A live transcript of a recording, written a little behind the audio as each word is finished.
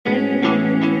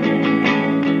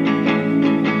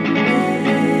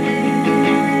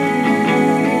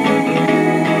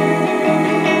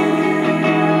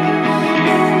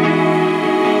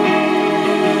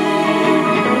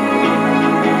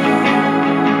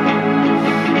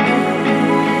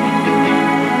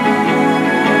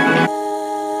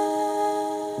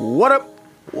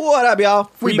What up, y'all?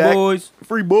 Free boys.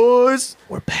 Free boys.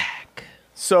 We're back.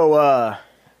 So,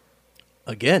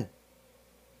 Again.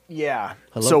 yeah.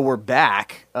 Hello? So we're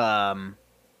back.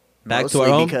 Back to mostly our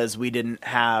home? because we didn't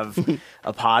have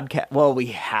a podcast. Well, we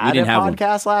had didn't a have one.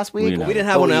 podcast last week. didn't We didn't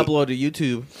have one upload to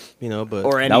YouTube, but...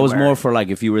 Or That was anywhere. more for like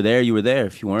if you were there, you were there.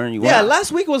 If you weren't, you weren't. yeah,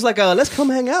 last week was like, let's come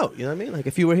hang out. You know what I mean? Like,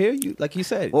 if you were here, you like you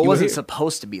said. Well, it you were wasn't here.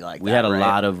 supposed to be like We that. had a right?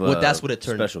 lot of Well, that's what it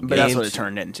turned- special But that's what it games.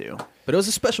 turned into. But it was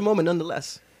a special moment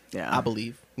nonetheless. Yeah. I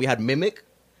believe. We had Mimic.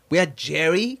 We had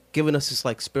Jerry giving us this,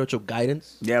 like, spiritual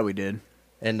guidance. Yeah, we did.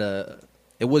 And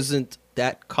it wasn't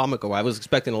that comical. I was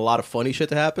expecting a lot of funny shit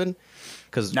to happen.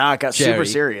 Cause Nah, it got super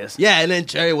serious. Yeah, and then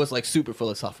Jerry was like super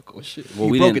philosophical and shit. Well,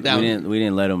 He we broke didn't, it down. We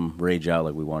didn't let him rage out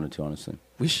like we wanted to. Honestly,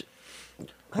 We should.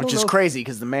 Which is crazy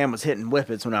because the man was hitting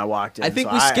whippets when I walked in. I think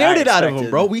so we scared it out of him,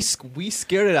 expected- bro. We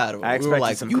scared it out of him. I We were expected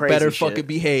like, some you crazy better shit. fucking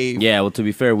behave. yeah. Well, to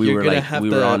be fair, we You're were gonna like have we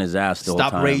to were on his ass the whole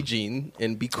Stop time. raging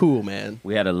and be cool, man.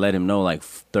 We had to let him know like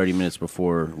 30 minutes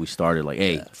before we started. Like,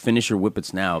 hey, finish your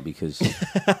whippets now because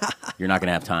you're not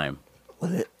gonna have time.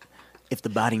 Well, if the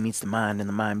body meets the mind and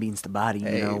the mind beats the body,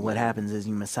 Hey, what man. happens is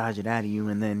you massage it out of you,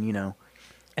 and then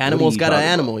Animals you got an talking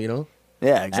animal, you know.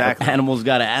 yeah, exactly. Animals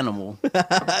got an animal.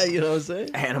 You know what I'm saying?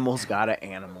 Animals got an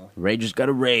animal. Ragers got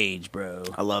a rage, bro.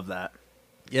 I love that.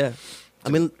 Yeah. I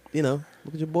mean, look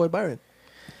at your boy Byron.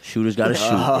 Shooters got to shoot.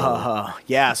 Bro.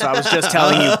 Yeah, so I was just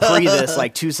telling you pre this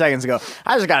like 2 seconds ago.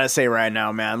 I just got to say right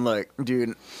now, man, look,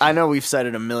 dude, I know we've said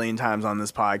it a million times on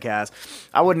this podcast.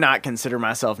 I would not consider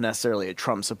myself necessarily a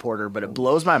Trump supporter, but it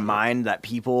blows my mind that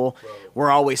people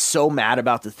were always so mad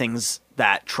about the things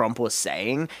that Trump was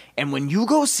saying. And when you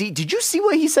go see, did you see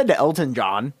what he said to Elton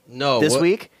John? No, This what?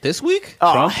 week? This week?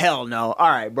 Oh, Trump? hell no. All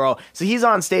right, bro. So he's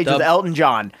on stage The- with Elton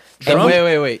John. And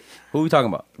And wait. Who are we talking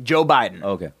about? Joe Biden.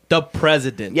 Okay. The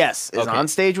president. Yes, is Okay. on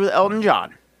stage with Elton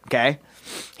John. Okay.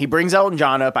 He brings Elton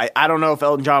John up. I don't know if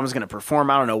Elton John was going to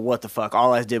perform. I don't know what the fuck.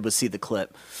 All I did was see the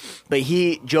clip. But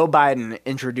Joe Biden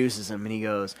introduces him and he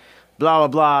goes, blah, blah,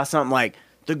 blah, something like,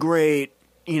 the great,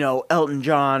 Elton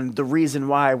John, the reason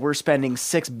why we're spending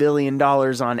 $6 billion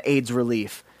on AIDS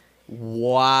relief.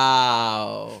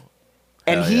 Wow.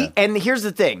 And Hell and here's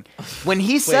the thing. When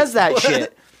he says that what?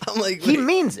 shit, I'm like, he wait,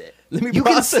 means it. let me You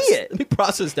process, can see it. Let me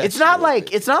process that. It's shit not real like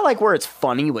quick. where it's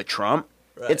funny with Trump.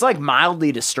 Right. It's like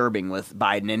mildly disturbing with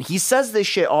Biden, and he says this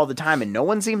shit all the time, and no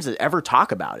one seems to ever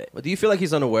talk about it. But do you feel like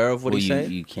he's unaware of what Well, he's you,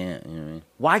 saying? you can't. You know what I mean?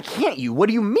 Why can't you? What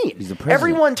do you mean? He's the president.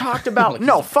 Everyone talked about Like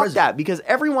no, he's the fuck president. that, because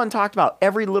everyone talked about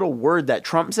every little word that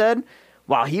Trump said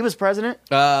while he was president.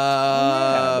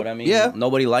 But I mean, yeah.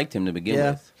 nobody liked him to begin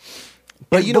Yeah. with.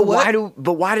 But you know what?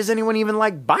 Why does anyone even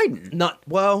like Biden? Not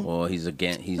well. Well, he's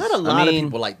He's Not a lot I mean, of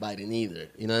people like Biden either.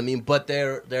 You know what I mean? But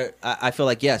I feel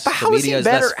like yes. But the how is media he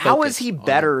better? less How is he focused on-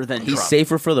 better than He's Trump?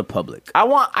 safer for the public. I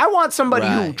want somebody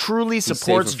who Right. truly He's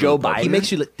supports safer for Joe the public. Biden. He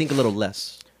makes you think a little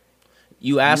less.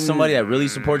 You ask somebody that really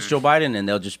supports Joe Biden, and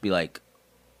they'll just be like,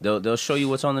 they'll show you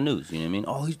what's on the news. You know what I mean?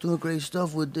 Oh, he's doing great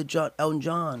stuff with Elton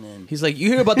John, and He's like, you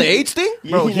hear about the AIDS thing?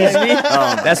 bro.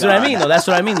 that's what I mean. Though that's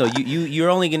what I mean. Though you're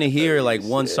only gonna hear like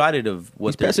one sided of what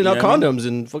He's they're- passing you out know what I mean? condoms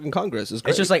in fucking Congress. It's,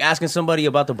 It's just like asking somebody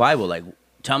about the Bible. Like,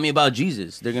 tell me about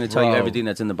Jesus. They're gonna tell you Bro. everything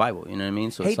that's in the Bible. You know what I mean?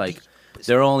 So Hey, it's like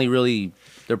they're only really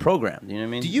they're programmed. You know what I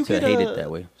mean? Do you to get hate a- it that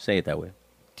way? Say it that way.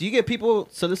 do you get people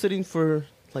soliciting for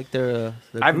like their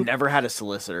I've group? never had a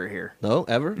solicitor here. No,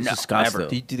 ever? No, is Scottsdale. never.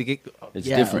 Do they get? It's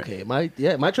yeah, different. Okay,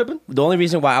 am I tripping? The only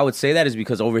reason why I would say that is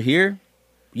because over here,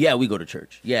 yeah, we go to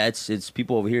church. Yeah, it's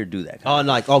people over here do that. Oh, and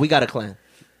like, we got a clan.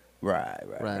 Right.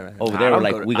 Right. Over I there, don't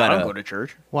like go to- we I gotta. don't go to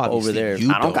church. Well, Over obviously there.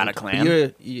 you I don't got a but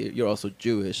clan. You're also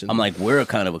Jewish. And I'm like, we're a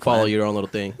kind of a follow clan. your own little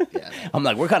thing. Yeah, I'm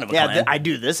like, we're kind of a Yeah, clan. I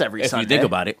do this every if Sunday. you think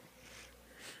about it.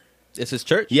 it's his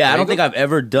church. Yeah, I There don't you think go. I've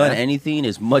ever done Yeah. anything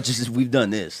as much as we've done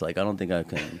this. Like, I don't think I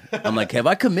can. I'm like, have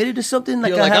I committed to something? Like,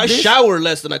 You're like, have I this? shower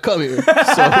less than I come here. So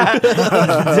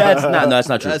That's not. No, that's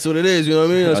not true. that's what it is. You know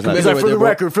what I mean? That's That's not- He's committed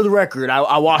like, right for the there, bro. record,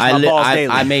 I wash my balls daily.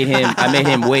 I made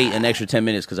him wait an extra 10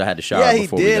 minutes because I had to shower. Yeah, he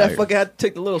before we did. got I here. fucking had to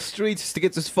take the little streets to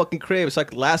get to this fucking crib so I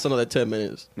could last another 10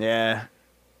 minutes. yeah.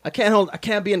 I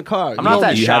can't be in the car. I'm not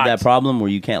that You have shocked. that problem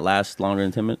where you can't last longer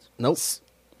than 10 minutes? Nope.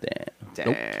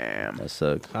 Damn, Damn. that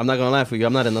sucks. I'm not gonna lie for you.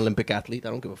 I'm not an Olympic athlete. I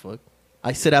don't give a fuck.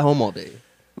 I sit at home all day,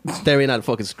 staring at a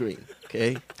fucking screen.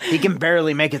 Okay. He can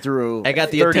barely make it through I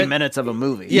got the 30 atten- minutes of a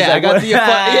movie. Yeah, like, I got what? the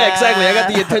yeah, exactly. I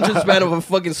got the attention span of a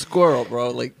fucking squirrel, bro.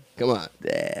 Like, come on.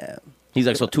 Damn. He's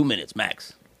like, so 2 minutes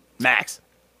max. Max.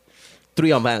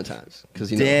 3 on Valentine's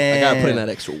because I gotta put in Damn. that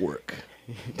extra work.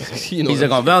 He's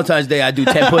like, on Valentine's Day, I do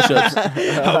 10 push-ups. On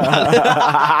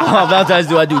Valentine's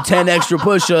Day, I do 10 extra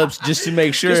push-ups just to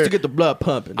make sure. just to get the blood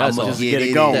pumping. That's I'm all. just Get it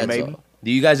it going, That's baby. all. Do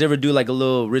you guys ever do like a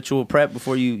little ritual prep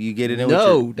before you get it in?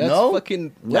 No, with your, that's no?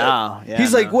 fucking. What? No, yeah,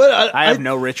 He's no. like, what? I have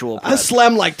no ritual. I prep.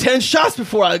 slam like 10 shots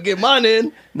before I get mine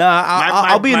in. Nah,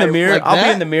 I'll be in the mirror. like I'll be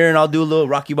that? in the mirror and I'll do a little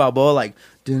Rocky Balboa, like,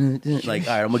 dun, dun, dun, like,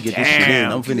 all right, I'm gonna get this shit in.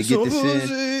 Damn. I'm finna get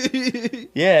this in.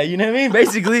 Yeah, you know what I mean?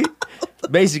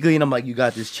 Basically, and I'm like, you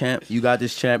got this, champ. You got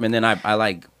this, champ. And then I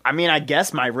like, I mean, I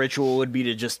guess my ritual would be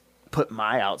to just put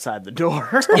my outside the door.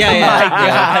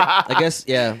 Yeah. I guess,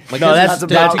 yeah. My no, kids that's, are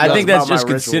about- I think that's about my just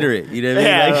ritual. considerate. You know what I mean?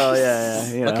 yeah, Like, well,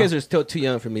 yeah. You My know. kids are still too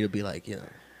young for me to be like,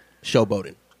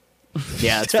 showboating.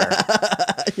 Yeah, that's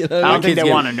fair. You know I what I don't think kids they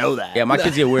get- want to know that. yeah, my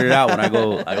kids get weirded out when I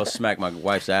go smack my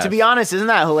wife's ass. To be honest, isn't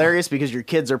that hilarious? Because your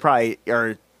kids are probably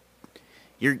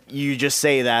you just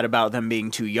say that about them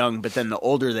being too young, but then the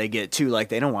older they get too, like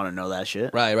they don't want to know that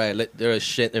shit. Right. They're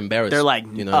shit embarrassed. They're like,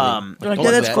 you know what I mean? They're like, don't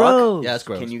yeah, do that's that. gross. Yeah, that's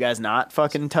gross. Can you guys not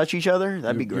fucking touch each other?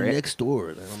 That'd be You're great. next door.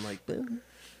 And I'm like, man,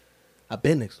 I've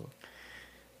been next door.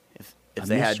 If I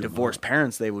they miss had your divorced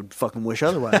parents, they would fucking wish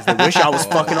otherwise. They wish I was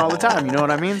fucking all the time. You know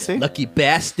what I mean? See, Lucky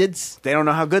bastards. they don't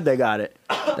know how good they got it.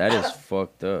 That is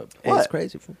fucked up. Hey, What? it's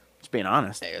crazy. Fool. Just being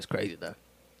honest. Hey, it's crazy, though.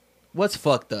 What's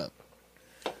fucked up?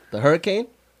 The hurricane?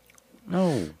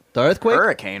 No. The earthquake?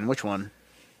 Hurricane? Which one?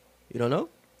 You don't know?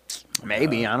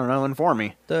 Maybe I don't know. Inform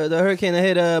me. The hurricane that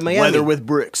hit Miami. Weather with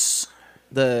bricks.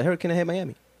 The hurricane that hit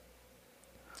Miami.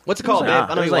 What's it called, Nah, babe? I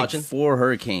know There's you're like watching. 4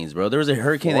 hurricanes, bro. There was a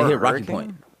hurricane Or that hit Rocky hurricane?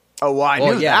 Point. Oh, well, I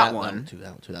Oh, knew yeah, that one.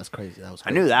 That one too. That's crazy. That was I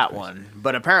crazy. knew that one,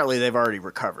 but apparently they've already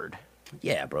recovered.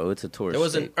 Yeah, bro. It's a tourist. There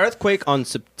was an state. earthquake on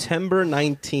September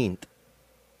 19th.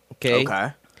 Okay?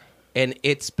 Okay. And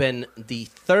it's been the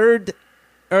third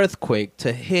earthquake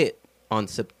to hit on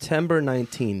September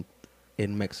 19th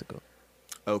in Mexico.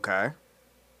 Okay.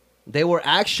 They were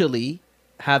actually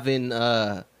having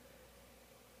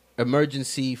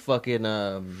emergency fucking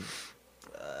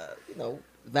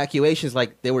evacuations,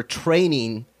 like they were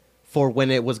training for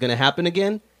when it was going to happen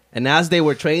again, and as they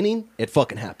were training, it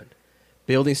fucking happened.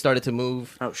 Buildings started to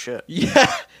move. Oh shit.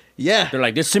 Yeah. They're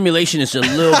like, this simulation is a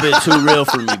little bit too real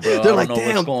for me, bro. They're I don't like, know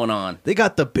damn. what's going on. They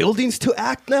got the buildings to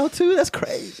act now too. That's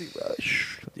crazy, bro.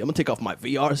 Shh. I'm gonna take off my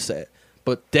VR set,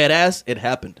 but dead ass, it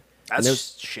happened. And That's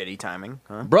there's- shitty timing,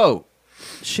 huh? bro.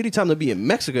 Shitty time to be in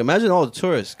Mexico. Imagine all the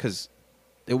tourists, because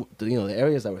the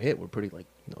areas that were hit were pretty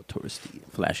touristy.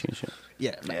 Flashy and shit.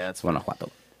 Yeah, Yeah, that's Guanajuato.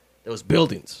 there was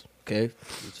buildings. Okay,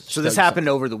 So this happened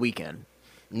over the weekend.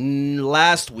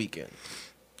 last weekend.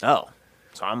 Oh,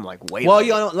 so I'm like, wait. Well,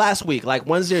 last week, like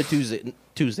Wednesday or Tuesday.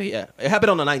 Tuesday, yeah, it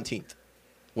happened on the 19th.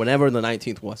 Whenever the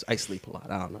 19th was, I sleep a lot.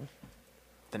 I don't know.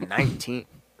 the 19th.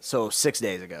 So 6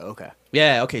 days ago. Okay.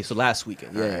 Yeah, okay, so last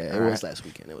weekend. Yeah, Alright, it alright. was last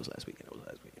weekend. It was last weekend.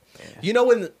 You know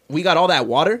when we got all that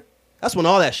water? That's when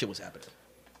all that shit was happening.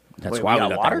 That's Wait, why we we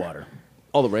got got water? that water.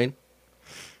 All the rain.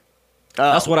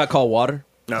 Oh. That's what I call water.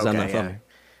 'Cause I'm Okay, not from yeah. there.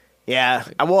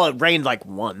 Yeah. Well, it rained like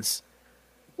once.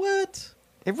 What?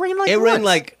 It rained like It once. rained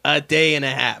like a day and a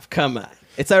half. Come on.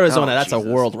 It's Arizona. Oh, That's Jesus. a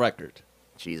world record.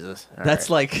 Jesus. All That's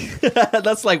right. like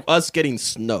that's like us getting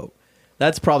snow.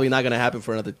 That's probably not going to happen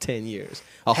for another 10 years.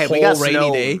 A Hey, whole we got rainy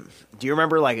snow. day. Do you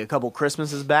remember like a couple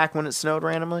Christmases back when it snowed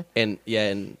randomly? And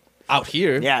out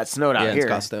here. Yeah, it snowed out in here.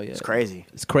 Scottsdale, yeah. It's crazy.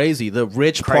 It's crazy. The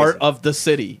rich Crazy. part of the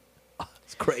city.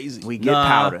 It's crazy. We get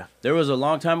powder. There was a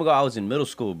long time ago, I was in middle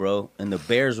school, bro, and the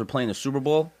Bears were playing the Super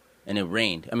Bowl, and it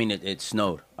rained. I mean, it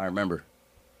snowed. I remember.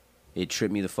 It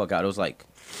tripped me the fuck out. It was like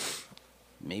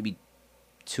maybe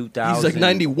 2000. He's like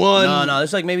 91. No,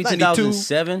 it's like maybe 92.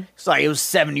 2007, It's like it was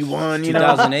 71, you know?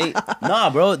 2008. Nah,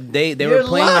 bro, they were You're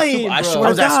playing. lying, I bro. swear What to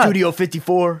was that, God. Studio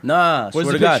 54? Nah, Where's swear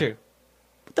the to God. picture?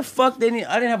 What the fuck? I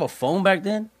didn't have a phone back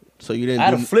then. So you I didn't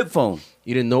had a flip phone.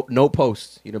 you didn't no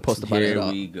post. You didn't post about it Here at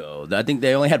all. we go. I think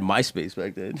they only had MySpace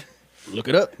back then. Look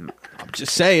it up. I'm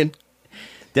just saying.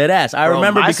 Dead ass. I Bro,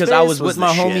 remember because I MySpace was was with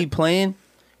my the homie shit. playing.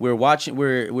 We were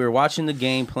watching the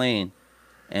game playing,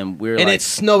 and we were And like, it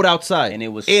snowed outside. and it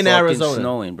was in fucking Arizona.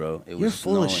 snowing, bro. It was You're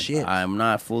full of snowing. shit. I'm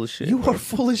not full of shit. You bro. are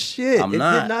full of shit. I'm it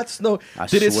not. did not snow. I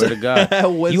Did it swear to God.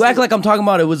 Was You act it- like I'm talking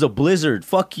about it was a blizzard.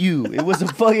 Fuck you. It was a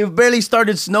fucking. It barely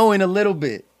started snowing a little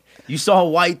bit. You saw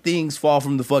white things fall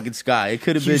from the fucking sky. It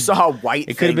could have been. You saw white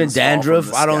It could have been things fall from dandruff.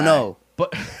 the I don't sky. know.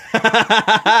 But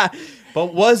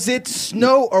but was it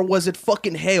snow or was it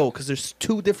fucking hail? Because there's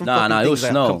two different. Nah, fucking it was things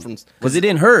that snow. come from. Because it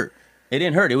didn't hurt. It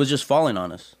didn't hurt. It was just falling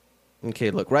on us. Okay,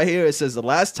 look right here. It says the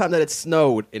last time that it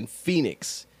snowed in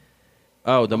Phoenix.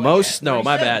 Oh, the most snow.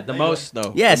 My bad. The most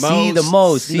snow. Yeah, the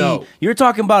most. snow. See, you're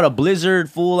talking about a blizzard,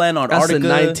 full and That's Antarctica. in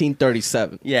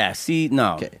 1937. Yeah, see,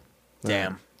 no. Okay.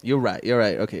 Damn. You're right. You're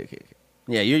right. Okay.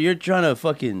 Yeah, you're trying to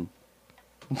fucking.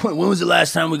 When was the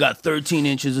last time we got 13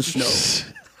 inches of snow?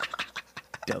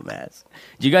 Dumbass.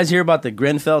 Did you guys hear about the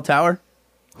Grenfell Tower?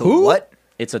 Who? What?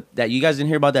 It's that you guys didn't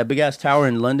hear about that big ass tower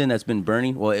in London that's been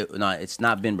burning. Well, it's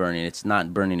not been burning. It's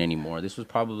not burning anymore. This was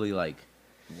probably like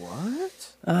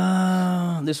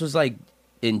What? this was like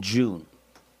in June.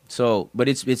 So, but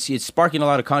it's sparking a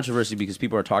lot of controversy because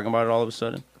people are talking about it all of a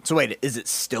sudden. So wait, is it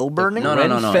still burning? No.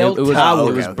 Grenfell It was Tower.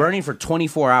 it was Okay. burning for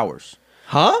 24 hours.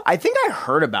 Huh? I think I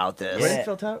heard about this.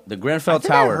 Grenfell Tower? The Grenfell I think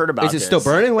Tower. I heard about Is it this. still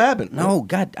burning? What happened? No,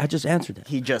 God, I just answered that.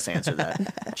 He just answered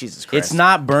that. Jesus Christ. It's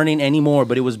not burning anymore,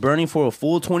 but it was burning for a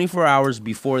full 24 hours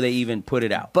before they even put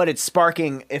it out. But it's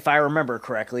sparking, if I remember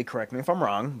correctly, correct me if I'm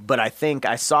wrong, but I think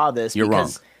I saw this You're wrong.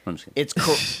 because I'm just kidding.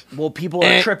 it's well, people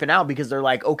are tripping out because they're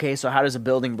like, okay, so how does a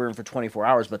building burn for 24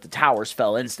 hours, but the towers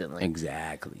fell instantly?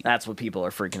 Exactly. That's what people are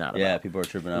freaking out about. Yeah, people are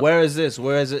tripping out. Where is this?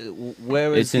 Where is it?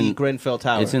 Where is It's the in- Grenfell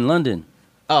Tower? It's in London.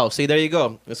 Oh, see, there you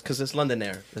go. It's because it's London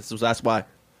there. That's why.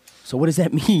 So what does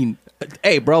that mean?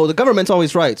 Hey, bro, the government's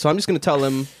always right, so I'm just gonna tell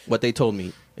them what they told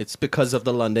me. It's because of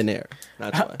the London air.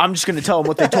 That's why. I'm just going to tell them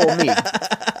what they told me.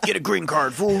 Get a green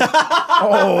card, fool.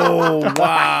 Oh,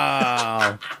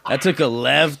 wow. That took a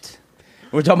left.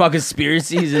 We're talking about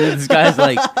conspiracies, and then this guy's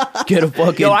like, get a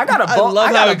fucking... Yo, I got a I bone, love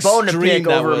I got how a bone to extreme pick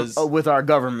that over was. with our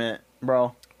government,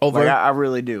 bro. Over? Like, I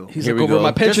really do. He's Here like we over go. my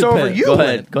Just pension over pen. you. Go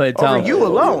ahead, tell Over him. you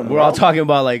alone, We're bro. all talking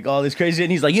about like all this crazy,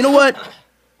 and he's like, you know what?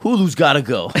 Hulu's gotta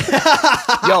go.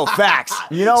 Yo, facts.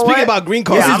 You know Speaking what? about green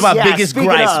cards, This is my biggest speaking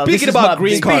gripe. of- This Speaking is about my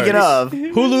green big- cards. Speaking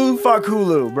of Hulu, fuck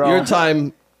Hulu, bro. your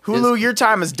time Hulu, your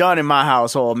time is done in my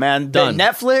household, man. Done.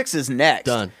 Netflix is next.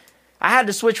 done. I had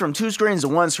to switch from 2 screens to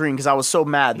 1 screen because I was so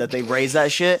mad that they raised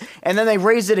that shit, and then they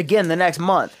raised it again the next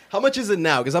month. How much is it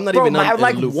now? Because I'm not Bro, even my in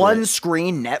like the loop for one it.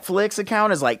 screen Netflix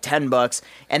account is like $10,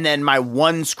 and then my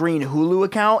 1 screen Hulu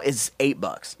account is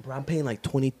 $8. Bro, I'm paying like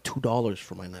 $22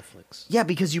 for my Netflix. Yeah,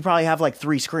 because you probably have like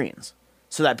 3 screens.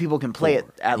 So that people can play it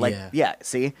at like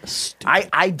see. Stupid.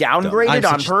 I downgraded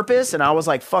I'm on such- purpose and I was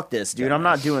like, fuck this, dude. I'm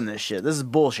not doing this shit. This is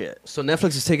bullshit. So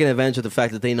Netflix is taking advantage of the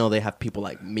fact that they know they have people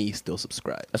like me still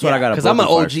subscribed. That's what I got. Because I'm an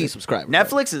OG subscriber.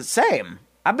 Netflix is same.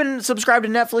 I've been subscribed to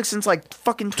Netflix since like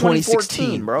fucking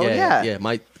 2014, bro. Yeah.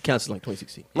 My account's in like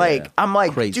 2016. Like, Yeah. I'm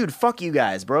like, Crazy. dude, fuck you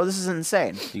guys, bro. This is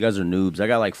insane. You guys are noobs. I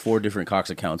got like 4 different Cox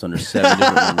accounts under 7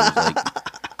 different members. Like,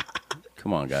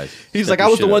 come on, guys. He's Step like, your I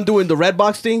was the shit one up. doing the red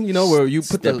box thing, you know, where you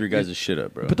put Step the your guys' shit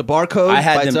up, bro. put the barcode. I by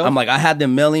had them. itself. I'm like, I had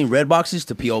them mailing red boxes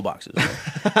to PO boxes. bro.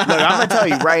 Look, I'm gonna tell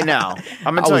you right now.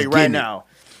 I'm gonna I tell was you right getting it. now.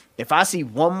 If I see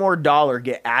one more dollar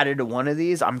get added to one of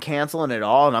these, I'm canceling it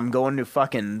all and I'm going to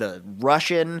fucking the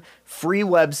Russian free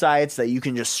websites that you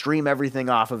can just stream everything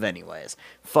off of anyways.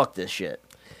 Fuck this shit.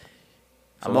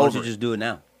 So I'm why don't over you it. just do it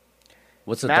now?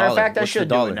 What's the Matter of dollar? fact, I What's should the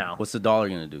do it dollar? now. What's the dollar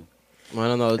gonna do? I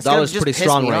don't know. The It's gonna dollar's just pretty piss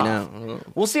strong me right off. now. I don't know.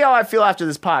 We'll see how I feel after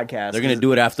this podcast. They're gonna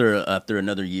do it after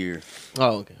another year.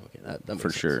 Oh, okay. That makes For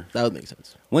sense. sure. That would make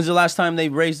sense. When's the last time they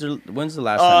raised their? When's the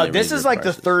last time? They This raised is their like the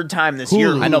prices? 3rd time this Hulu.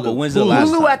 year. I know, but when's the Hulu. last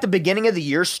Hulu time? at the beginning of the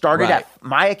year started Right. at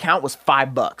my account was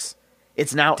 $5.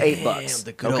 It's now $8. Damn,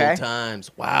 the good okay? old times.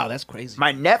 Wow, that's crazy.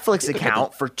 My Netflix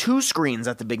account for 2 screens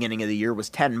at the beginning of the year was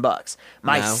 $10.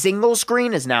 My Now? single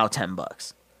screen is now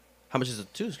 $10. How much is a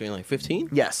 2 screen? Like 15?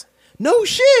 Yes. No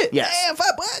shit. Yes. Damn,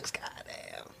 $5. God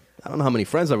damn. I don't know how many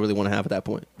friends I really want to have at that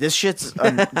point. This shit's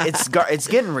it's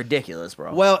getting ridiculous,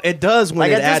 bro. Well, it does when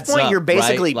Like, it at this adds point, up, you're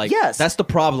basically- right? Like, yes. That's the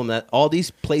problem, that all these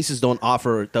places don't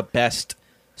offer the best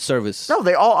service. No,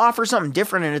 they all offer something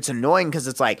different, and it's annoying because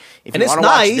it's like if And you it's want to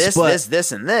watch nice, this, but-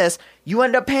 this, and this, you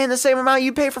end up paying the same amount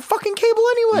you pay for fucking cable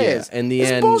anyways. Yeah, in the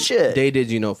it's end, bullshit. they did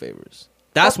you no favors.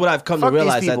 That's what I've come to fuck these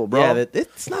realize. people, that, bro. Yeah, that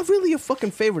it's not really a fucking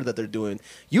favor that they're doing.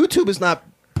 YouTube is not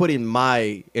putting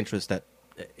my interest at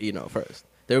first.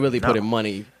 They're really No. putting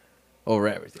money over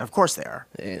everything. Of course they are.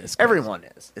 And it's crazy. Everyone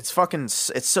is. It's fucking.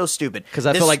 It's so stupid. Because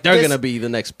I This- feel like they're this- gonna be the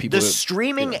next people. the to-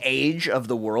 streaming age of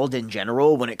the world in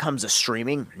general, when it comes to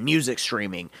streaming, music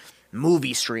streaming,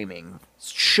 movie streaming,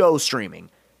 show streaming,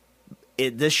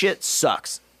 this shit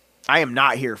sucks. I am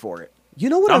not here for it. You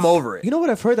know what? I'm over it. You know what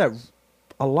I've heard, that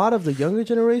a lot of the younger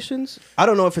generations. I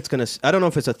don't know if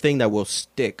it's a thing that will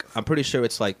stick. I'm pretty sure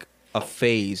it's like a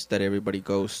phase that everybody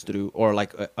goes through, or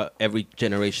like every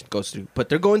generation goes through. But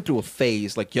they're going through a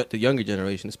phase, like the younger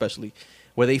generation especially,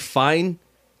 where they find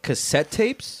cassette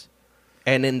tapes,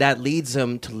 and then that leads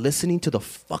them to listening to the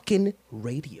fucking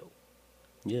radio,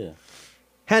 Yeah.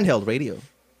 handheld radio.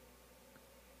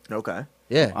 Okay.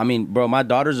 Yeah, I mean, bro, my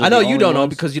daughters are I know the you only don't know ones-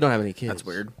 because you don't have any kids. That's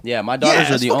weird. Yeah, my daughters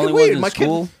are that's the fucking only weird. ones in My kid-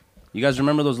 school. You guys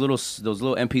remember those little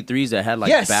MP3s that had like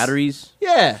Yes. batteries?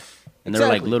 Yeah, And they're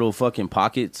like exactly. little fucking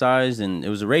pocket size, and it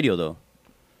was a radio though.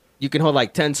 You can hold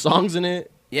like 10 songs in it.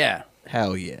 Yeah.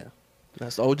 Hell yeah,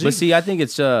 that's OG. But see, I think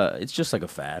it's just like a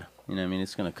fad. You know what I mean?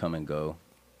 It's gonna come and go.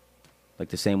 Like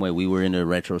the same way we were into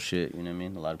retro shit. You know what I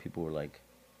mean? A lot of people were like,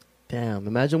 Damn,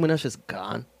 imagine when that's just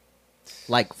gone.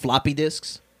 Like floppy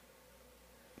disks.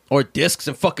 Or discs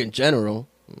in fucking general.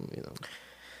 You know.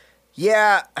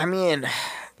 Yeah, I mean,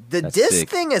 the That's disc sick.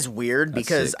 thing is weird That's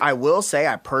because sick. I will say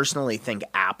I personally think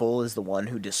Apple is the one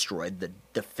who destroyed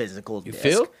the physical You disc.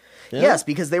 feel? Yeah. Yes,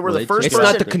 because they were Well, the they first It's took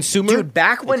person. not the consumer. Dude,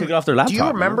 back when took it off their do you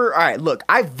laptop, remember? All right, look,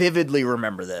 I vividly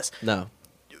remember this. No.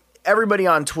 Everybody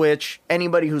on Twitch,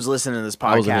 anybody who's listening to this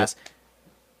I was in podcast,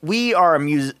 we are a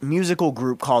musical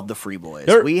group called the Free Boys.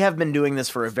 Yerp. We have been doing this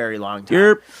for a very long time.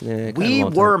 "Yerp." Yeah, kinda We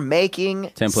long were time.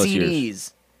 making 10 plus CDs,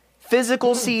 years.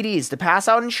 physical CDs to pass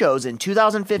out in shows in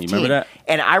 2015. You remember that?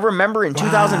 And I remember in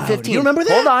 2015. You remember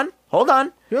that? Hold on.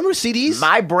 You remember CDs?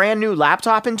 My brand new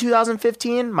laptop in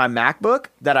 2015, my MacBook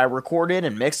that I recorded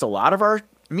and mixed a lot of our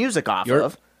music off Yerp.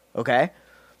 of, okay?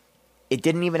 It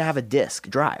didn't even have a disk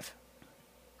drive.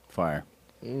 Fire.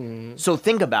 So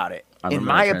think about it. I In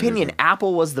remember my that opinion, transition.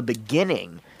 Apple was the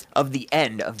beginning of the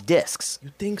end of discs.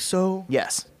 You think so?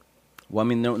 Yes. Well, I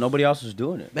mean, nobody else was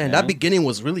doing it. Man, you that know? beginning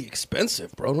was really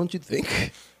expensive, bro. Don't you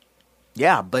think?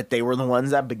 Yeah, but they were the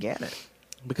ones that began it.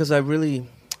 Because I don't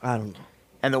know.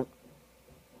 And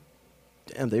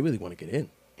Damn, they really want to get in.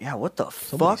 yeah, what the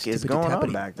Somebody's fuck is tippity going on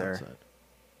tappity back there? outside.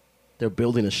 They're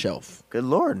building a shelf. Good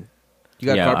lord. You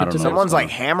got Yeah, I don't carpet know. tonight? Someone's going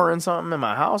like hammering something in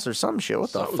my house or some shit.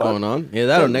 What the Something fuck? going on. Yeah,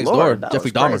 that or Good next lord, door. that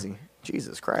Jeffrey was Dahmer. crazy.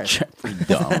 Jesus Christ. Jeffrey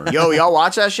Dahmer. Yo, y'all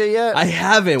watch that shit yet? I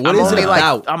haven't. What I'm is it only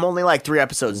about? I'm only like 3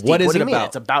 episodes deep. What is what do it you mean? about?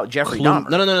 It's about Jeffrey Clue-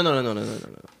 Dahmer.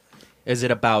 No. Is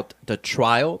it about the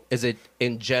trial? Is it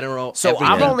in general? So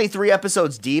I'm everything? only 3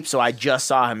 episodes deep, so I just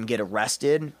saw him get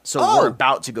arrested. So Oh. we're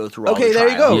about to go through all Okay, the there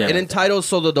you go. trial. Yeah. It entitles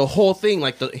so the whole thing,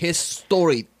 like his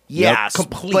story. Yes,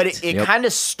 complete. but it Yep. kind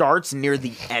of starts near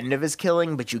the end of his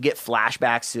killing, but you get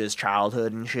flashbacks to his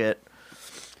childhood and shit.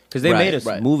 Because they made a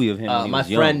Right. movie of him. When he my was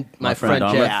friend, young. my friend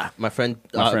Dahmer. Jeff, Yeah. my friend,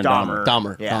 My friend Dahmer.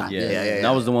 Dahmer. Yeah. Dahmer. Yeah.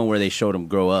 That was the one where they showed him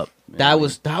grow up. That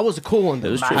was a cool one.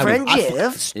 Though. was My trippy. friend I-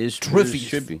 Jeff. It's Trippy.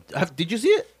 should be. Did you see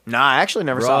it? Nah, I actually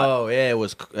never saw it. Bro, yeah, it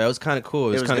was. That was kind of cool.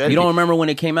 It was was kind good? of. You don't remember when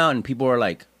it came out and people were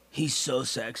like, "He's so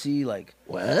sexy." Like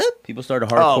what? people started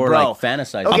hardcore bro. like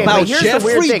fantasizing. Okay, About but here's the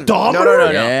Jeffrey weird thing. Dahmer?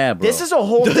 No. Yeah, bro. This is a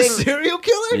whole The thing. serial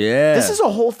killer? Yeah. This is a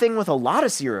whole thing with a lot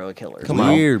of serial killers. Come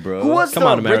on. weird, bro. Who was Come the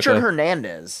on, America. Richard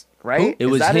Hernandez? Right? It Is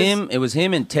was that his- him. It was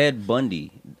him and Ted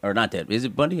Bundy, or not Ted? Is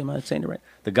it Bundy? Am I saying it right?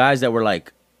 The guys that were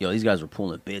like, "Yo, these guys were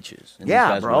pulling bitches." And these Yeah,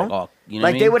 guys were bro. like, oh, you know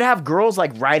like what I they mean? would have girls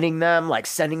like writing them, like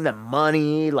sending them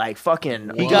money, like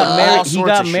fucking. He all got married. He sorts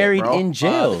got of shit, married bro. in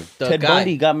jail. the Ted guy.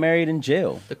 Bundy got married in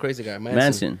jail. The crazy guy,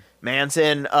 Manson.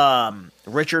 Manson,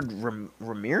 Richard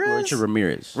Ramirez. Richard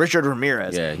Ramirez. Richard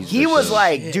Ramirez. Yeah, he's he was vicious.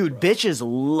 like, dude, bitches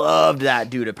loved that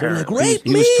dude. Apparently, rape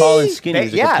He was tall and skinny. They-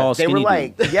 He was like a yeah, tall, they skinny were dude.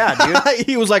 like, yeah, dude.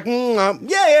 he was like,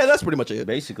 yeah, that's pretty much it.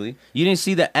 Basically, you didn't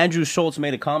see that Andrew Schultz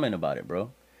made a comment about it,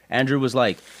 bro. Andrew was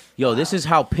like, "Yo, this is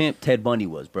how pimp Ted Bundy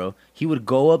was, bro. He would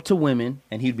go up to women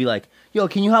and he'd be like, "Yo,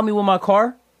 can you help me with my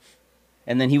car?"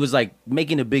 And then he was like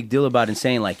making a big deal about it and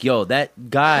saying like, "Yo, that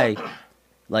guy,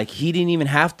 like, he didn't even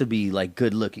have to be like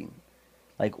good looking.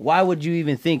 Like, why would you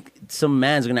even think some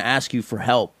man's gonna ask you for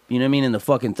help? You know what I mean? In the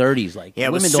fucking 30s, like, Yeah,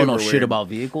 it was women don't know super shit weird. about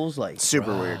vehicles, like,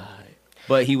 Super weird.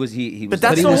 But he was he was. But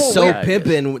that's But he the was whole so weird- I guess.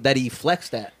 pimping that he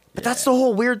flexed that. But that's the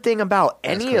whole weird thing about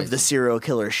any of crazy. the serial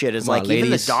killer shit is Come on, like even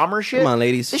the ladies. Dahmer shit. Come on,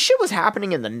 ladies. This shit was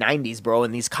happening in the 90s, bro,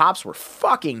 and these cops were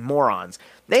fucking morons.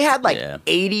 They had like Yeah.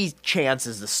 80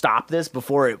 chances to stop this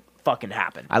before it fucking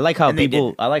happened. I like how And they people.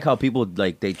 didn't. I like how people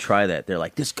like they try that. They're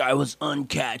like, "This guy was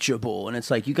uncatchable," and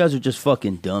it's like you guys are just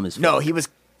fucking dumb as fuck. No, he was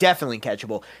definitely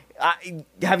catchable.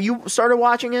 Have you started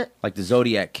watching it? Like the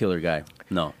Zodiac killer guy.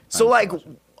 No. So I like haven't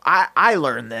watched I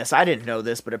learned this. I didn't know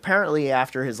this, but apparently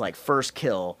after his like first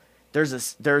kill, there's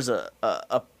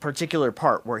a particular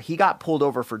part where he got pulled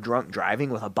over for drunk driving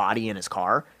with a body in his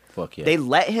car. it. Fuck yeah. They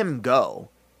let him go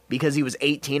because he was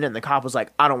 18 and the cop was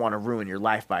like, I don't want to ruin your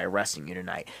life by arresting you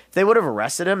tonight. If they would have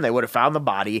arrested him, they would have found the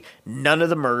body. None of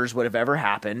the murders would have ever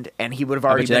happened, and he would have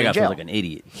I already bet you been that in guy jail. feels like an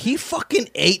idiot. He fucking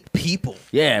ate people.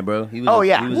 Yeah, bro. He was Oh a-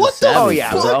 yeah. he was a What the savage, Oh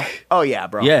yeah, bro. bro. Oh yeah,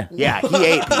 bro. Yeah. Yeah, he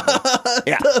ate people.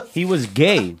 Yeah. He was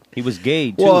gay. He was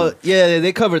gay too. Well, yeah,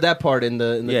 they covered that part in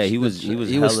the. Yeah, he was he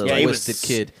was hella, a like- twisted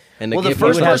kid. And Well, the the kid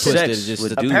first was person- twisted. sex is just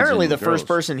with dudes Apparently, and the first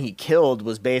girls. person he killed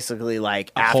was basically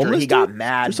like after homeless he got dude?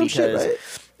 mad Or some because shit, right?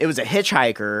 it was a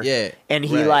hitchhiker. Yeah, and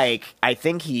he right. like I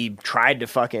think he tried to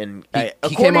fucking He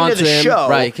according came on to the to him, show.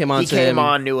 right, he came on to him.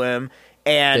 on to him,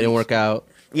 and didn't work out.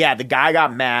 yeah, the guy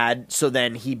got mad, so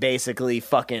then he basically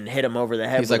fucking hit him over the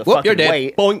head He's with like, a "Whoop, fucking you're dead."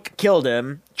 weight, Boink. killed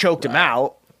him, choked him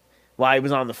out while he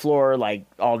was on the floor, like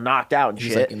all knocked out and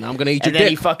He's shit. like, "Now I'm gonna eat your and then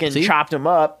he dick." fucking See? chopped him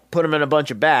up, put him in a bunch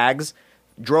of bags,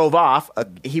 drove off.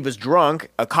 He was drunk.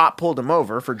 A cop pulled him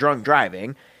over for drunk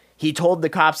driving. He told the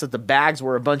cops that the bags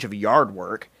were a bunch of yard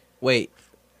work. Wait,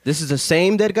 this is the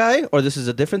same dead guy, or this is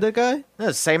a different dead guy? That's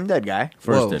the same dead guy.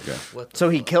 First Whoa. dead guy. What the So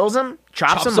he fuck? kills him,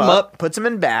 chops him up, puts him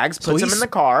in bags, So puts him he's- in the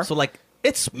car. So like,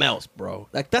 it smells, bro.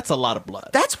 Like that's a lot of blood.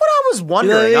 That's what I was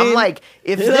wondering. You know what I I'm mean? like,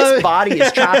 if You know what I this mean? body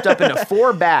is chopped up into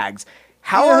 4 bags,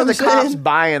 how You know are what the I'm cops saying?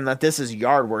 buying that this is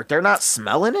yard work? They're not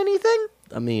smelling anything?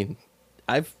 I mean,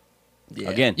 yeah.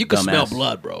 Again, you can smell dumbass-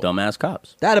 blood, bro. Dumbass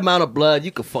cops. That amount of blood,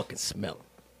 you can fucking smell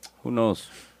it. Who knows?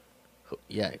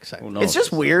 Yeah, exactly. Who knows? It's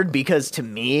just weird because to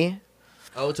me,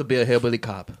 Oh, to be a hillbilly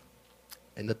cop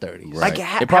in the 30s. Right.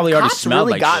 like, It probably already cops smelled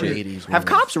really like gotten, shit. Have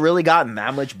cops really gotten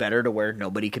that much better to where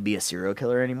nobody could be a serial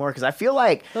killer anymore? Because I feel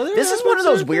like No, there this are is one of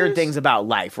those serial weird killers. things about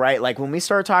life, right? Like when we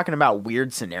start talking about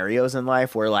weird scenarios in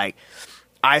life where like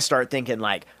I start thinking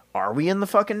like, are we in the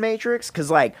fucking Matrix?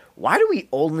 Because like, why do we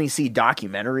only see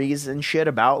documentaries and shit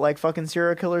about like fucking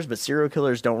serial killers, but serial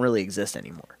killers don't really exist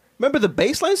anymore? Remember the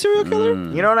baseline serial killer?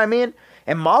 You know what I mean?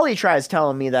 And Molly tries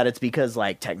telling me that it's because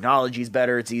like technology's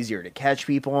better, it's easier to catch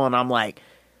people, and I'm like,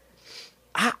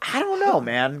 I don't know,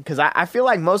 man, because I feel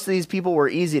like most of these people were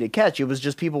easy to catch. It was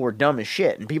just people were dumb as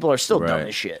shit, and people are still dumb Right.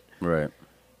 as shit. Right.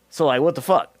 So like, what the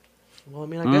fuck? Well, I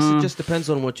mean, I guess it just depends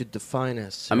on what you define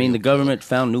as. I mean, the serial government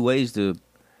found new ways to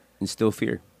instill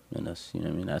fear in us. You know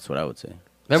what I mean? That's what I would say.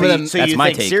 Remember so them? so that's you my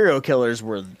think take. serial killers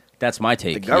were That's my the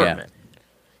take. government?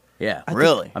 Yeah. Yeah.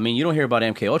 Really? I mean, you don't hear about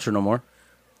MK Ultra no more.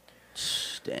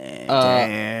 Dang.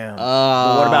 Damn.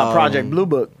 But what about Project Blue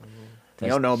Book? You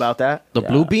That's- don't know about that? The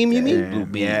blue beam, you mean? Damn. Blue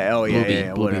beam. Yeah, oh, yeah, Blue beam,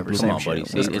 yeah, blue whatever, beam. same Come on, shit, buddy.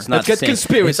 See, whatever. it's not Let's the get same.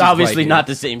 conspiracies It's obviously right here. not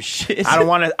the same shit. I don't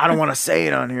want to say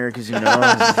it on here because you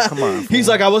know. Come on. He's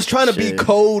like, I was trying to be Shit.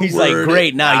 code. He's like, word,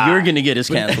 great. Now you're gonna get us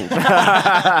canceled.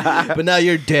 but now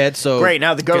you're dead. So great.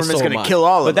 Now the guess government's so am gonna I. kill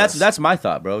all But of us. that's my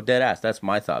thought, bro. Dead ass. That's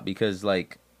my thought because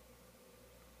like,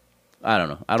 I don't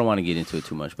know. I don't want to get into it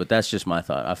too much, but that's just my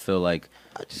thought. I feel like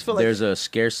I just feel like there's a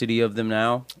scarcity of them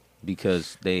now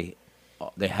because they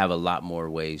have a lot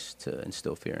more ways to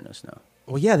instill fear in us now.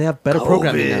 well, yeah, they have better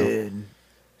programming now. COVID.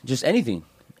 Just anything.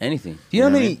 Do you know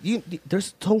how You know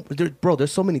many? Bro,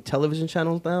 there's so many television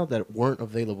channels now that weren't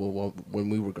available when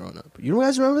we were growing up. You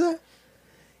guys remember that?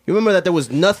 You remember that there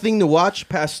was nothing to watch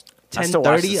past I still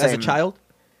watch 10:30 the as a same- child?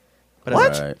 But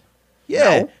What? Right.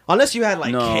 Yeah, No. unless you had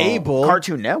like No. cable,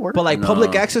 Cartoon Network. but like No.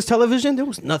 public access television, there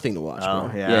was nothing to watch, Oh,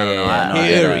 bro. yeah. Yeah, I don't yeah, know. yeah. I- No, I-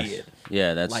 dead Period. ass.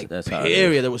 Yeah, that's Like that's how it is.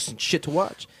 period, there was some shit to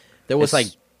watch. There was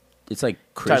It's like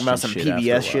Talking about Christian some shit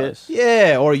PBS after a while. shit?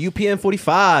 yeah, or UPN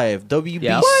 45, WB6.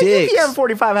 Yeah. What? UPN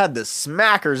 45 had the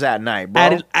smackers at night,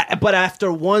 bro. But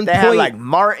after one They point, had like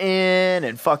Martin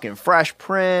and fucking Fresh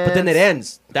Prince. but then it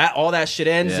ends. All that shit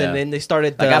ends, Yeah. and then they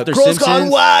started Like after Girls Gone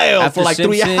Simpsons, Wild after for like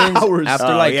 3 Simpsons, hours. after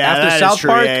Oh, like yeah, after that is South true.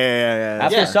 Park, Yeah.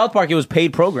 after Yeah. South Park, it was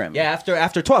paid programming. Yeah,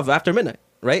 after 12, after midnight.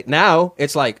 Right now,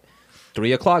 it's like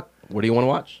 3 o'clock. What do you want to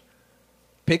watch?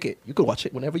 Pick it. You can watch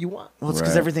it whenever you want. Well, it's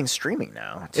because Right. everything's streaming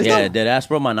now. It's yeah, not- dead ass,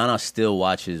 bro. My nana still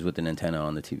watches with an antenna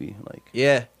on the TV. Like,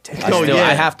 Yeah.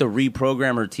 I have to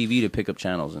reprogram her TV to pick up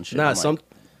channels and shit. Nah, I'm like,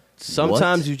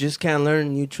 sometimes what? you just can't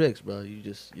learn new tricks, bro. You're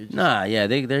just Nah, yeah,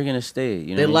 they're gonna stay. You know,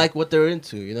 they what I mean? like what they're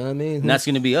into. You know what I mean? and that's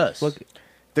gonna be us. Look,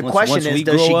 The Once question is, we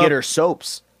does she grow get up- her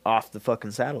soaps off the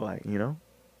fucking satellite? You know?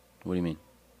 What do you mean?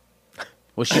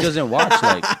 Well, she doesn't watch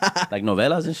like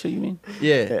novelas and shit. You mean?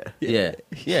 yeah.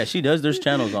 Yeah, she does. There's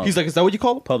channels on. He's like, is that what you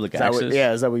call them? public Is that access. what,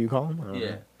 yeah, is that what you call them?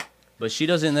 yeah. But she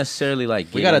doesn't necessarily like.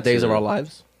 We get got a into Days of the- Our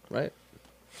Lives, right?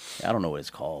 I don't know what it's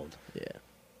called. Yeah.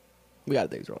 We got a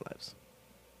Days of Our Lives.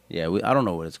 Yeah, I don't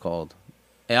know what it's called.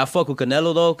 Hey, I fuck with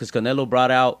Canelo though, because Canelo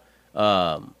brought out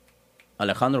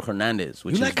Alejandro Hernandez,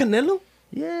 which You is like Canelo?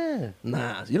 yeah,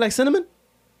 Nah. You like cinnamon?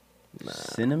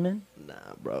 cinnamon. Nah,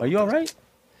 bro. Are you all right?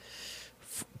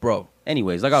 Bro.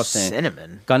 Anyways, like I was saying,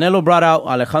 Cinnamon. Canelo brought out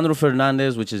Alejandro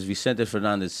Fernandez, which is Vicente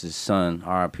Fernandez's son.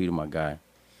 R.I.P. to my guy.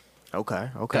 Okay.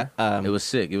 It was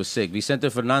sick. It was sick. Vicente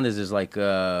Fernandez is like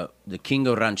the king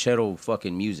of ranchero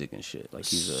fucking music and shit. Like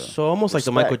he's a So almost like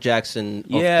the Respect. Michael Jackson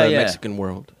of Yeah, the yeah. Mexican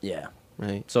world, yeah.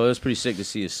 right? So it was pretty sick to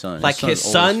see his son. Like his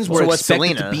son's sons always were So what's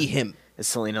expected Selena? to be him. Is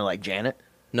Selena like Janet?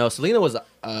 No, Selena was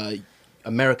a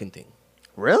American thing.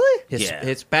 Really? Yeah.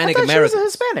 Hispanic I thought she American. was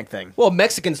a Hispanic thing. Well,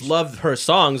 Mexicans loved her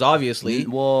songs, obviously,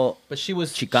 well, but she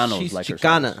was Chicanos She's like her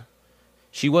Chicana. songs.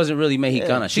 She wasn't really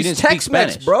Mexicana. Yeah. She She's didn't speak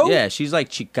Tex-Mex, Spanish, bro. Yeah, she's like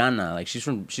Chicana. Like she's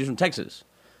from Texas,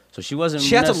 so she wasn't.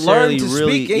 She had to learn necessarily to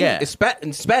really, speak yeah.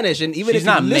 in Spanish, and even She's if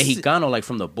not you listen, Mexicano like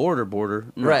from the border.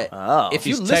 No. right? Oh. If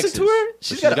you She's listen Texas. to her, But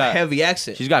she's got a heavy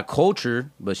accent. She's got culture,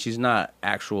 but she's not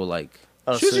actual like.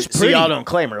 Oh, She was so, just so pretty. y'all don't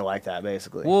claim her like that,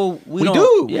 basically. Well, we we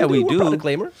don't, do. Yeah, we We're do. proud to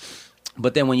claim her.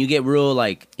 But then when you get real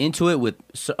like into it with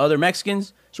other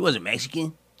Mexicans, she wasn't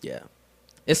Mexican. Yeah.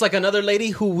 It's like another lady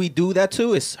who we do that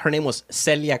to. Her name was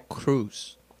Celia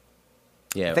Cruz.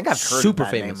 Yeah, I think I've heard Super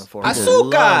that name famous. before. People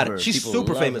love her. Azúcar. She's People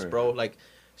super love famous, her. bro. Like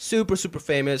super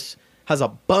famous. Has a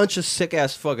bunch of sick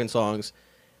ass fucking songs.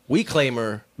 We claim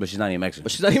her, but she's not even Mexican.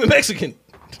 but she's not even Mexican.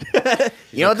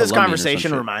 You know what this Colombian or some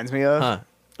conversation shit. reminds me of? Huh.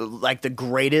 Like the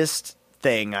greatest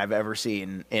thing I've ever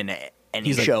seen in any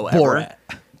He's like show Borat.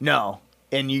 ever. No,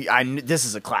 and this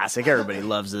is a classic. Everybody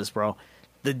loves this, bro.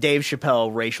 The Dave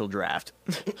Chappelle racial draft,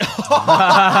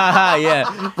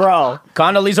 yeah, bro.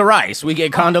 Condoleezza Rice. We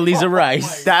get Condoleezza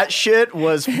Rice. That shit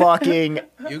was fucking.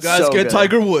 You guys so get good.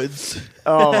 Tiger Woods.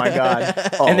 Oh my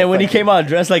god! Oh, And then when he thank came out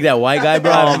dressed like that white guy,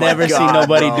 bro, Oh I've my never seen God,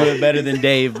 nobody bro. do it better than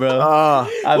Dave, bro. Well, I've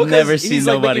Well, 'cause never he's seen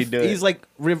like nobody making- do it. He's like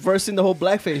reversing the whole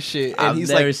blackface shit, and I've he's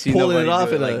never like seen pulling it nobody off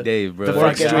do in it like a Dave, bro. the fucking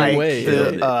extreme like way.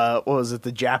 the, Yeah. what was it?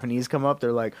 The Japanese come up.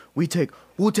 They're like, we take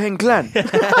Wu-Tang Clan. They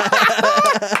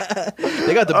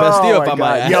got the best deal Oh if my I'm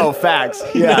God. like, Yo, facts.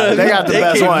 Yeah, they got the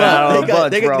best came one up. out of They the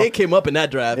bunch, bro. they came up in that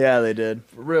draft. Yeah, they did.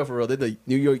 For real. They're the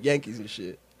New York Yankees and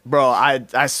shit. Bro,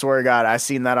 I swear to God, I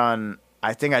seen that on.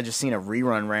 I think I just seen a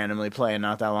rerun randomly playing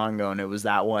not that long ago, and it was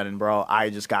that one. And bro, I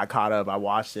just got caught up. I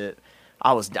watched it.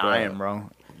 I was dying, bro.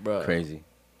 Bro. Crazy.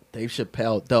 Dave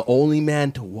Chappelle, the only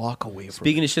man to walk away from.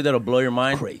 Speaking of shit that'll blow your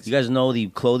mind, Crazy. you guys know the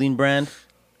clothing brand,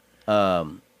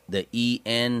 the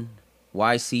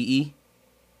ENYCE?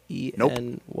 Nope.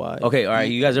 E-N-Y. Okay, all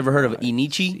right. You guys ever heard of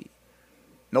Enichi?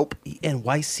 Nope.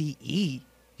 E-N-Y-C-E.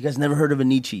 You guys never heard of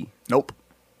Enichi? Nope.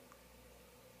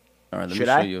 All right, let Should me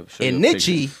show I? you. Show you a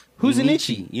Enichi? picture. Who's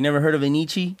Enichi? You never heard of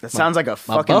Enichi? That sounds like a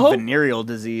fucking butthole? venereal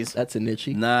disease. That's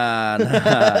Enichi. Nah.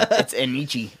 It's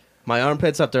Enichi. My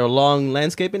armpits after a long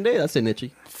landscaping day, that's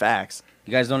Enichi. Facts.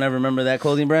 You guys don't ever remember that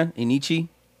clothing brand, Enichi?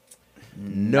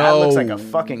 No. That looks like a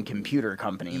fucking computer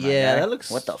company. my Yeah, guy. that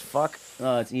looks- What the fuck?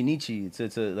 It's Enichi.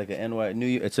 It's a like a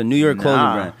It's a New York clothing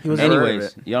Nah. brand. He was heard of Anyways,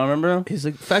 it. y'all remember him? He's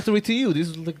like factory to you.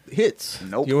 These are like hits.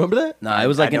 Nope. You remember that? Nah, it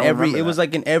was like I in don't every. remember It was that.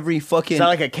 like in every fucking. Is that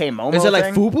like a K Momo Is it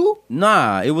like thing? FUBU?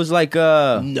 Nah, it was like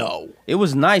No. It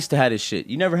was nice to have this shit.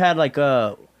 You never had like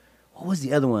what was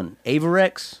the other one?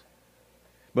 Averex?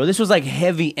 Bro, this was like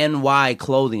heavy NY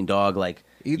clothing, dog. Like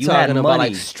You you had talking money. about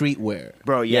like streetwear.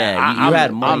 Bro, yeah, yeah. you I'm,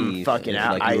 had money. I'm fucking It's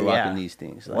out. Like you were yeah. rocking these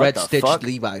things. Like, What Red the stitch fuck?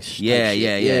 Levi's. yeah, type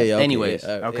yeah, shit. yeah. okay, Anyways,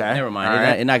 Okay. never mind. All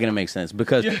It's right. not gonna make sense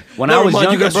because when Never I was mind, you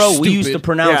younger, guys are bro, we used to stupid.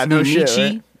 pronounce Yeah, no shit,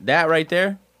 Enichi. right? That right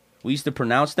there, we used to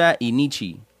pronounce that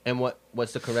Enichi, And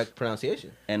what's the correct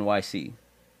pronunciation? NYC.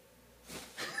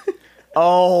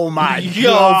 Oh my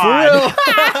Yo, god.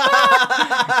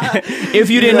 If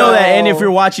you didn't know that, and if Yo.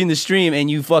 you're watching the stream and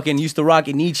you fucking used to rock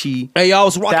Enichi, Hey, y'all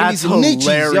was rocking That's these Enichis,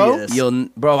 hilarious. yo,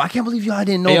 bro, I can't believe y'all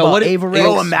didn't know Hey, yo, about what- Averex. hey,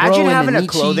 Bro, Bro, imagine and having a Enichi.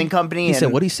 clothing company. He said,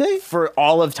 and "What'd he say?" For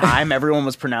all of time, everyone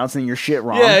was pronouncing your shit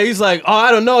wrong. Yeah, he's like, oh,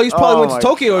 I don't know. He's probably Oh went my to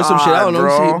Tokyo or some shit. I don't know.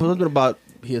 God, He bro. said something about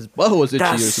his butt was itchy or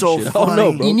That's some so shit. I don't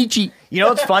know, bro. Enichi. You know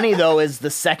what's funny though is the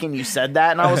second you said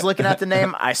that and I was looking at the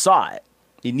name, I saw it,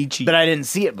 Enichi. but I didn't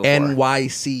see it before.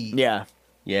 NYC. Yeah,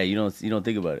 Yeah, you don't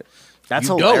think about it. that's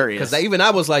You hilarious. Because even I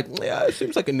was like, yeah, it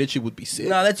seems like a Nietzsche would be sick.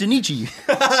 No, that's Enichi.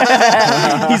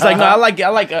 He's like, no, I like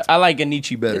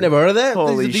Enichi better. You never heard of that?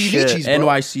 Holy These shit. Enichis, bro.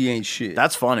 NYC ain't shit.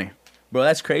 That's funny. Bro,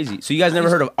 that's crazy. So you guys never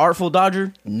heard of Artful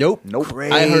Dodger? Nope. Nope.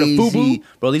 I heard of FUBU.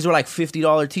 Bro, these were like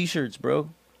 $50 t-shirts, bro.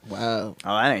 Wow.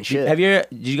 Oh, that ain't shit. Did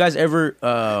you guys ever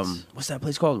what's that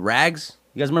place called? Rags?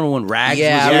 You guys remember when Rags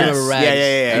Yeah, was I here? remember Rags.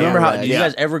 Yeah. You remember how Rags. did you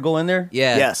guys ever go in there?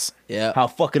 Yeah. Yes. Yeah. How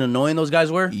fucking annoying those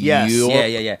guys were? Yes.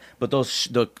 Yeah. But those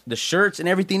the shirts and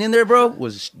everything in there, bro,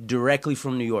 was directly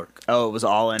from New York. Oh, it was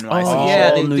all NYC. Oh, Yeah,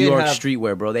 yeah, they New did York have-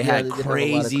 streetwear, bro. They yeah, had they did have a lot of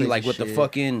crazy, crazy like with the shit.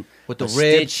 fucking With the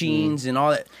ribs stitchings and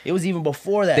all that. It was even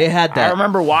before that. They had that. I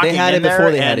remember walking They had in it before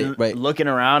there they had and it. Right. looking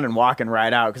around and walking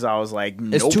right out because I was like,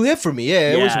 nope. It's too hit for me.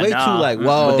 Yeah. It was Yeah, way nah. too like, Mm-mm.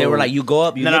 whoa. But they were like, you go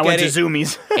up, you And then I look went at to it,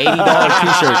 Zoomies. $80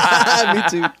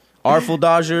 t-shirts. me too. Artful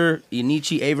Dodger,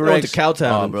 Enichi, Averex. went to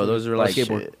Cowtown Oh, bro, those are on like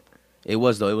skateboard. shit. It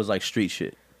was though. It was like street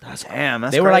shit. Damn,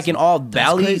 that's They were like crazy. in all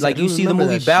Bally, crazy. like I you do see the remember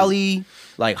movie that shit. Bally,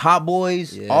 like Hot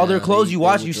Boys, all their Yeah, clothes they- you they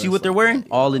watch, would you see dress what they're like wearing?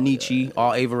 that. All Enichi,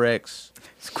 all Averex.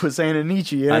 Quit saying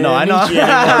Anichi. I know.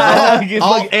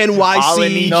 All All NYC.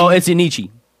 Enichi. No, it's Enichi.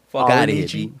 Fuck All out of here, Enichi.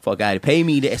 G. Fuck out of here. Pay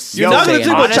me this. You're Yo, not gonna say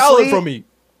take my honestly- childhood from me.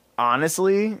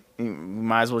 Honestly, you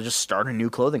might as well just start a new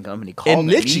clothing company called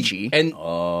Anichi. And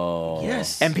Oh.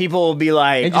 yes. And people will be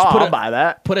like, And just oh, put I'll a- buy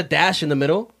that. put a dash in the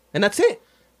middle, and that's it.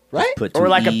 Right? Put Or two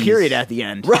like a E's. period at the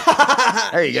end.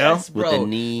 There you Yes, With bro. the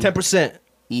knee. 10%.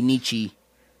 Enichi.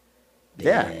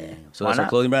 Yeah. Damn. So Why that's our not?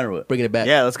 clothing brand or what? Bringing it go. back.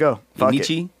 Yeah, let's go. Fuck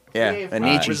Enichi? it. Yeah,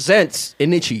 Anichi. Presents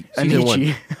Inichi. Season 1.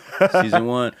 Anichi. Season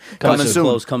 1 Coming soon.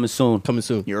 Close, coming soon. Coming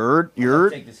soon. You're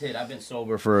Take this hit. I've been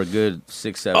sober for a good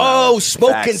 6-7 Oh, hours.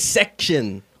 smoking Facts.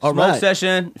 section. All Smoke right.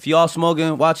 session. If y'all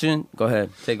smoking, watching, go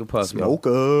ahead. Take a puff. yo.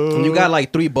 smoker. You got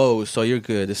like 3 bows, so you're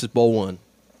good. This is bow 1.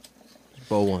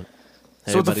 Bow 1.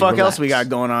 So what the Everybody fuck relax. else we got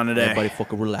going on today? Everybody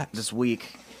fucking relax. This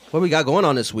week. What we got going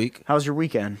on this week? How's your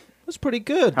weekend? It's pretty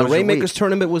good. How The was your Rainmakers week?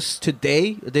 tournament was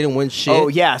today. They didn't win shit. Oh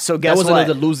yeah, so guess was what?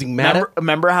 another losing matter.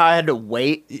 Remember how I had to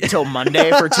wait till Monday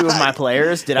for 2 of my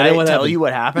players? Did And then I what tell happened? you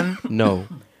what happened? No.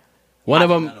 One of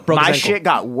them broke My his ankle. shit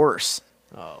got worse.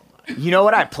 Oh my. You know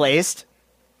what I placed?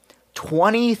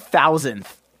 20,000th.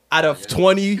 Out of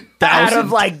 20,000. Out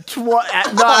of like no,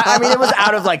 I mean it was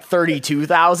out of like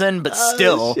 32,000, but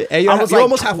still, shit. Hey, you're- I was you're like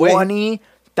almost halfway.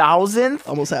 20,000th.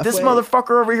 Almost This halfway.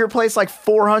 motherfucker over here placed like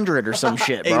 400 or some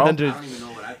shit, bro. 800.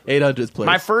 800th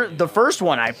place. The first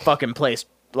one I fucking placed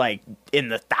like in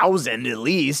the 1,000 at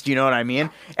least, you know what I mean?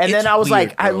 And It's then I was weird,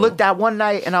 like, I bro. looked at one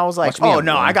night and I was like, Watch me oh on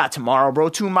no, one. I got tomorrow, bro.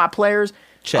 2 of my players.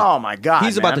 Check. Oh my god,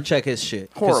 He's about man. to check his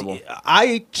shit. 'Cause Horrible.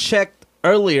 I checked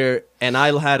earlier and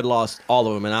I had lost all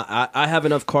of them. And I have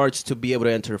enough cards to be able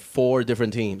to enter 4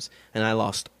 different teams. And I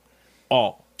lost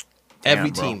all.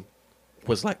 Every bro. team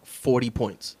was like 40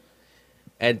 points.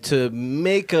 And to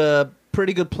make a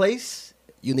pretty good place,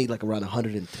 you need like around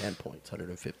 110 points,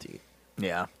 115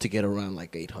 Yeah. to get around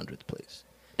like 800th place.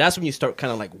 That's when you start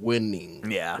kind of like winning.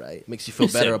 Yeah. Right? Makes you feel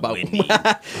He better said about winning.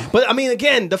 But I mean,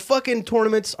 again, the fucking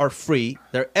tournaments are free.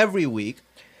 They're every week.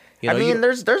 You know, I mean,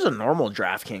 you- there's a normal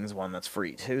DraftKings one that's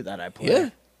free too that I play. Yeah,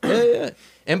 yeah.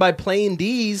 And by playing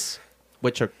these,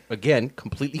 which are again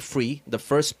completely free, the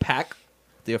first pack,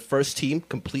 their first team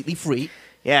completely free.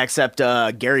 Yeah, except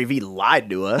Gary Vee lied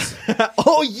to us.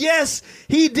 Oh yes,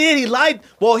 he did. He lied.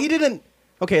 Well, he didn't.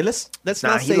 Okay, let's Nah,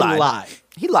 not he say lied. lie,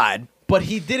 He lied. but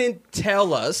he didn't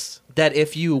tell us that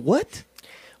if you what?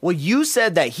 Well, you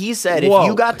said that he said Whoa. if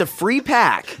you got the free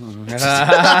pack,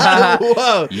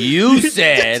 Whoa, You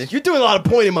said. you're doing a lot of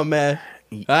pointing, my man.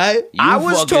 All right, I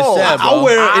was fucking told. said, bro. I'll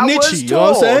wear I an was itchy. You know what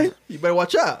I'm told. saying? You better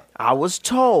watch out. I was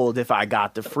told if I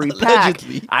got the free pack,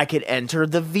 Allegedly. I could enter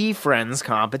the V Friends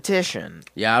competition.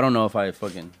 Yeah, I don't know if I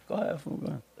fucking. Go ahead. Go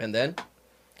ahead. And then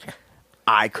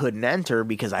I couldn't enter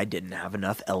because I didn't have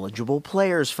enough eligible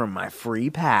players from my free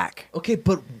pack. okay,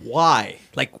 but why?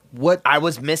 Like what? I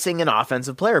was missing an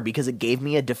offensive player because it gave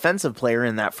me a defensive player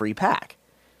in that free pack.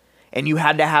 And you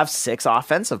had to have 6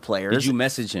 offensive players. Did you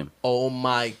message him? Oh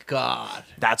my god.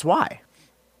 That's why.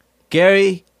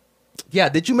 Gary, yeah,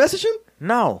 did you message him?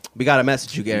 No. We gotta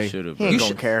message you, Gary. You should have, He bro. ain't You gonna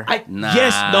should- care. Nah,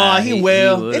 yes, no, he he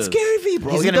will. would've. It's Gary V,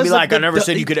 bro. He's He gonna does be the- like, I the- never the-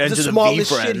 said you could enter the V smallest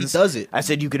shit, Friends. he does it. I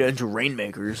said you could enter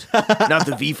Rainmakers, not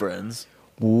the V Friends.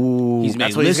 He's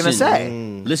That's what he's gonna say.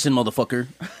 Listen, motherfucker.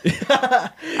 I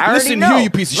already Listen know. here, you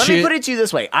piece of Let me shit. put it to you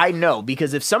this way. I know,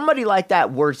 because if somebody like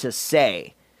that were to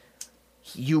say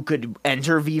you could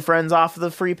enter V Friends off of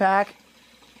the free pack,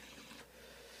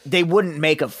 there wouldn't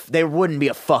be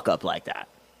a fuck up like that.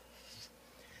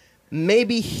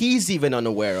 Maybe he's even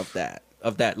unaware of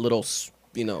that little,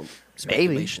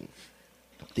 speculation.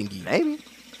 Thingy. Maybe.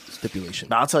 Stipulation.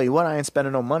 But I'll tell you what, I ain't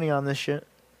spending no money on this shit.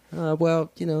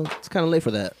 Well, it's kind of late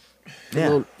for that. Yeah, a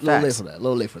little late facts. for that. A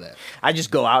little late for that. I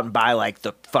just go out and buy like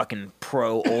the fucking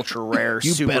pro ultra rare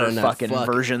You super better not fucking fuck.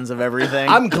 versions of everything.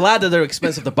 I'm glad that they're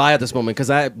expensive to buy at this moment because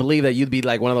I believe that you'd be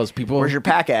like one of those people. Where's your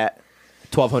pack at?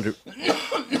 $1,200,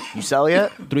 You sell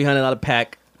yet? $300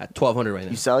 pack at $1,200 right now?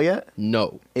 You sell yet?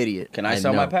 No. Idiot. Can I I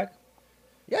sell my know. pack?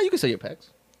 Yeah, you can sell your packs.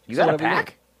 You Sell got a whatever you want.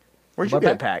 pack? Where'd You you bought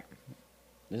get a a pack?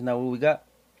 Isn't that what we got?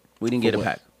 We didn't For get a what?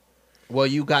 pack. Well,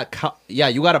 you got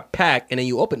you got a pack, and then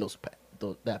you open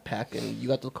that pack, and you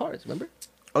got those cards. Remember?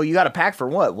 Oh, you got a pack for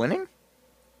what? Winning?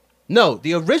 No,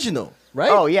 the original, right?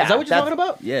 Oh, yeah, Is that what you're that's- talking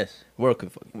about? Yes. We're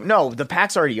confused. No, the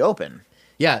pack's already open.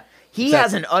 Yeah, He exactly.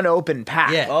 has an unopened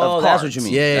pack. Yeah. Of Oh, that's cards. what you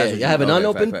mean. Yeah, That's yeah, what you have an okay,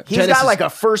 unopened- fact. He's Genesis- got like a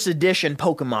first edition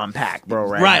Pokemon pack, bro.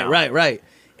 Right, now. right,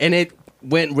 and it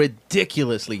went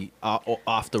ridiculously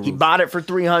off the roof. He bought it for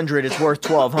 $300. It's worth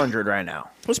 $1,200 right now.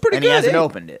 It's pretty and good. he hasn't eh?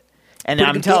 opened it. And Pretty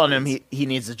I'm good telling him business. he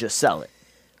needs to just sell it.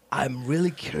 I'm really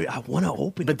curious. I want to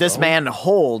open it. But this bro. man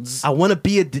holds. I want to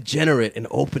be a degenerate and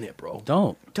open it, bro.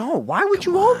 Don't. Don't. Why would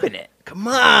you open it? Come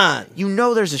on, You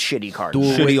know there's a shitty card. Do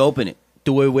it. Should he open it?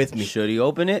 do it with me. Should he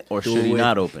open it or Do should he it.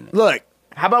 not open it? Look,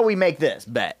 how about we make this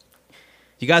bet?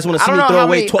 You guys want to I see don't me know throw how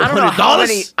away many. I don't know how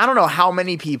many. $1,200? I don't know how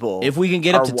many people. If we can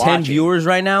get up are to 10 watching. viewers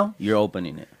right now, you're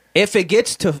opening it. If it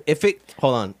gets to if it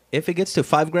gets to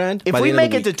 $5,000, If by the we end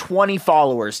make of it the to 20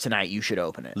 followers tonight, you should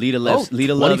open it. Lita Oh,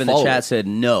 Lita 20 Love in the followers. chat said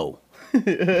no. week,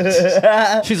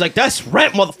 she's like, "That's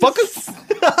rent, motherfucker."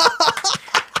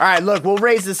 right, look, we'll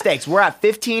raise the stakes. We're at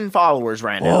 15 followers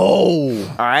right now.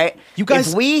 Oh, All right, You guys-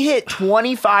 If we hit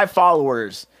 25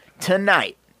 followers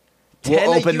tonight,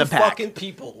 we'll open the pack. fucking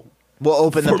people We'll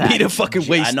open the for pack. me to fucking I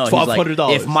waste know. He's like,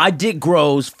 $1,200. if my dick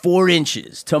grows 4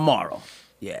 inches tomorrow,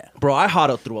 yeah, Bro, I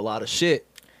hodled through a lot of shit.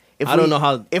 If I don't know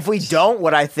how. If we don't,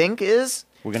 what I think is,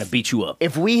 we're gonna beat you up.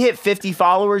 if we hit 50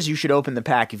 followers, you should open the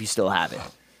pack if you still have it.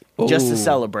 Just to Ooh.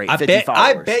 celebrate I 50 bet,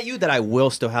 followers. I bet you that I will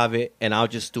still have it, and I'll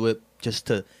just do it just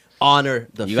to honor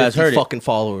the You 50 guys heard it. fucking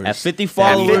followers. At 50 At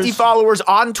followers, 50 followers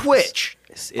on Twitch.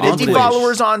 It is 50 Twitch.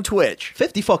 followers on Twitch.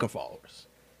 50 fucking followers.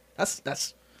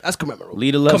 That's commemorable.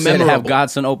 Leader Love said have Commemorable.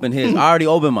 Godson open his. I already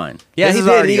opened mine. Yeah, This he is did.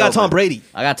 And already he got open. Tom Brady,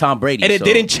 I got Tom Brady, and it so-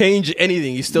 didn't change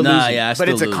anything. He's still Nah, losing. yeah, I But still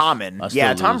it's a lose. common. I still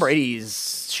Yeah, Tom lose.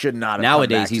 Brady's should not have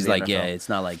Nowadays, come back he's to the like, NFL. yeah, it's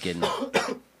not like getting.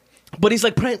 But he's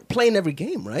like playing every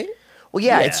game, right? Well,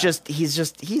 yeah, Yeah. it's just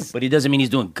he's. But he doesn't mean he's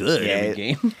doing good Yeah, every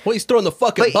game. Well, he's throwing the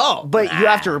fucking ball. But you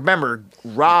have to remember,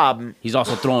 Rob He's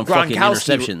also throwing fucking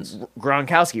interceptions.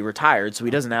 Gronkowski retired, so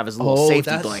he doesn't have his little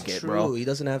safety blanket, bro. He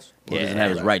doesn't have. He doesn't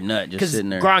have his right nut just Because sitting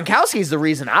there. Gronkowski's the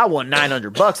reason I won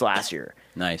 $900 last year.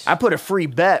 Nice. I put a free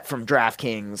bet from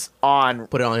DraftKings on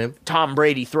Put it on him. Tom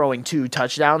Brady throwing 2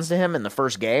 touchdowns to him in the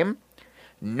first game,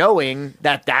 knowing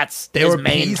that that's They his were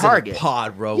main peas target. in a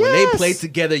pod, bro. When they Yes. played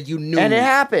together, you knew. And it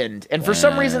happened. And for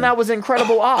some reason, that was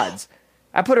incredible odds.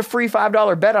 I put a free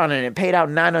 $5 bet on it and it paid out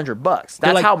 $900.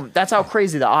 That's how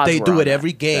crazy the odds They were do on it that.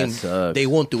 every game. That sucks. They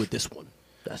won't do it this one.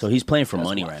 So he's playing for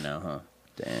money right now, huh?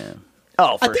 Damn.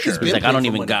 Oh, for I think sure. it's He's been like, I don't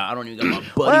playing for even money. got my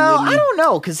buddy Well, with me. I don't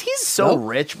know, because he's so No?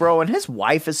 rich, bro, and his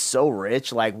wife is so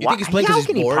rich. Like, You think he's playing 'cause how he's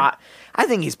can he bored? I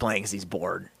think he's playing because he's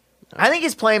bored. I think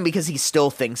he's playing because he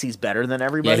still thinks he's better than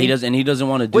everybody. Yeah, he does, and he doesn't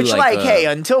want to do Which, like, hey,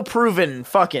 until proven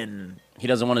fucking. he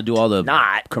doesn't want to do all the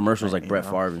Not. commercials like You Brett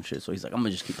know. Favre and shit. So he's like, I'm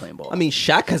gonna just keep playing ball. I mean,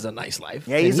 Shaq has a nice life.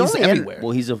 Yeah, and he's only in- everywhere.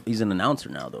 well, he's an announcer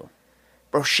now though.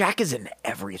 Bro, Shaq is in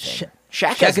everything.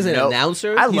 Shaq Shaq is an no,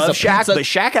 announcer. I He's love a Shaq, pizza- but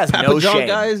Shaq has Papa no John shame.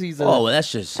 guys. He's a, Oh, well,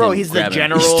 that's just Bro, him he's the grabbing-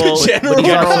 general, He's the general. the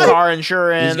general Right. car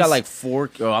insurance. He's got like 4.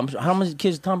 How many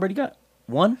kids Tom Brady got?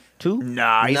 1, 2?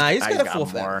 Nah, he's got a full more.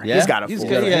 family. Yeah? He's got a He's full.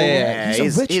 good. Yeah, yeah. He's,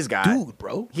 He's a rich he's got dude,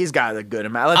 bro. He's got a good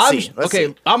amount. Let's see. Let's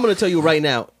see. I'm gonna tell you right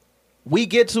now. We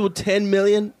get to 10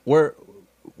 million. We're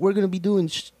gonna be doing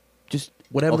just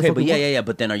whatever. the Okay, fuck but we want. yeah.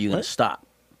 But then are you gonna What? stop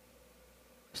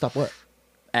Stop what?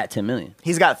 at 10 million?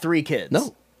 He's got 3 kids. No.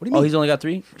 What do you mean? Oh, he's only got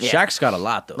 3. Yeah. Shaq's got a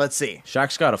lot though. Let's see.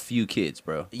 Shaq's got a few kids,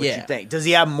 bro. What yeah. you think? Does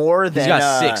he have more than? He's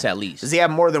got 6 at least. Does he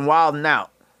have more than Wild and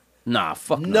Out? Nah,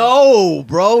 fuck no. No,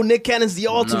 bro. Nick Cannon's the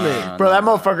ultimate. Nah. Bro, that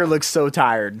motherfucker looks so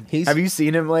tired. He's- Have you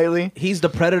seen him lately? He's the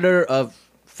predator of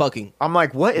fucking. I'm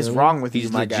like, what is wrong with He's you,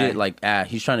 my legit guy?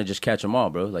 he's trying to just catch them all,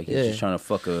 bro. Like he's Yeah. just trying to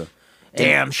fuck a.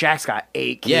 Damn, Shaq's got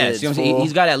 8 kids. Yeah, see what I'm saying? fool.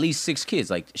 He's got at least 6 kids.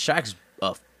 Like Shaq's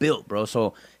built, bro.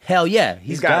 So hell yeah,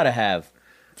 he's got- got to have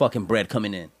fucking bread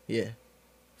coming in. Yeah,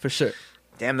 for sure.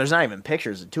 Damn, there's not even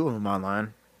pictures of 2 of them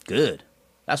online. Good.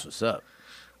 That's what's up.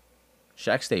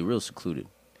 Shaq stay real secluded.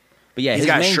 But yeah, He's his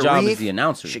got main Sharif, job is the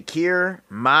announcer. Shakir,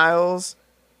 Miles,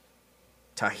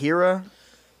 Tahira,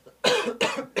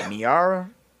 Miara,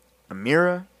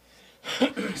 Amira.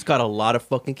 He's got a lot of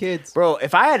fucking kids. Bro,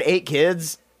 if I had 8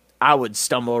 kids, I would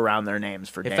stumble around their names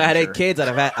for If damn I had sure. 8 kids,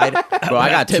 Bro, Bro, I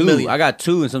got 10 2. million. I got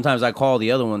 2, and sometimes I call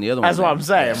the other one. The other one. That's what I'm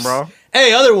saying, bro.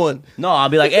 Hey, other one. No, I'll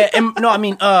be like, no, I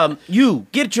mean, you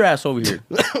get your ass over here.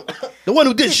 The one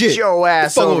who did Get shit. your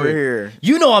ass Fuck over over here.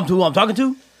 You know who I'm talking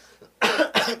to.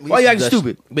 Why you acting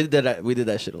stupid? We did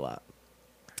that shit a lot.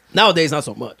 Nowadays, not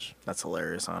so much. That's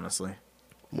hilarious, honestly.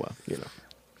 Well, you know.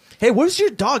 Hey, where's your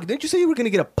dog? Didn't you say you were gonna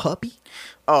get a puppy?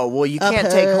 Oh well, you A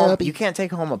can't take home. puppy. You can't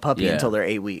take home a puppy Yeah. until they're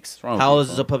 8 weeks. What's wrong with How you, old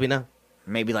is bro? a puppy now?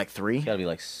 Maybe like 3. It's gotta be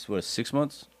like 6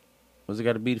 months. What's it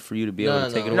got to be for you to be able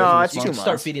to take it away? No, from it's the you two can farm?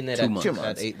 start months. feeding it 2 at, months. 2 at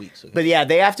months. 8 weeks. Okay. But yeah,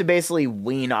 they have to basically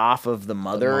wean off of the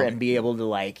mother mom. and be able to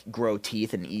like grow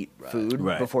teeth and eat food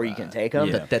Right, before you can take them.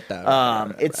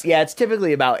 Yeah. It's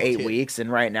typically about 8 weeks,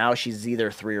 and right now she's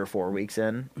either 3 or 4 weeks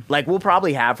in. Like we'll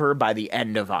probably have her by the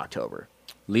end of October.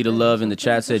 Lita Love in the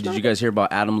chat said, "Did you guys hear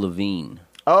about Adam Levine?"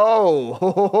 Oh,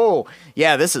 ho, ho, ho.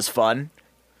 Yeah, this is fun.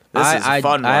 This is a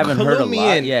fun. I one. haven't heard a Clue me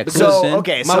lot. in. Yeah, So, clue us in.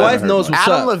 okay, My so wife knows what's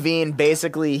Adam up. Levine,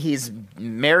 basically, he's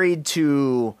married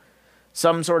to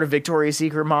some sort of Victoria's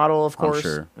Secret model, of I'm course,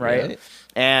 sure. right? Right.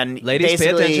 And Ladies, pay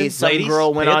basically, attention. some Ladies,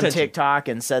 girl went pay on attention. TikTok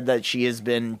and said that she has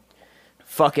been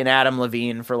fucking Adam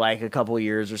Levine for like a couple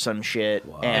years or some shit,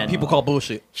 and People call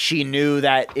bullshit. she knew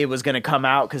that it was going to come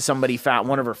out because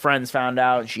one of her friends found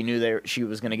out, and she knew that she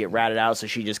was going to get ratted out, so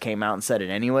she just came out and said it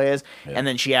anyways. And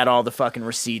then she had all the fucking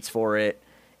receipts for it,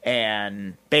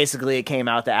 and basically it came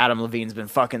out that Adam Levine's been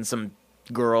fucking some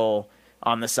girl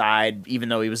on the side, even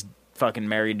though he was fucking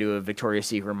married to a Victoria's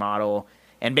Secret model,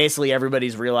 and basically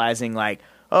everybody's realizing like,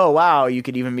 oh wow, you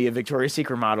could even be a Victoria's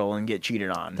Secret model and get cheated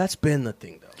on. That's been the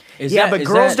thing, though. But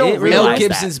girls don't realize Mel that.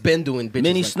 Gibson's been doing bitches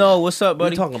Mini like Snow, that. what's up,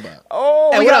 buddy? What are you talking about? Oh,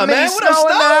 Hey, we what got up, Mini man? Snow What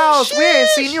up, in the Snow? house. We ain't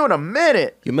Sheesh. seen you in a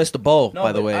minute. You missed the bowl, No,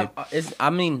 by the but way.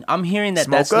 I'm hearing that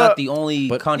Smoke that's up. not the only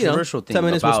But, controversial 10 thing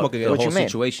minutes, we'll about smoke the again. What whole you mean?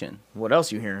 situation. What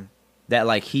else you hearing? That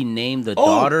like he named the Oh,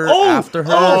 daughter oh, after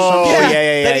her. Oh, or some shit.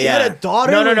 yeah. That he had a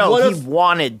daughter No, with one he of-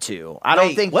 wanted to. I don't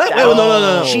Wait, think. what? that- Wait,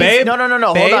 no. She's- Babe? No.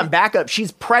 Hold Babe? on, back up.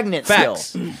 She's pregnant Facts.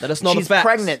 still. Let us know the She's facts.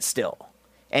 pregnant still.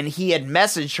 And he had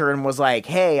messaged her and was like,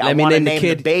 hey, I Let me want to name the name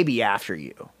the kid. baby after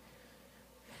you.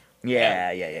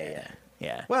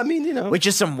 Yeah. Well, I mean, Which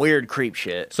is some weird creep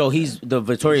shit. So he's the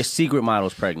Victoria's Secret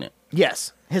model's pregnant.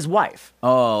 Yes, his wife.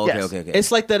 Oh, okay, Yes. okay.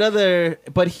 it's like that other,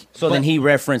 but So then he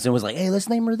referenced and was like, "Hey, let's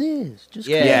name her this." Just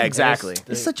Yeah, 'cause. Yeah, exactly.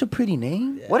 It's such a pretty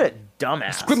name. What a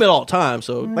dumbass. scream it all the time.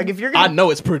 So Like, if you're I gonna, know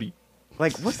it's pretty.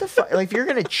 like, what the fuck? Like, if you're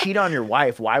gonna cheat on your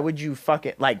wife, why would you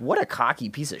fucking, like, what a cocky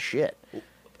piece of shit.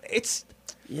 It's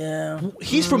Yeah.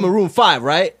 he's from Maroon 5,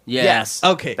 right? Yeah. Yes.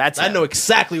 Okay, That's I it. know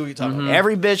exactly what you're talking about.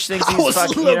 Every bitch thinks I he's was a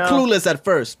fucking, little clueless at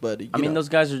first, but I mean, those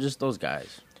guys are just those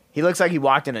guys. He looks like he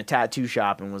walked in a tattoo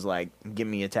shop and was like, give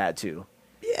me a tattoo.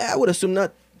 yeah, I would assume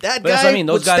not. That But that's guy what I mean.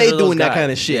 Those would guys stay are those doing that guys.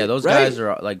 kind of shit. Yeah, those right? guys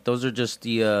are like those are just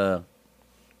the.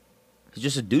 He's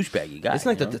just a douchebaggy guy. It's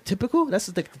like you the know? typical. That's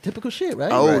the typical shit,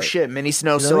 right? Oh, Right. shit. Mini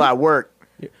Snow know still what I at work.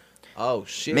 Oh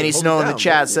shit. Mini Hold Snow it in the down,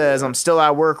 chat bro. says, I'm still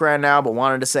at work right now, but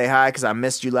wanted to say hi because I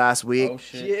missed you last week. Oh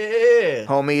shit. Yeah.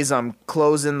 Homies, I'm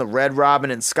closing the Red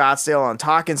Robin in Scottsdale on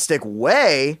Talking Stick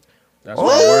Way. That's where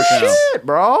I work now. Shit,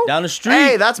 bro. Down the street.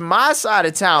 Hey, that's my side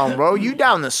of town, bro. You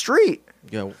down the street.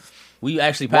 Yo, We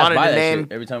actually pass Wanted by to that name-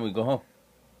 shit every time we go home.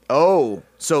 Oh,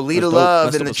 so Lita That's dope. Love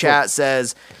That's in dope the as chat fuck.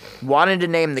 says, wanted to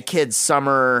name the kid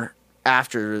Summer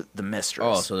after the mistress.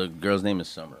 Oh, so the girl's name is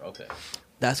Summer. Okay.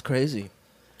 that's crazy.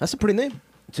 That's a pretty name.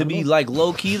 To be like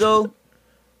low key though,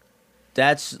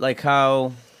 that's like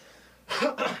how.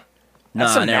 Nah,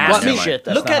 some never nasty mind, never mind. shit,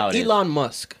 though. That's Look not how at it is. Elon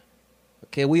Musk.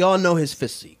 Okay, we all know his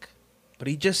physique, but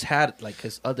he just had like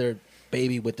his other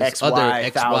baby with his other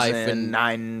ex-wife, and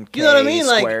 9K you know what I mean?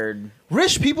 Like squared.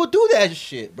 rich people do that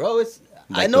shit, bro. It's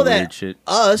I Like know the that weird shit.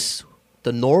 us,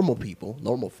 the normal people,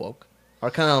 normal folk,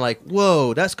 are kind of like,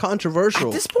 whoa, that's controversial.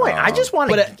 At this point, I just want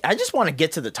but to. I just want to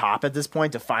get to the top at this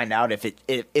point to find out if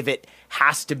it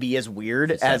has to be as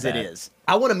weird It's that as it bad. is.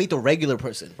 I want to meet the regular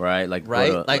person, Right, like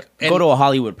Right? go to, Like, go and- to a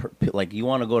Hollywood, like you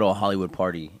want to go to a Hollywood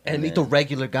party and meet the then-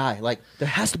 regular guy. Like there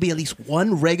has to be at least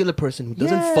one regular person who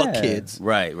doesn't fuck Yeah. kids.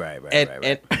 Right.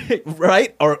 And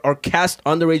right or cast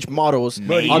underage models on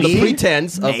the Maybe.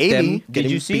 pretense of Maybe. them Did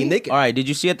getting you see? being naked. All right, did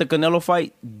you see at the Canelo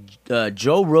fight?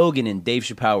 Joe Rogan and Dave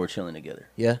Chappelle were chilling together.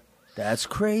 Yeah. That's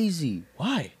crazy.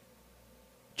 Why?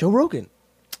 Joe Rogan,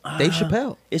 Dave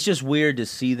Chappelle, It's just weird to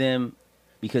see them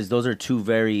because those are two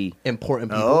very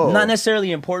important people. Oh. not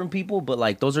necessarily important people, but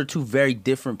like those are two very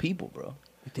different people, bro.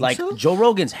 think Like so? Joe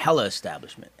Rogan's hella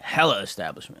establishment.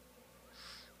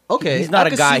 Okay, He's not I a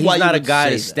can guy. see why He's you not a would guy say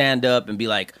to that. stand up and be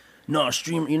like, no,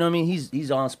 streamer. You know what I mean?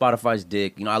 He's on Spotify's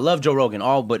dick. You know, I love Joe Rogan,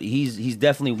 but he's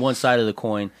definitely one side of the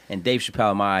coin, and Dave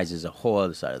Chappelle, in my eyes, is a whole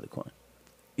other side of the coin.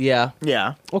 Yeah.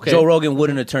 Yeah. Okay. Joe Rogan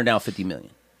wouldn't have turned down 50 million,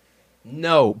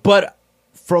 No, but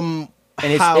from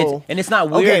and it's, how it's not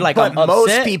weird. Okay, like but I'm most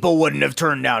upset. people wouldn't have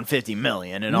turned down 50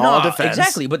 million in No, all defense.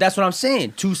 exactly. But that's what I'm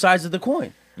saying. Two sides of the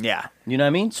coin. Yeah. You know what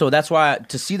I mean? So that's why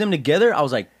to see them together, I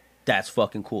was like, that's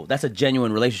fucking cool. That's a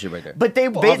genuine relationship right there. But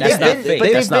they've Well, that's not been, fake.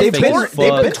 but That's they've not been, fake as tour- fuck.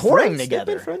 they've been touring friends. together.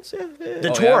 They've been friends, yeah. The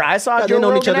Oh, tour yeah? I saw Yeah, Joe they've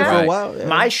known Rogan each other for a at, while, yeah.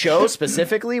 my show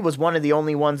specifically was one of the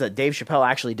only ones that Dave Chappelle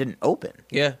actually didn't open.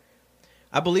 Yeah.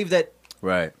 I believe that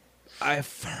Right.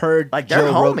 I've heard Like, they're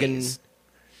Joe Rogan homies.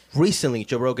 recently.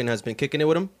 Joe Rogan has been kicking it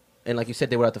with him, and like you said,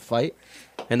 they were at the fight.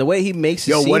 And the way he makes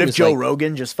it Yo, seem what if is Joe like,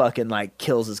 Rogan just fucking like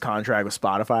kills his contract with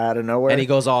Spotify out of nowhere? and he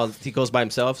goes by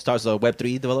himself, starts a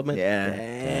Web3 development. Yeah.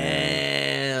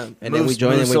 Damn. And moves, then we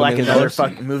join moves him to with like $1 million.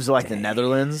 another moves to like the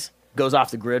Netherlands, goes off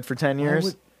the grid for 10 years.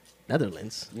 with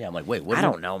Netherlands. Yeah, I'm like, wait, what? I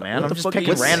don't know, man. what I'm the just fuck are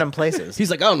picking you- random places. He's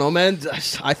like, I don't know, man.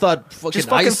 I thought fucking Just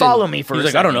fucking Iceland- follow me for He's a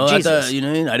like, I don't know. second. I Jesus. thought, you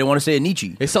know, I didn't want to say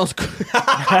Nietzsche. It sounds good.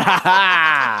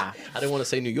 Ah. I didn't want to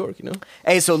say New York, you know?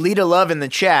 Hey, so Lita Love in the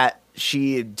chat,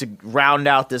 she to round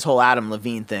out this whole Adam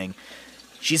Levine thing.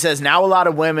 She says now a lot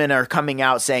of women are coming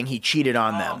out saying he cheated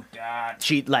on them. God.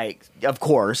 She like, of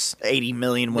course, 80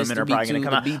 million women Mr. are probably going B2, to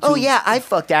come out. the B2. Oh yeah, I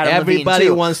fucked Adam Everybody Levine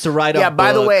too. wants to write a Yeah.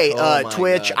 By the book. way, Oh my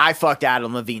Twitch, God. I fucked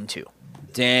Adam Levine too.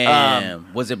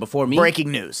 Damn. Was it before me?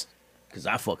 Breaking news. Because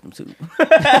I fucked him too.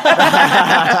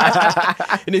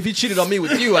 And if he cheated on me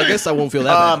with you, I guess I won't feel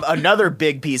that bad. Another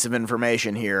big piece of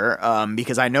information here,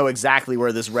 because I know exactly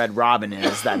where this Red Robin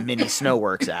is that Minnie Snow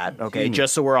works at. Okay,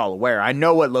 just so we're all aware, I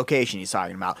know what location he's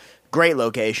talking about. Great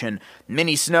location.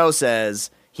 Minnie Snow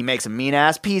says he makes a mean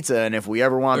ass pizza, and if we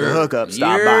ever want the hookup,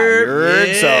 stop by.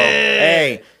 Yeah. So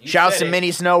hey, You shouts said to it.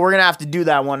 Minnie Snow. We're gonna have to do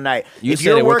that one night. You if said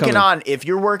you're it, we're working coming. if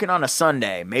you're working on a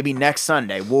Sunday, maybe next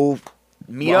Sunday, we'll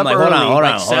meet I'm up like, early. hold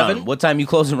like on. 7. What time you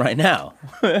closing right now?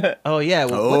 Oh yeah.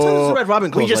 What time does the Red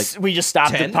Robin We close? just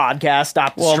stopped 10? the podcast,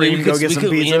 stopped the Well, I stream, mean, go get some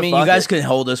pizza. I mean, you fuck guys it. could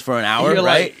hold us for an hour, You're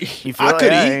right? like, You feel I it?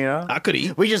 could Yeah, eat. you know? I could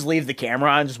eat. We just leave the camera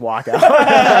on and just walk out.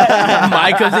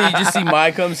 Mike comes in, you just see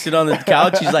Mike come sit on the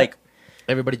couch. He's like,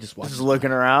 Everybody just watches. just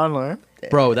looking around. Like,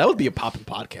 Bro, that would be a popping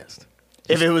podcast.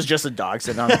 if it was just a dog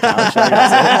sitting on the couch, like,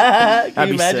 that's it. can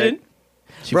you be imagine? sick.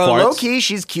 She Bro, farts. low key,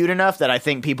 she's cute enough that I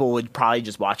think people would probably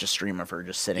just watch a stream of her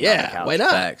just sitting on the Yeah, couch. why not?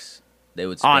 Facts. They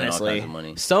would spend all Honestly. kinds of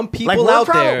money. Some people Like we're, out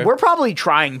there. we're probably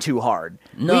trying too hard.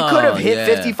 we No, could have hit yeah.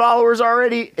 50 followers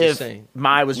already if saying.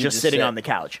 Mai was We just just sitting said- on the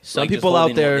couch Some Like, just people out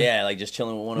holding there. yeah, like just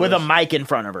chilling with one with a of us. mic in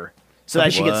front of her so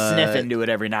that she could sniff What? into it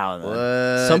every now and then.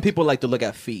 What? Some people like to look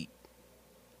at feet.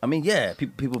 I mean, yeah,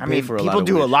 people pay I mean, for a lot people of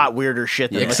do a weird lot shit. weirder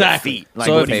shit than Yeah, look at exactly. feet. Like,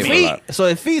 so what if do you pay mean? for a lot. so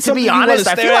if feet, To something be you wanna honest,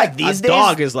 I stare feel at, like these a days,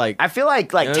 dog is like. I feel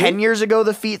like You know what I 10 mean? years ago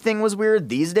the feet thing was weird.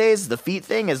 These days the feet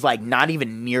thing is like not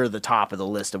even near the top of the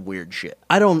list of weird shit.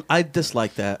 I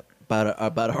dislike that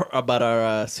about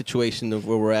our situation of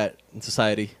where we're at in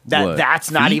society. What? That's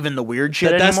not Feet? even the weird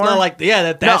shit That's anymore. not like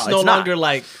that's No, no it's not. longer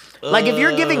like Like if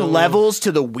you're giving levels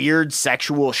to the weird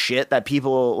sexual shit that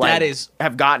people like That is-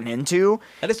 have gotten into,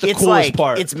 that is the it's coolest like,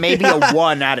 part. It's maybe a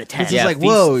 1 out of 10. It's Yeah, like, feet's,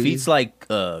 whoa, feet's like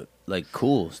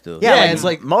cool still. Yeah, Yeah, like, it's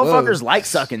like, motherfuckers whoa. like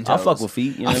sucking toes. I'll fuck with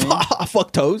feet. You know what I mean? I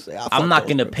fuck toes. Yeah, I fuck I'm not toes,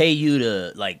 gonna bro. pay you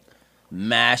to like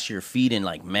mash your feet in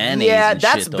like mayonnaise Yeah, and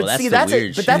that's shit. Though. but That's see the that's weird a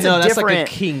but shit. that's No, a that's like a different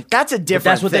kink. That's a But different.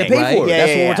 that's what they thing, pay right? for. Yeah, That's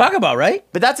yeah, what yeah. we're talking about, right?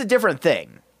 But that's a different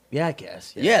thing. Yeah, I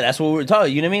guess. Yeah, that's what we're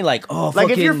talking. You know what I mean? Like, oh, Like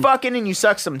if you're fucking- fucking and you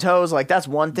suck some toes, like that's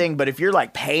one thing. But if you're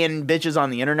like paying bitches on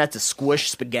the internet to squish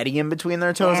spaghetti in between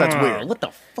their toes, that's weird. What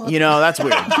the fuck? You know, that's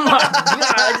weird.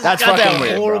 That's Got fucking that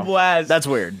weird. horrible Bro. ass. That's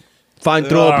weird. Fine,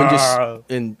 throw up and just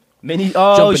and Mini. Jump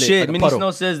Oh in it shit! like a Mini puddle.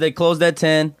 Snow says they closed at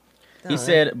 10. He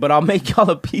said, "But I'll make y'all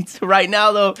a pizza right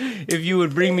now, though, if you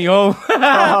would bring me home."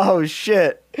 Oh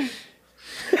shit!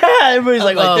 Everybody's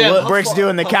like, "Oh, damn, what?" how Brick's far-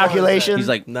 doing the how far is that? calculation. He's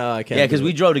like, no, I can't. "Yeah, because do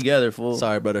we it. drove together, fool."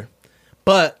 Sorry, brother.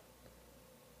 But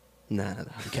nah,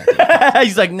 we can't.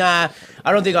 He's like, "Nah,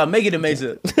 I don't think I'll make it to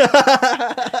Mesa." He's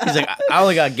like, "I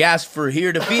only got gas for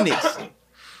here to Phoenix."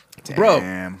 Bro.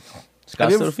 Damn.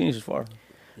 Scottsdale to Phoenix is far.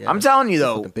 Yeah, I'm telling you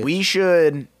though, fucking bitch. we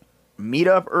should meet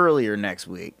up earlier next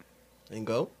week, and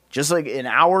go. just like an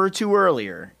hour or two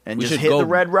earlier, and We just should hit go the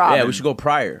Red Robin. Yeah, we should go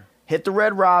prior. Hit the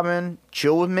Red Robin,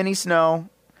 chill with Minnie Snow,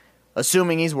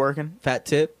 assuming he's working. Fat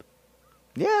tip,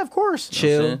 Yeah, of course. You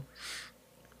know what I'm chill.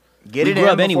 saying? Get We it in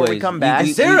grub before we anyways. come We- back. we-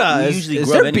 Is there usually is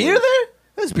grub there beer anyways. there?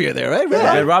 There's beer there, right?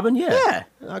 Yeah. Red Robin, yeah. Yeah,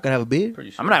 I could have a beer. Pretty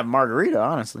sure. I'm gonna have a margarita.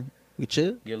 Honestly, We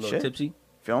chill. Get a little Shit. tipsy.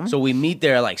 feel me? So we meet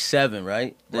there at like 7,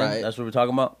 right? Then Right. That's what we're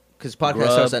talking about. Because podcast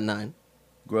Grub. starts at 9.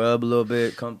 Grub a little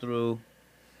bit, come through.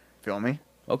 Feel me?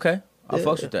 Okay, I'll Yeah,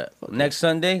 fucks with that. fuck Next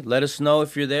Sunday, let us know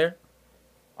if you're there.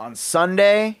 On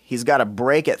Sunday, he's got a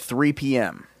break at 3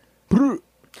 p.m. Oh,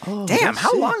 Damn, that's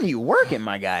how sick. long are you working,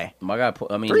 my guy? My guy,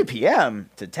 I mean, 3 p.m.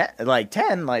 to 10, like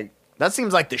 10, like that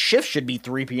seems like the shift should be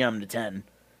 3 p.m. to 10.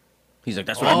 he's like,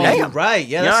 that's what Oh, I mean. damn. right.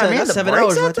 Yeah, You know that's, what I mean? that's The 7 breaks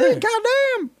hours at right 3? there.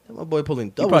 Goddamn. My boy pulling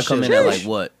He double probably come shit. in at like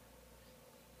what?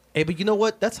 Hey, but you know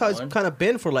what? That's how it's One. kind of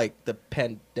been for like the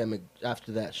pandemic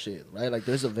after that shit, right? Like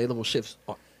there's available shifts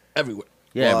everywhere.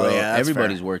 Yeah, Well, bro. yeah, that's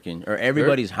everybody's fair. working or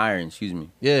everybody's hiring. Excuse me.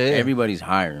 Yeah, yeah. Everybody's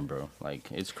hiring, bro. Like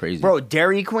it's crazy. Bro,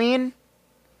 Dairy Queen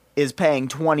is paying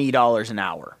 $20 an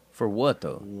hour. For what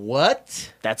though?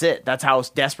 What? That's it. That's how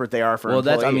desperate they are for Well,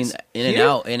 employees. that's I mean,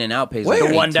 In and Out pays Where? like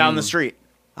the one down 18. the street.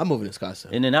 I'm moving to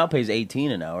Scottsdale. In and Out pays 18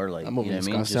 an hour. Like I'm moving you know to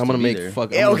what I mean? Scottsdale. Just I'm gonna to be make there.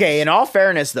 fuck. Yeah, okay, in all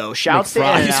fairness though, shouts to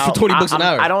fries In-N-Out. for 20 bucks an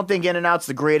hour. I don't think In-N-Out's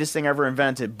the greatest thing ever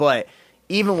invented, but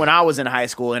even when I was in high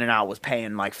school, In-N-Out was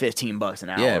paying like $15 an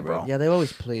hour, Yeah, bro. bro. Yeah, they've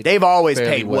always played. They've always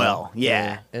fairly paid well.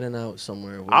 Yeah. In and out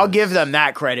somewhere. I'll give them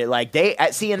that credit. Like they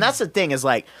see, and that's the thing is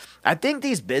like I think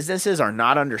these businesses are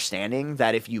not understanding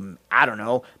that if you, I don't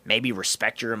know, maybe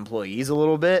respect your employees a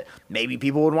little bit, maybe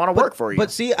people would want to work for you.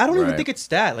 But see, I don't even Right. think it's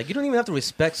that. Like you don't even have to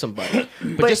respect somebody,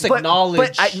 but just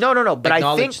acknowledge. But no. But I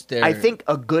acknowledge think their- I think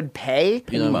a good pay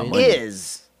You know what I mean?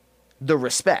 is the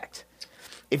respect.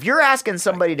 If you're asking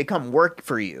somebody to come work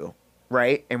for you,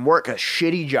 right, and work a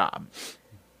shitty job,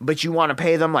 but you want to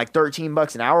pay them like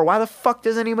 $13 an hour, why the fuck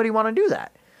does anybody want to do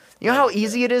that? You know how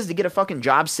easy it is to get a fucking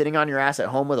job sitting on your ass at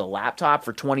home with a laptop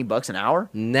for $20 an hour?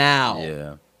 Now.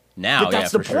 Yeah. Now, But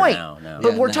that's yeah, the for point. Sure. Now.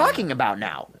 But Yeah, we're now. talking about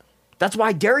now. That's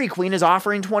why Dairy Queen is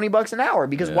offering $20 an hour.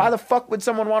 Because Yeah. why the fuck would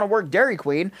someone want to work Dairy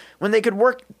Queen when they could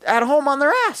work at home on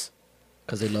their ass?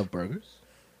 Because they love burgers.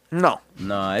 No.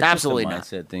 No, it's Absolutely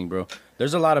just a not. mindset thing, bro.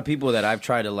 There's a lot of people that I've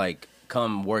tried to like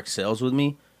come work sales with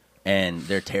me, and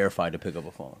they're terrified to pick up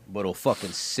a phone, but will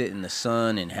fucking sit in the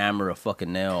sun and hammer a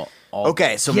fucking nail all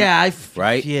Okay, so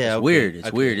right? Yeah, It's okay, weird. It's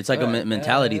okay. weird. It's like a Alright,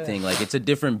 mentality yeah. thing. Like it's a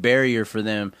different barrier for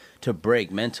them to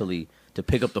break mentally to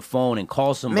pick up the phone and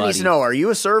call somebody. Mini Snow, are you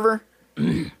a server?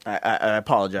 I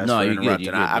apologize No, for you're good. interrupting.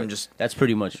 You're good. I'm but just that's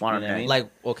pretty much. You know wanted what I to- mean? Like,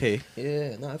 okay.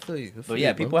 Yeah, no, I feel you. But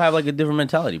yeah, people have like a different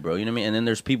mentality, bro. You know what I mean? And then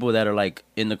there's people that are like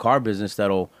in the car business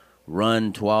that'll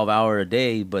run 12-hour a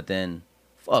day, but then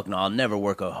fuck no, I'll never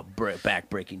work a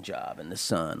back-breaking job in the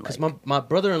sun. Because Like, my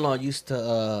brother-in-law used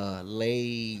to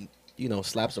lay,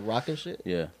 slabs of rock and shit.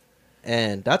 yeah,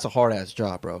 And that's a hard-ass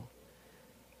job, bro.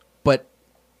 But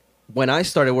when I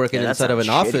started working Yeah, that inside of an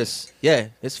sounds shitty. office, yeah,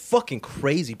 it's fucking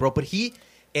crazy, bro. But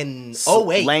oh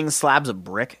wait, laying slabs of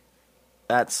brick.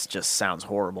 That's just sounds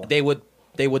horrible. they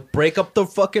would break up the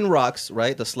fucking rocks,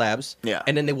 right? The slabs. Yeah.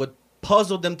 And then they would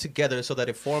puzzle them together so that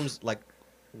it forms like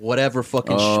whatever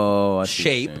fucking I see what you're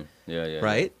shape, saying. Yeah,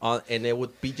 right? And it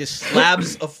would be just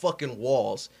slabs of fucking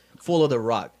walls full of the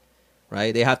rock,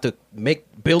 right? They have to make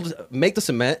the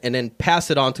cement and then pass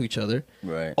it on to each other,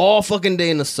 Right. all fucking day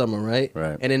in the summer, right?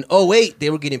 Right. And in 08, they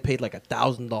were getting paid like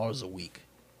 $1,000 a week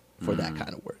for that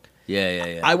kind of work.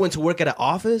 Yeah. I went to work at an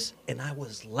office and I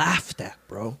was laughed at,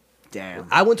 bro. Damn.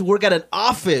 I went to work at an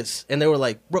office and they were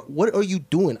like, bro, what are you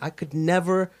doing? I could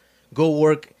never go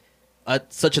work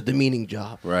at such a demeaning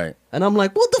job. Right. And I'm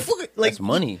like, what the fuck? Like, That's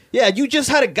money. Yeah, you just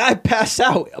had a guy pass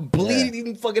out,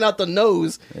 bleeding fucking out the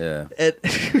nose. Yeah. And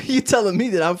you telling me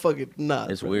that I'm fucking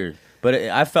not. It's weird. But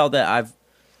I felt that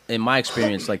in my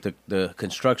experience, like the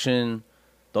construction,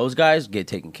 those guys get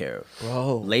taken care of.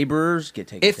 Bro. Laborers get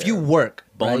taken care If you of. work,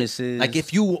 right? Bonuses. Like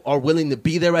if you are willing to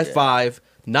be there at 5,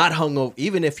 not hungover,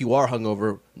 even if you are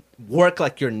hungover, work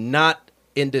like you're not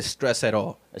in distress at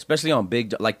all. Especially on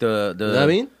big, like the You know what I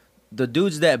mean? the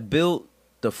dudes that built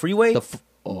the freeway,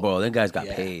 Oh. bro, them guys got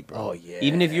Yeah. paid, bro. Oh, yeah.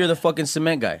 Even if you're the fucking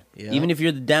cement guy, Yeah. even if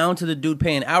you're down to the dude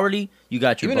paying hourly, you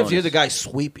got your Even bonus. if you're the guy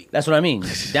sweeping. That's what I mean.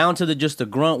 Down to just the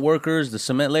grunt workers, the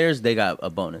cement layers, they got a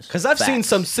bonus. Because I've seen Facts.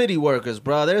 some city workers,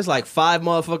 bro. There's like 5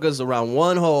 motherfuckers around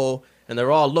one hole, and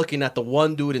they're all looking at the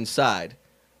one dude inside,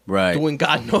 right. doing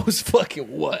God knows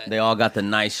fucking what. They all got the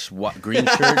nice green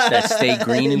shirts that stay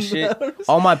green and shit.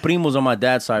 All my primos on my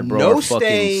dad's side, bro, No are fucking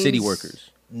stains. city workers.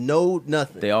 No,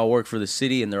 nothing. They all work for the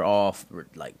city, and they're all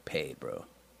like paid, bro.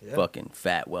 Yeah. Fucking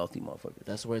fat, wealthy motherfuckers.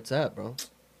 That's where it's at, bro.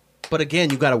 But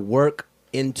again, you got to work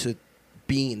into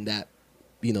being that,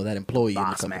 that employee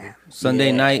Boss in the company. man. Sunday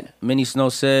Yeah. night, Mini Snow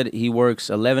said he works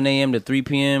 11 a.m. to 3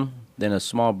 p.m., then a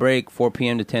small break, 4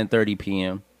 p.m. to 10:30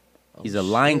 p.m. He's a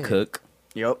line shit. cook,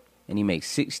 Yep. and he makes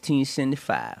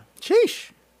 $16.75.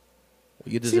 Sheesh.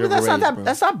 You See, deserve but that's a not raise, that. bro.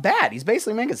 That's not bad. He's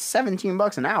basically making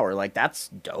 $17 an hour. Like that's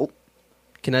dope.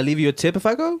 Can I leave you a tip if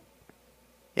I go?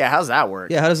 Yeah. How's that work?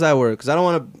 Yeah, how does that work? Because I don't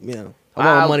want to, I want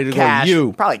my money to cash, go to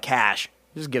you. Probably cash.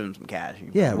 Just give him some cash.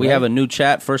 Yeah, We right? have a new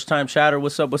chat, first time chatter.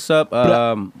 What's up? What's up?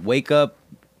 Waking up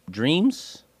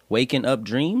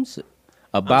dreams.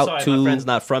 I'm sorry, my friend's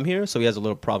not from here, so he has a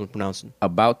little problem pronouncing.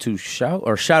 About to shout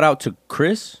out to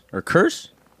Chris or Curse.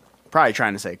 Probably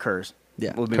trying to say curse.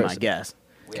 Yeah, would be my curse. guess.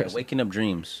 Yeah, waking up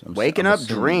dreams. Waking I'm up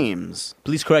assuming. dreams.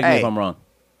 Please correct me Hey. if I'm wrong.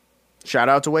 Shout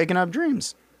out to Waking Up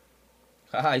Dreams.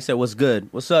 Haha, he said, "What's good?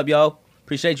 What's up, yo?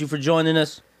 Appreciate you for joining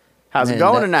us. How's Man, it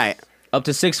going that- tonight? Up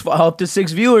to six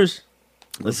viewers.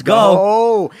 Let's go.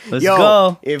 Oh, Let's yo,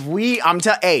 go. If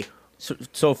hey,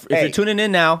 So if Hey. you're tuning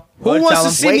in now, Who go ahead, wants tell to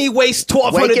him. see Wake- me waste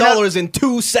 $1,200 in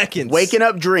 2 seconds? Waking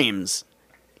Up Dreams.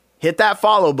 Hit that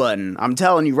follow button. I'm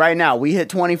telling you right now, we hit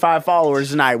 25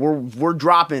 followers tonight. We're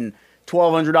dropping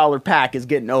 $1,200 pack is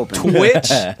getting open. Twitch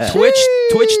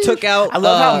took out. I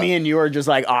love how me and you are just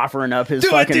like offering up his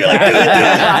fucking do it, pack,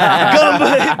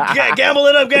 gamble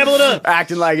it up.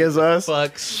 acting like it's us.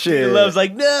 Fucks. Shit. Love's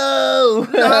like, no.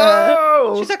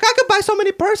 No. She's like, I could buy so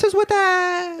many purses with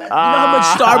that. You know how much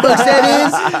Starbucks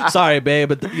that is? Sorry, babe,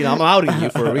 but I'm outing you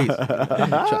for a reason.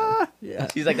 Yeah.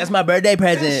 She's like, that's my birthday She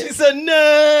present. said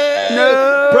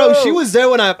no, bro. She was there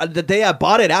when the day I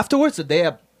bought it. Afterwards,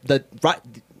 the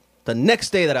next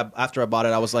day after I bought it,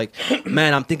 I was like,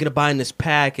 man, I'm thinking of buying this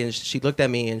pack. And she looked at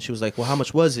me and she was like, well, how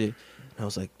much was it? And I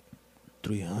was like,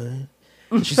 300.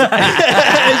 She's like,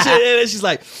 and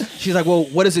she's like, well,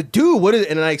 what does it do? What is it?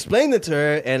 And I explained it to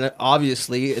her, and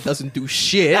obviously it doesn't do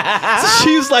shit. So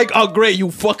she's like, oh great, you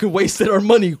fucking wasted our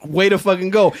money. Way to fucking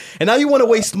go. And now you want to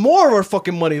waste more of our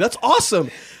fucking money. That's awesome.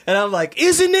 And I'm like,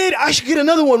 isn't it? I should get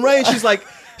another one, right? And she's like,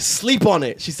 sleep on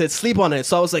it. She said, sleep on it.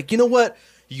 So I was like, you know what?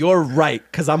 You're right,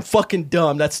 because I'm fucking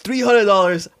dumb. That's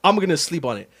 $300. I'm going to sleep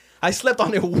on it. I slept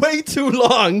on it way too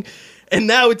long, and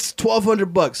now it's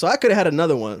 $1,200. So I could have had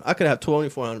another one. I could have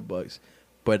 $2,400.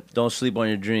 But Don't sleep on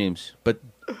your dreams.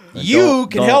 you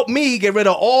can help me get rid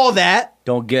of all that,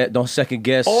 Don't second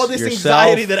guess all this yourself.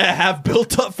 anxiety that I have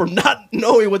built up from not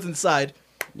knowing what's inside.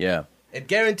 Yeah. It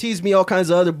guarantees me all kinds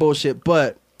of other bullshit.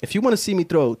 But if you want to see me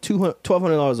throw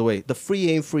 $1,200 away, the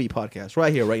Free Ain't Free podcast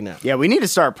right here, right now. Yeah, we need to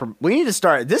start.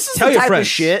 This is Tell the your type friends. of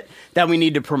shit that we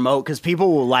need to promote because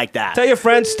people will like that. Tell your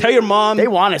friends, tell your mom. They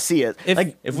want to see it.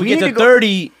 If we get need to to go-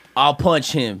 30, I'll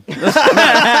punch him.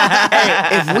 Hey,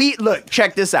 if we look,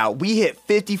 check this out. We hit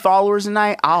 50 followers a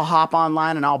night. I'll hop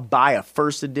online and I'll buy a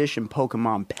first edition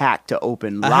Pokemon pack to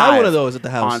open live. I have one of those at the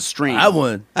house. on stream. I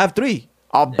won. I have 3.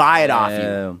 I'll buy it off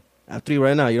you. I have 3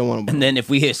 right now. You don't want them. And then if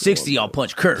we hit 60, I'll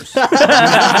punch Curse. At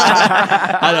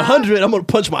 100, I'm gonna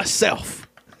punch myself.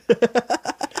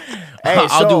 Hey,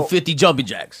 I'll so- do 50 jumping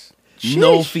jacks.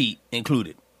 No Sheesh. feet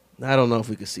included. I don't know if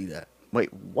we could see that.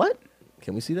 Wait, what?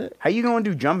 Can we see that? How you gonna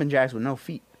do jumping jacks with no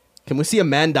feet? Can we see a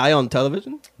man die on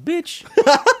television? Bitch.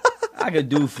 I could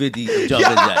do 50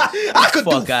 jumping jacks. I could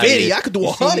do Fuck outta 50. here. I could do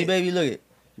You see me, 100. baby? Look at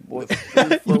Boy,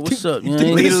 what's up? You think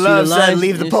ain't Lita see Love said, line?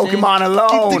 "Leave the You know what I'm Pokemon saying?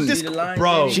 alone." this- See the line,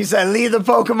 bro. baby? She said, "Leave the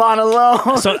Pokemon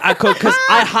alone." So I could, cause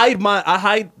I hide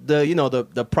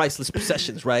the priceless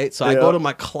possessions, right? So I Yeah. go to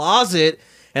my closet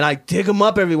and I dig them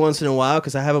up every once in a while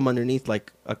because I have them underneath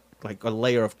like a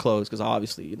layer of clothes because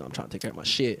obviously I'm trying to take care of my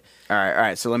shit. All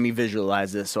right. So let me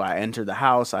visualize this. So I enter the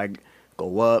house. I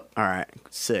go up. All right,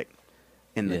 sick.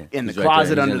 In the Yeah, in the he's right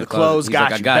closet there. He's under in the the closet. clothes. He's Got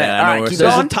like, I you. got it. Bet. I know All where right, it's keep at.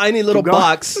 There's going. a tiny little Keep going.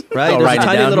 box, right? Go There's write a it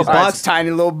tiny down. little All right, box, it's a tiny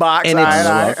little box. and all it's right,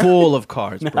 all right. full of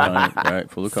cards, bro. All right,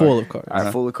 full of cards. Full of cards. All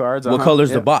right, full of cards. What uh-huh. color's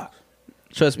Yeah. the box?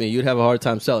 Trust me, you'd have a hard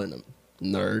time selling them,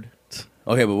 nerd.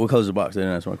 Okay, but what color's the box? They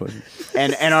didn't answer my question.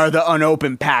 And are the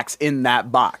unopened packs in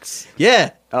that box?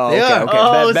 Yeah. Oh, they okay, are. okay.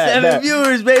 Oh, bet, 7 bet.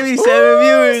 viewers, baby. 7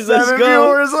 viewers. Let's Seven go.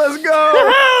 viewers. Let's go.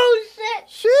 Oh, shit.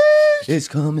 Sheesh. It's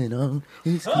coming on.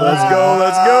 It's coming Let's go.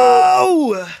 Let's go.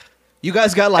 Oh, you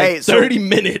guys got like Hey, so- 30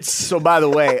 minutes So by the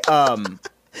way,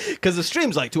 because the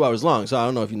stream's like 2 hours long. So I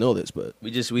don't know if you know this, but We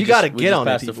just gotta get on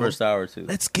it, past the people. first hour too.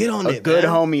 let's get on a it. good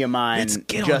man. homie of mine Let's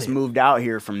get on just it. moved out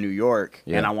here from New York,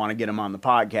 Yeah. and I want to get him on the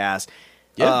podcast.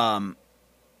 Yeah.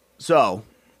 So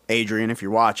Adrian, if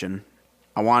you're watching,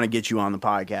 I want to get you on the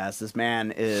podcast. This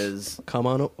man is. Come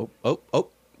on. Oh.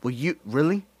 Well, you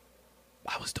really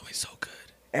I was doing so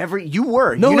good. you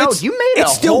were No, you know it's- you made it a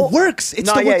still whole, works. It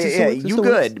no, still yeah, works. It yeah, still yeah. works. It You still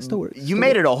works. good? It still works. It You still made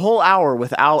works. it a whole hour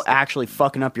without actually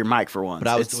fucking up your mic for once. But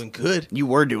I was It's- doing good. You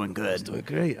were doing good. I was doing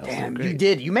great. I was Damn, doing you great.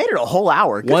 did. You made it a whole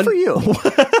hour. Good One- for you.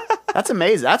 That's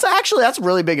amazing. That's a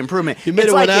really big improvement. You made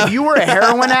It's it like 1 hour. if you were a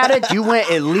heroin addict, you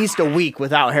went at least a week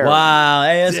without heroin. Wow,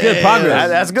 hey, that's good Damn. progress.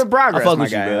 That's good progress, I fuck my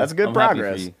with you, guy. bro. That's good I'm happy for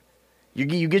progress. you.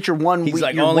 You get your 1 He's week.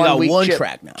 like, I your only got 1 week one chip.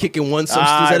 track now. Kicking one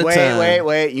substance at a time.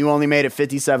 Wait. You only made it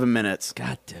 57 minutes.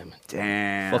 God damn it.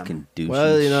 Damn. Fucking douchey.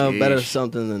 Well, better Sheesh.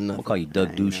 something than We'll nothing. call you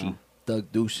Doug Douchey.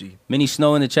 Doug Douchey. Minnie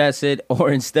Snow in the chat said, or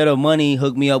instead of money,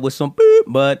 hook me up with some beep,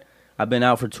 but I've been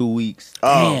out for 2 weeks.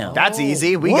 Oh, Damn. that's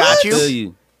easy. We What? got Feel you.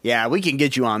 you. Yeah, we can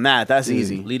get you on that. That's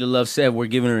easy. Lita Love said we're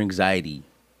giving her anxiety.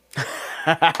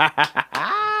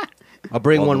 I'll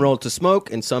bring one roll to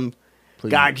smoke and some. Please.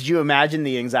 God, could you imagine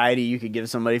the anxiety you could give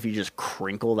somebody if you just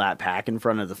crinkle that pack in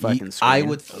front of the fucking screen? I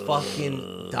would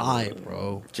fucking die,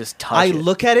 bro. just touch I it.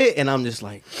 look at it and I'm just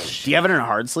like, Do you have it in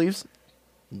hard sleeves?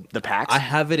 The packs? I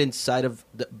have it inside of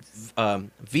the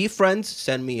V Friends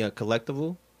send me a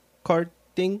collectible card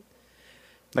thing.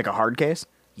 like a hard case?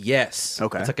 Yes.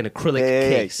 Okay. It's like an acrylic Yeah.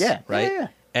 case. Yeah. Right. Yeah.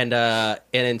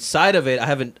 And inside of it, I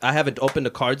haven't opened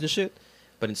the cards and shit,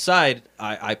 but inside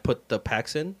I put the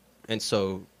packs in, and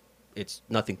so it's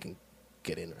nothing can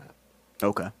get in or out.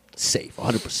 Okay. Safe,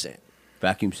 100%.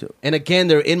 Vacuum seal. And again,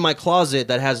 they're in my closet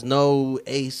that has no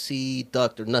AC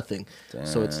duct or nothing,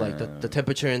 so it's like the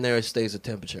temperature in there stays the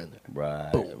temperature in there.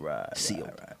 Right, Boom. right. Sealed.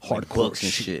 Right. Hardcore Like books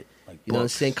and shit. shit. Like You know what I'm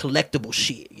books. saying? Collectible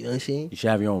shit. You know what I'm saying? You should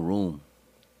have your own room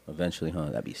eventually, huh?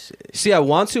 That'd be sick. See, I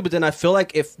want to, but then I feel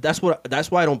like if that's why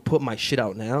I don't put my shit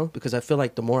out now, because I feel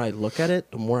like the more I look at it,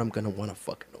 the more I'm gonna want to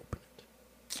fucking open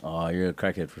it. Oh, you're a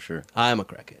crackhead for sure. I am a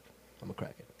crackhead. I'm a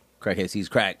crackhead. Crackhead sees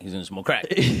crack. He's gonna smoke crack.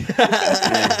 Yeah,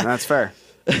 that's fair.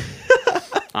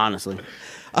 Honestly.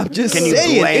 I'm just Can you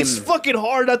saying, blame- it's fucking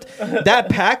hard. That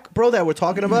pack, bro, that we're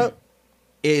talking about,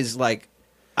 is like,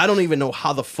 I don't even know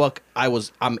how the fuck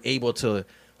I'm able to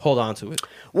hold on to it.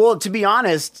 Well, to be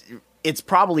honest, it's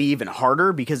probably even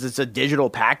harder because it's a digital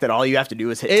pack that all you have to do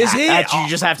is hit tap. You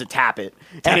just have to tap it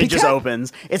and it just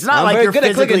opens. It's not I'm like very you're good at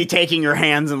physically clicking. taking your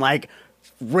hands and like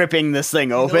ripping this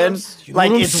thing open. You know Like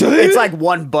what I'm it's saying? like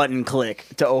one button click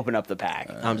to open up the pack.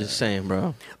 I'm just saying,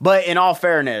 bro. But in all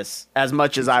fairness, as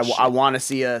much as I want to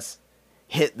see us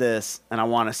hit this and I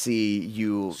want to see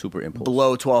you Super impulse.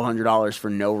 blow $1,200 for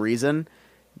no reason,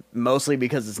 mostly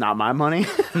because it's not my money.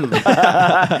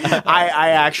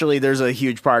 I actually, there's a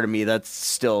huge part of me that's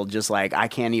still just like, I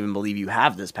can't even believe you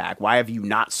have this pack. Why have you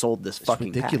not sold this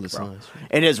fucking ridiculous, pack, bro? honestly.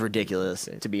 It is ridiculous,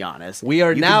 to be honest. We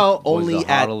are now only the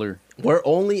at hodler? we're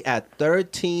only at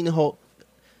 13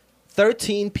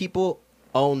 people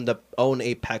own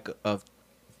a pack of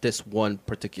this one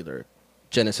particular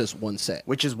Genesis 1 set.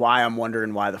 Which is why I'm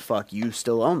wondering why the fuck you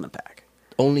still own the pack.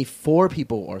 Only 4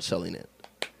 people are selling it.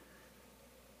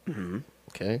 Mm-hmm.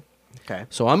 Okay. Okay.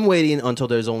 So I'm waiting until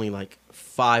there's only like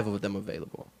 5 of them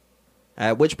available.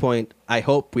 At which point, I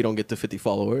hope we don't get to 50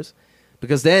 followers,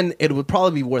 because then it would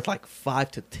probably be worth like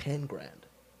 5 to 10 grand,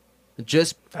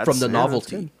 just from the that's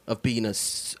novelty good. of being a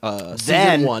Then,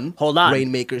 season 1. hold on.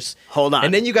 Rainmakers. Hold on.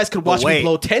 and then you guys could But watch me wait.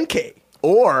 blow 10K.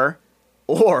 Or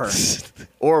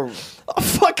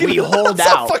Fucking, we hold that's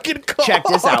a out. fucking car. Check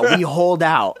this out. We hold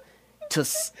out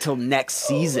till next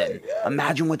season.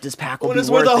 Imagine what this pack will When be it's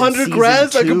worth in 100 season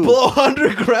grand, I 2. could blow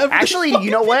 100 grand. Actually,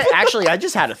 you know what? Actually, I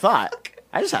just had a thought.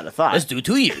 Let's do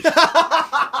 2 years.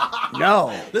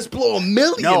 No. Let's blow $1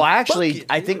 million. No, I actually, Fuck it,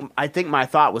 I dude. think my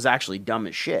thought was actually dumb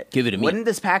as shit. Give it to me. Wouldn't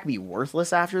this pack be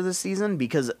worthless after this season?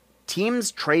 Because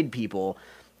teams trade people,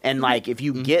 and like if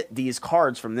you get these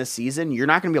cards from this season, you're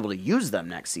not going to be able to use them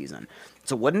next season.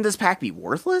 So wouldn't this pack be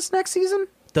worthless next season?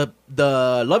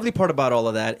 The lovely part about all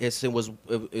of that is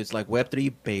it's like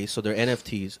Web3 based, so they're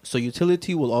NFTs. So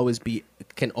utility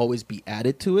can always be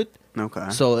added to it. Okay.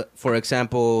 So, for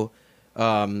example,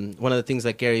 one of the things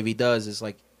that Gary Vee does is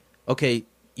like, okay,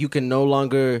 you can no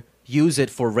longer use it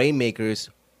for Rainmakers,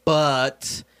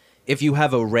 but if you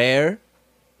have a rare,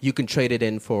 you can trade it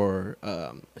in for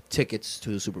tickets to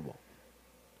the Super Bowl.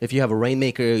 If you have a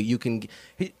Rainmaker, you can.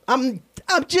 I'm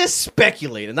just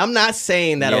speculating. I'm not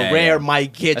saying that Yeah, a rare yeah.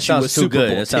 might get That you a sounds too Super good.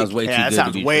 Bowl That sounds ticket. way too Yeah, that good.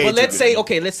 sounds to be way true. But let's say, good.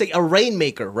 okay, let's say a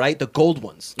Rainmaker, right? The gold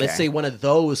ones. Let's Okay. say one of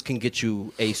those can get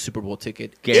you a Super Bowl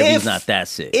ticket. Gary's not that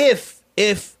sick.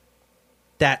 If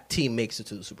that team makes it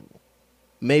to the Super Bowl,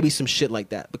 maybe some shit like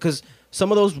that. Because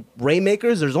some of those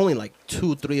Rainmakers, there's only like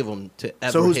 2-3 of them to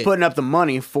ever. So who's hit. putting up the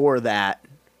money for that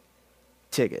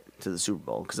ticket to the Super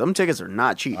Bowl? Because them tickets are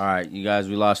not cheap. All right, you guys,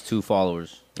 we lost 2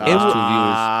 followers. We It lost was- 2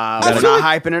 viewers. We're I feel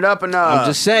not hyping it up enough. I'm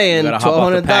just saying, We gotta hop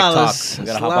off the pack talk. $1,200. We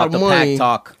gotta hop off the pack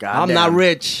talk. God I'm damn. not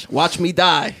rich. Watch me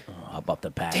die. How about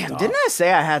the pack Damn, talk? didn't I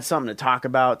say I had something to talk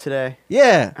about today?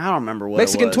 Yeah, I don't remember what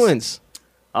Mexican it was. twins.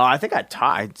 Oh, I think I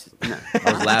tied. That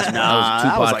was last. Nah, that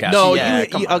that was was 2 like- podcasts. No, Yeah,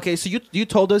 come on. okay. So you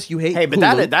told us you hate. Hey, but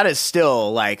Hulu. that is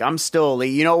still like I'm still.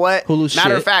 You know what? Hulu Matter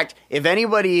shit. of fact, if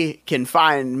anybody can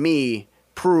find me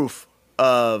proof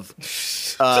of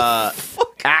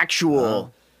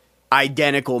actual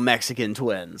identical Mexican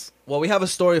twins, Well, we have a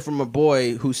story from a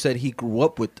boy who said he grew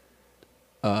up with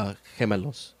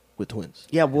gemelos, with twins.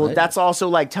 yeah. Well, Right? that's also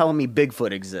like telling me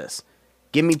Bigfoot exists.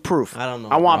 Give me proof. I don't know,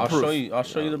 I want I'll proof. show you. I'll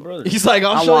show you the brothers. He's like,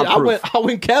 I I'll show you. want I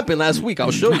went camping last week.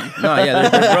 I'll show you. No, yeah,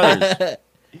 they're brothers.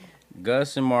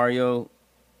 Gus and Mario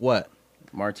What?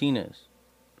 Martinez.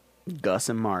 Gus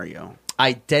and Mario.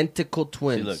 Identical See,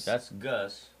 twins. look, that's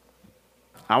Gus.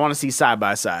 I want to see side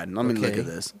by side. Let me look Okay. at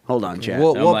this. Hold on, chat.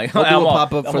 We'll, And we'll, I'm like, we'll do I'm a all-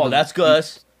 pop up I'm for all, the. that's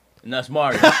Gus, and that's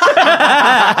Mario.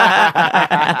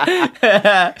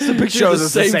 It's a picture Shows of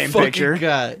us the same fucking picture.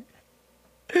 guy.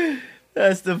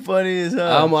 That's the funniest.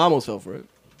 I almost fell for it.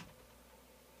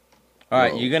 All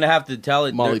right, Whoa. you're gonna have to tell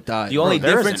it. Molly the- died. The only Bro,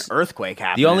 there's difference. an earthquake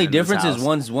happening. The only in this difference is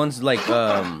house. one's like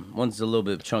one's a little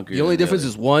bit chunkier. The only than difference other.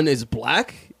 is one is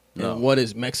black No. and one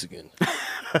is Mexican.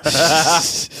 right,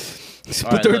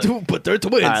 but they're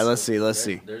twins. All right, let's see. Let's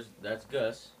see. That's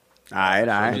Gus. All right,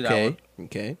 all right. do that okay. one.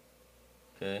 Okay.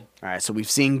 Okay. All right, so we've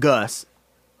seen Gus.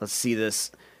 Let's see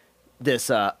this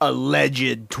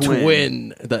alleged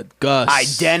twin. that Gus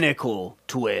Identical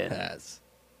twin. has,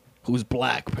 who's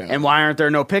black. Apparently. And why aren't there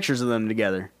no pictures of them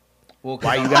together? Well,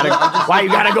 Why you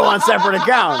gotta go on separate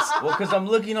accounts? Well, because I'm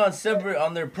looking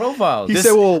on their profiles. He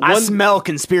said, "Well, I one smell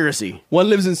conspiracy. one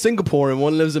lives in Singapore and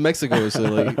one lives in Mexico." So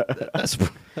like, that's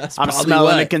I'm probably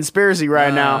smelling why. a conspiracy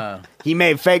right now. He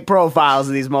made fake profiles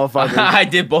of these motherfuckers. I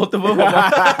did both of them.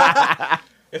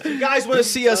 If you guys want to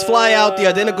see us fly out the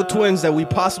identical twins that we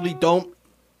possibly don't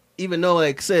even though it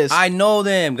exists. I know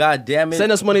them. God damn it.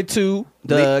 Send us money to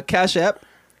the Cash App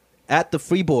at the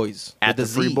Free Boys. At the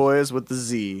with Free Z. Boys with the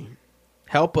Z.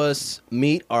 Help us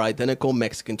meet our identical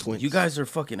Mexican twins. You guys are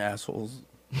fucking assholes.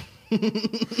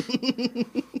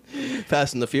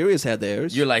 Fast and the Furious had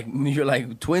theirs. You're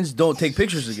like twins don't take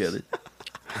pictures together.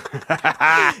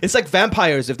 It's like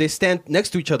vampires. If they stand next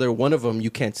to each other, one of them you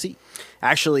can't see.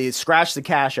 Actually, scratch the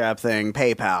Cash App thing,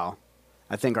 PayPal.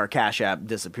 I think our Cash App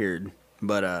disappeared.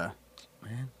 But,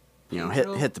 you know, hit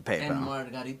the And PayPal.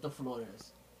 Margarita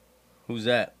Flores. Who's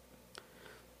that?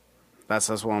 That's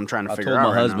what I'm trying to I figure told out my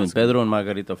right now. husband, Pedro and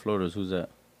Margarita Flores. Who's that?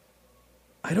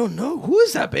 I don't know. Who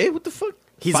is that, babe? What the fuck?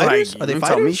 He's Fighters? like, Are they don't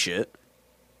tell me fighters? shit.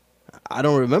 I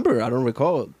don't remember. I don't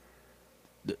recall.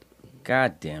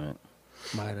 God damn it.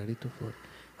 Margarita Flores.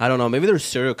 I don't know. Maybe they're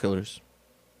serial killers.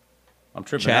 I'm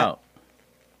tripping Chat. out.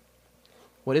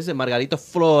 What is it? Margarita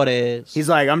Flores. He's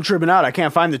like, I'm tripping out. I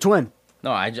can't find the twin.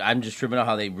 No, I'm just tripping out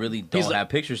how they really don't like- have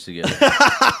pictures together.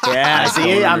 Yeah, I see,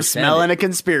 don't I'm understand smelling it. a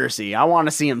conspiracy. I want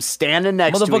to see him standing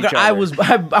next to each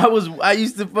Motherfucker, other. I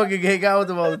used to fucking hang out with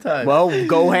them all the time. Well,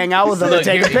 go hang out with them and Look,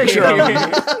 take a here- picture of here-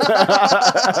 him.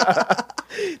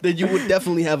 Then you would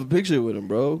definitely have a picture with him,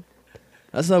 bro.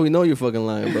 That's how we know you're fucking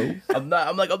lying, bro. I'm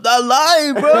not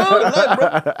lying, bro. I'm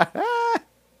not, bro.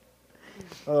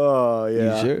 Oh,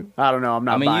 yeah. You sure? I don't know. I'm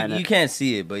not I mean, buying you it. can't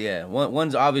see it, but yeah,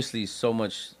 one's obviously so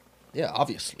much. Yeah,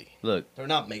 obviously. Look, They're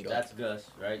not made up. that's Gus,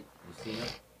 right? You see him,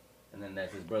 and then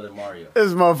that's his brother Mario.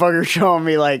 This motherfucker showing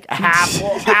me like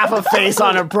half a face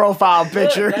on a profile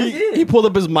picture. That's it. He pulled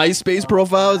up his MySpace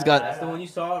profile. He's That's got the one you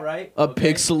saw, right? a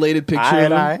Okay. pixelated picture All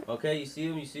of right, him. all Okay, you see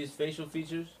him. You see his facial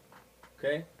features.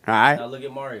 Okay. right. Now look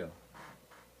at Mario.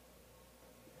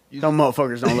 Them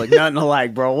motherfuckers don't look nothing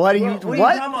alike, bro. What are you? What are you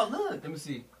What? talking about? Look, let me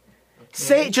see.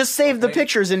 Just save the Okay.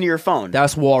 pictures into your phone.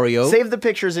 That's Wario. Save the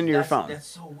pictures into your phone That's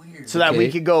so weird. so that we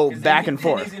Okay. could go 'Cause then back he- and then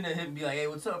forth. He's gonna hit and be like, "Hey,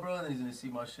 what's up, bro?" And then he's gonna see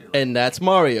my shit. Like, And that's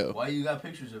Mario. why you got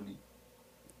pictures of me?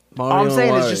 Mario All I'm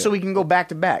saying and is just so Wario. we can go back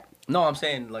to back. No, I'm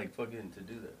saying like fucking to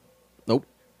do that. Nope.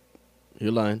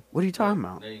 You're lying. What are you talking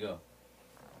about? There you go. All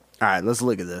right, let's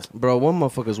look at this. Bro, one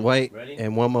motherfucker's white Ready?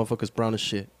 and one motherfucker's brown as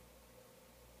shit.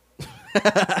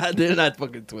 They're not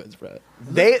fucking twins, bro.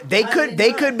 They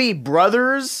could be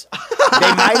brothers.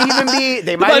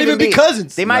 They might even be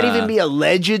cousins. They might Nah. even be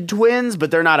alleged twins,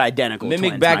 but they're not identical.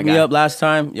 Mimic twins, backed my me guy. up last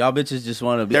time. Y'all bitches just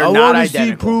want to be. They're I not wanna see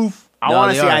identical. proof. I No, want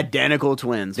they to see are. identical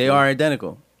twins. They are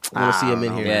identical. I want to see him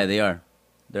in I here. Yeah, they are.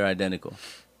 They're identical.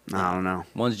 I don't know.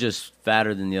 One's just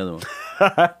fatter than the other one.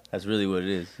 That's really what it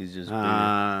is. He's just bigger.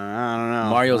 I don't know.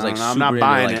 Mario's I like don't know. I'm super not into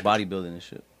buying like it. bodybuilding and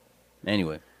shit.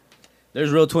 Anyway,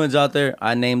 there's real twins out there.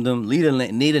 I named them. Need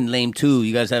and name two.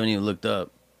 You guys haven't even looked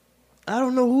up. I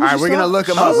don't know who. All right, we're gonna look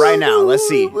them up right now. Let's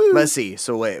see. Let's see.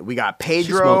 So wait, we got She's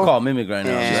gonna Pedro, call Mimic right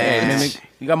now. She's like, hey, and- Mimic,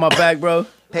 you got my back, bro.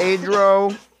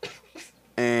 Pedro,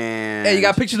 and Hey, you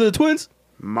got pictures of the twins?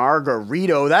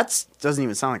 Margarito. That doesn't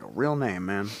even sound like a real name,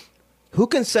 man. Who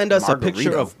can send us a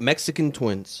picture Margarito. of Mexican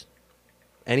twins?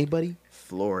 Anybody?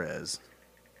 Flores.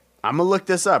 I'm gonna look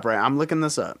this up. Right, I'm looking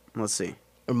this up. Let's see.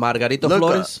 Or Margarita Look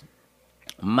Flores?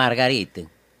 Margarita.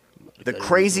 The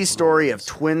crazy story of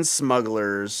twin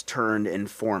smugglers turned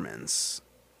informants.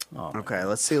 Oh, Okay,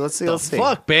 let's see. Let's see. The Let's see.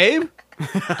 fuck, babe?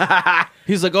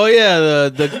 He's like, oh yeah,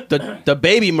 the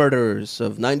baby murderers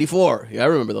of '94. Yeah, I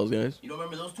remember those guys. You don't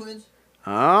remember those twins?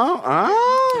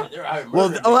 Oh. They're out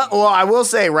Well, I will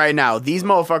say right now, these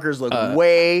motherfuckers look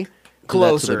way To the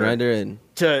closer grinder and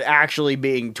to actually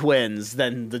being twins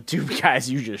than the two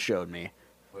guys you just showed me.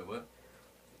 Wait, what?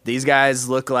 These guys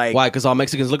look like why? Because all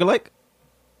Mexicans look alike.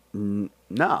 no.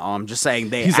 I'm just saying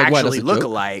they He's like, what, actually that's a look joke?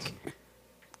 alike.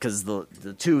 Because the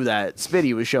two that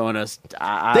Spitty was showing us,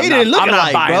 They didn't look I'm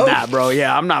alike, not buying bro. that, bro.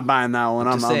 Yeah, I'm not buying that one.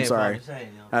 I'm Just saying, sorry. bro.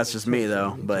 That's just me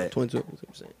though. But Twins. That's what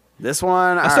I'm saying. this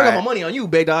one, I still got my money on you,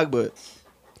 big dog, but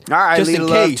All right, just Lita in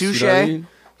Love, case. touche, You know what I mean?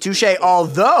 touche.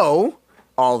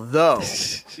 Although.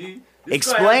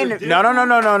 Explain. No.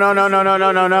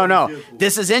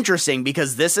 This is interesting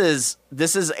because this is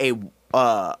a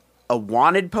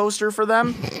wanted poster for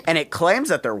them, and it claims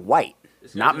that they're white,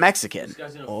 not Mexican.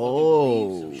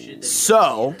 Oh.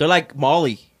 So They're like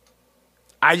Molly.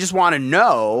 I just want to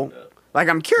know. Like,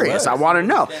 I'm curious. I want to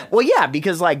know. Well, yeah,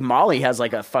 because like Molly has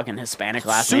like a fucking Hispanic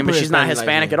last name, but she's not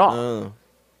Hispanic at all. Oh.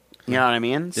 You know what I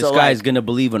mean? This so guy's like, gonna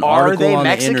believe an are article they on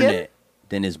Mexican? the internet.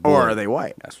 Then his boy. or are they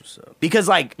white? That's what's up. Because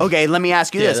like, okay, let me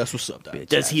ask you Yeah, this: that's what's up, dog.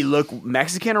 does he look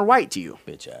Mexican or white to you?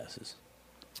 Bitch asses.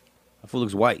 That fool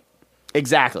looks white.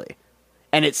 Exactly.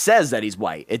 And it says that he's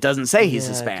white. It doesn't say he's Yeah,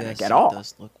 I Hispanic guess at he all.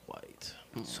 does look white.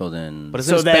 So then, But it's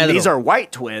So then Pedro. these are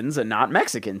white twins and not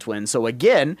Mexican twins. So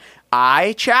again,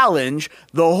 I challenge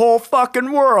the whole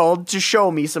fucking world to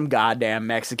show me some goddamn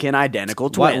Mexican identical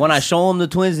twins. when I show him the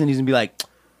twins, and he's gonna be like,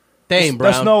 Dang,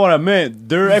 Brown. "That's not what I meant.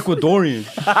 They're Ecuadorian."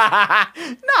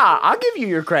 Nah, I'll give you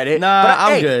your credit. Nah, but,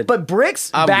 I'm hey, good. But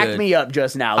Bricks I'm backed good. me up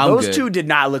just now. I'm Those good. two did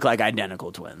not look like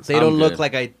identical twins. They don't I'm look good.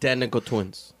 like identical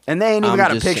twins. And they ain't even I'm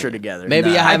got a just picture saying. together.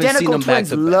 Maybe Nah. I haven't identical seen them back twins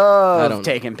to back. I love don't know.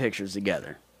 taking pictures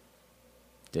together.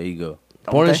 There you go.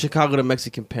 Born in they? Chicago to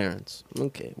Mexican parents.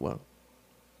 Okay, well.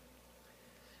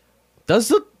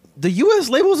 Does the U.S.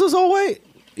 labels us all white?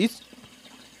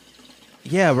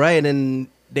 Yeah, right. And then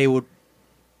they would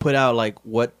put out like,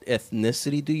 what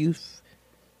ethnicity do you,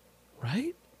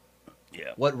 right?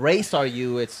 Yeah. What race are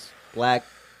you? It's black,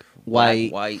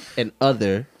 white, white, and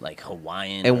other. like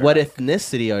Hawaiian, And or what like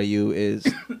ethnicity are you? Is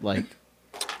like,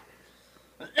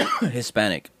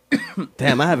 Hispanic.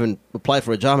 damn, I haven't applied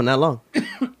for a job in that long.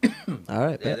 All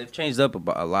right, Yeah, bet. they've changed up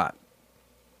a lot.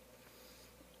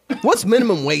 What's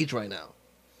minimum wage right now?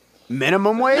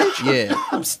 Minimum wage? Yeah.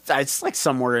 It's like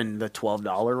somewhere in the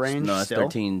 $12 range. No, it's still.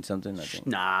 13 something. I think.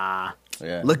 Nah.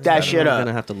 Yeah. Look that shit I'm up.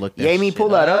 gonna have to look that Yami, shit pull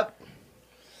that up.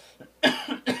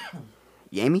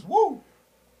 Yami?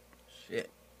 Shit.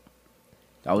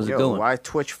 That was a Yo, good one. why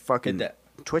Twitch fucking... Hit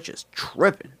Twitch is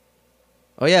tripping.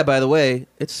 Oh yeah, by the way,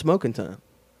 it's smoking time.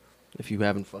 If you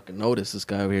haven't fucking noticed, this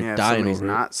guy over here Yeah, dying somebody's over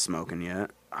not smoking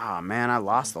yet. Oh, man, I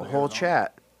lost the whole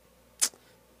chat.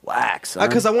 Wax, son.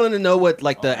 Because I wanted to know what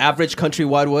like the average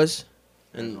countrywide was.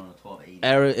 And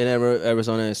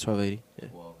Arizona is $12.80. Yeah.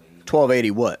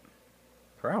 1280 what?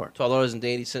 per hour.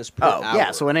 $12.80 per Oh, hour.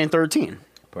 yeah, so it ain't 13.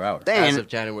 Per hour. as Dang, of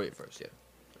January 1st. Yeah,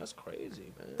 that's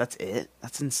crazy, man. that's it?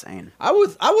 That's insane. I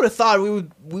would have thought we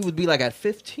would be like at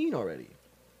 15 already.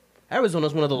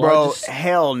 Arizona's one of the Bro, largest.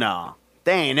 hell no.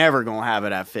 They ain't ever gonna have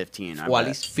it at 15. I Well, at bet.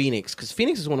 least Phoenix, because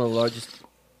Phoenix is one of the largest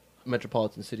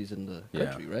metropolitan cities in the Yeah.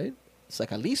 country, right? It's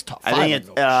like at least top I five. think I it's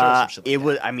know, for sure, some shit like it that.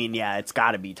 would. I mean, yeah, it's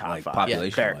got to be top Like five.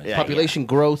 population Fair- wise. yeah, Population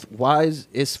growth wise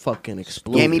is fucking Yeah.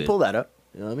 exploding. Jamie, pull that up.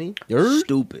 You know what I mean? You're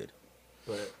Stupid.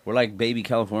 We're like baby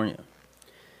California.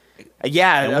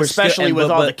 Yeah, And we're especially still- and with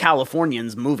but- all but- the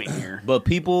Californians moving here. But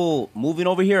people moving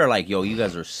over here are like, yo, you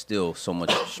guys are still so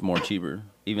much more cheaper.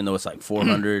 Even though it's like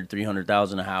 400,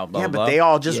 300,000 a house, blah, Yeah, blah, but blah. they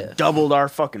all just Yeah. doubled our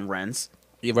fucking rents.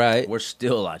 You're right. We're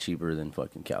still a lot cheaper than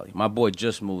fucking Cali. My boy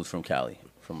just moved from Cali,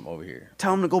 from over here.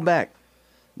 Tell them to go back.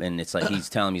 And it's like, he's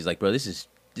telling me, he's like, bro, this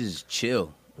is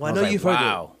chill. Well, I was know like, you've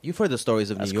wow. heard the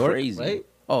stories of That's New York, crazy. right?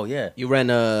 Oh, yeah. You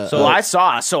rent a So- Well, I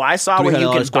saw what you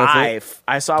 $300 can square buy. foot?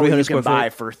 I saw what 300 you square can buy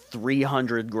foot? for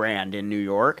 300 grand in New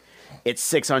York. It's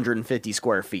 650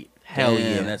 square feet. hell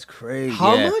Damn, yeah. that's crazy.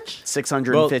 How Yeah. much?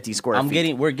 650 square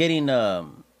feet. We're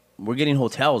getting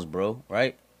hotels, bro,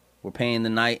 right? We're paying the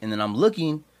night, and then I'm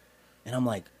looking, and I'm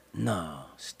like, nah,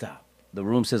 stop. The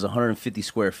room says 150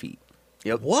 square feet.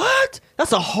 What?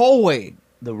 That's a hallway.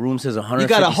 The room says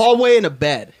 150. You got a hallway and a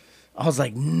bed. I was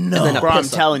like, And no. then a Bro, I'm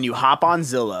piss up. telling you, hop on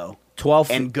Zillow 12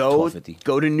 and go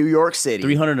 1250. to New York City.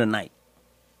 300 a night.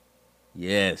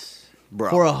 Yes. Bro.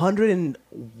 For 100 and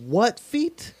what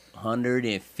feet?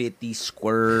 150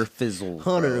 square fizzles.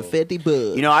 bro. 150 bucks.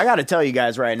 You know, I got to tell you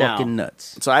guys right now. Fucking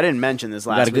nuts. So I didn't mention this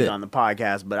got last it week good. on the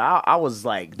podcast, but I was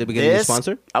like, Did we get a new this-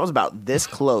 sponsor? I was about this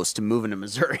close to moving to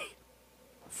Missouri.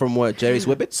 From what? Jerry's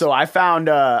Whippets? So I found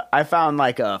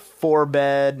like a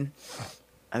 4-bed.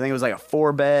 I think it was like a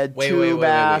 4-bed, two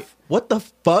bath. What the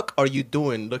fuck are you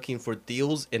doing looking for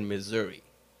deals in Missouri?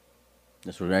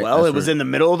 That's right. Well, it was in the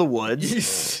middle of the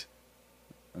woods,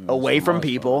 away from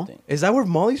people. Is that where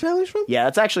Molly's family's from? Yeah,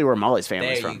 that's actually where Molly's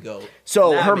family's There from. you go.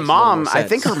 So That her makes a mom, little more I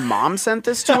think sense. her mom sent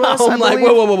this to us. I'm I like,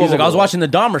 believe. whoa. He's like, I was watching the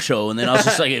Dahmer show, and then I was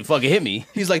just like, it fucking hit me.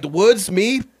 He's like, the woods,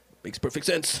 me? Makes perfect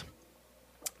sense.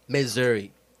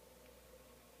 Missouri.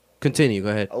 Continue, go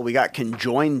ahead. Oh, we got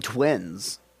conjoined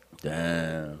twins.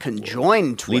 Damn.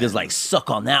 Conjoined twins. Lita's like,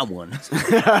 suck on that one.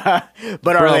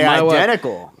 but are Bro, they my wife-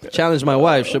 identical? Challenge my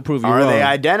wife, she'll prove you Are wrong. they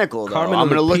identical though? Carmen I'm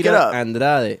gonna look it Lupita up.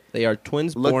 Andrade. They are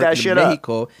twins Look born that in shit up.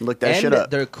 Mexico. Look that and shit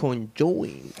up. They're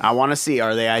conjoined. I want to see,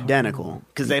 are they identical?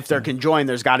 Because if they're conjoined,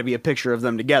 there's got to be a picture of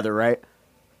them together, right?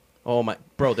 Oh my,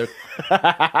 bro, they're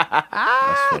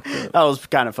That's fucked up. That was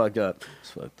kind of fucked up.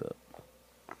 It's fucked up.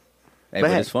 Hey, But but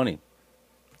hey. it's funny.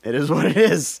 It is what it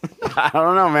is. I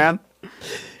don't know, man.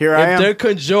 Here I if am. they're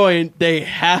conjoined, they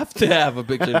have to have a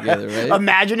picture together, right?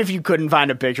 Imagine if you couldn't find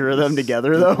a picture of them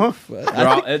together, though.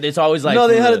 It's always like no,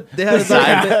 they from had the they had a side,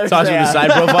 document. it's always from the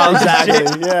side profile.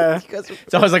 Exactly. Yeah.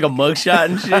 It's always like a mugshot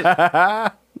and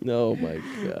shit. No, my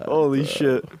god, Holy bro.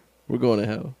 shit. We're going to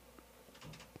hell.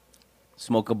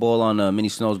 Smoke a bowl on Mini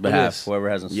Snow's behalf. Whoever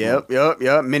hasn't smoked.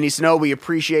 Yep. Mini Snow, we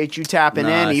appreciate you tapping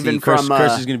in, even from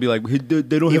Curse is gonna be like, they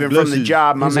don't even have from the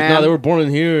job, my He's like, man. nah, they were born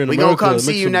in here in we America. gonna come see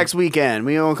Make you some- next weekend.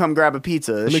 We gonna come grab a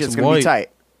pizza. This Make shit's some gonna be white. tight.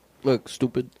 Look,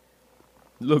 stupid.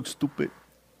 Look stupid.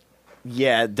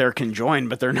 Yeah, they're conjoined,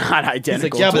 but they're not He's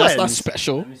identical. like, yeah, but that's not twins.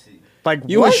 special. Like,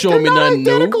 You what? ain't showing They're me not nothing new.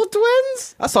 identical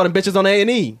twins. I saw them bitches on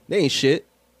A&E. They ain't shit.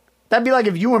 That'd be like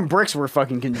if you and Bricks were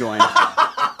fucking conjoined.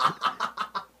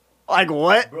 Like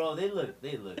what? Bro, they look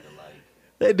alike.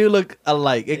 They do look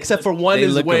alike, except for one they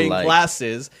is look wearing alike.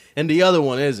 glasses and the other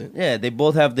one isn't. Yeah, they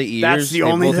both have the ears. That's the they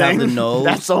only both thing. have the nose.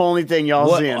 That's the only thing y'all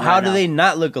What- seeing. how right do now. they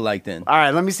not look alike then? All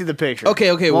right, let me see the picture.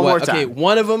 Okay, One more time. okay.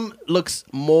 One of them looks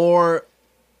more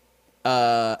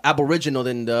aboriginal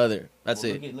than the other. That's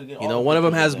Well, it. look at You all know, the one of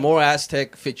them pictures has of them. more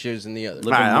Aztec features than the other. All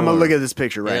right, I'm gonna more. look at this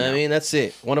picture You right know what now. I mean? That's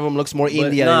it. One of them looks more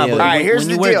Indian nah, than the but All other. right, here's when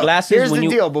the you wear deal. glasses, Here's when the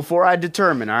you- deal. Before I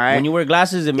determine, all right, When you wear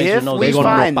glasses, it makes If your nose we They look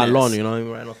gonna find rock this. balón, you know what I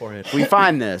mean? Right on the forehead. we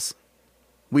find this,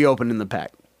 we open in the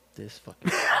pack. This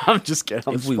fucking. I'm just kidding.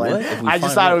 I'm If just we playing. what? If we I just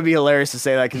find thought what? it would be hilarious to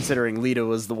say that, considering Lita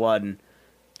was the one.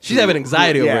 She's having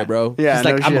anxiety over Yeah. it, bro. Yeah, She's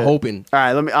like, no I'm shit. hoping. All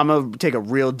right, I'm gonna take a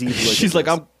real deep look. She's at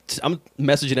like, this. I'm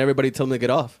messaging everybody, telling them to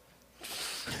get off.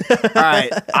 All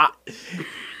right.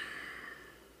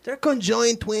 They're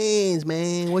conjoined twins,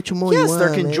 man. What you more? Yes, you they're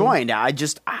want, man? conjoined.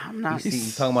 I'm not.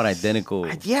 You talking about identical?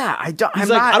 Yeah, I don't. He's I'm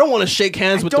like, not, I don't want to shake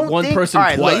hands I with the don't one think- person all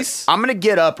right, look, twice. I'm gonna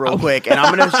get up real quick and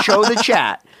I'm gonna show the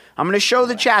chat. I'm gonna show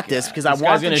the chat this because I This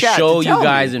want guy's the gonna chat show to you tell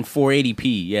guys me. in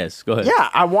 480p. Yes, go ahead. Yeah,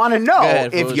 I want to know Go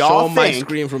ahead, if bro. y'all show my think.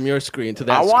 screen from your screen to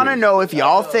that. I want to screen. know if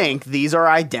y'all think these are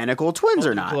identical twins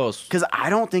or not. close. Because I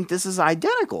don't think this is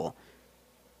identical.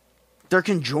 They're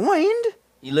conjoined.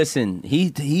 Listen,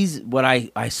 he's what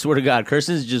I swear to God,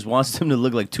 Kirsten just wants them to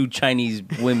look like two Chinese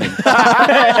women.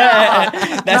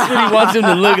 That's what he wants them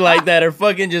to look like. That are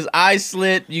fucking just eyes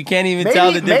slit. You can't even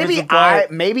tell the difference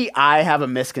apart. Maybe I have a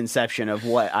misconception of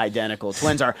what identical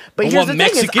twins are. But Of here's what the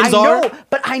thing: Mexicans is I know, are?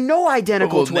 but I know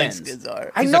identical Of what twins. Mexicans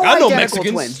are. I He's know like, I know identical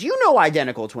Mexicans. twins. You know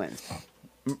identical twins.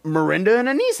 Miranda and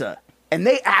Anissa, and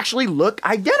they actually look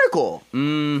identical.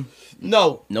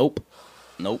 No, Nope.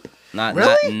 Not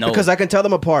Really? no. because I can tell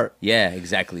them apart. yeah,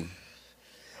 exactly.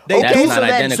 They That's Okay, not so then,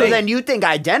 identical. so then you think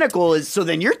identical is so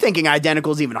then you're thinking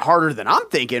identical is even harder than I'm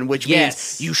thinking, which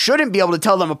Yes. means you shouldn't be able to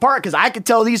tell them apart because I could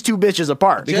tell these two bitches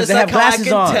apart. Because Just they like have how glasses I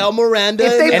can on. tell Miranda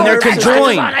If they And they're both have conjoined.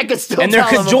 glasses on, I could still And they're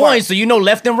tell them conjoined, apart. so you know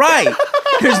left and right.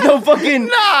 There's no fucking.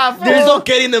 Nah, There's fool. no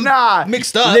getting them Nah.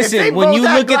 mixed up. If they Listen, when both you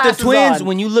had look at the glasses twins, on.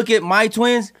 when you look at my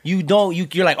twins, you're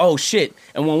like, oh shit.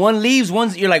 And when one leaves,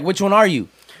 you're like, which one are you?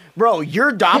 Bro,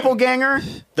 your doppelganger,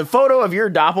 the photo of your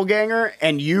doppelganger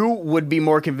and you would be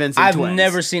more convincing I've twins.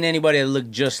 never seen anybody that looked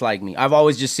just like me. I've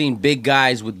always just seen big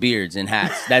guys with beards and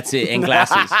hats. That's it, and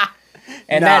glasses.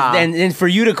 And Nah. and for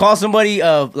you to call somebody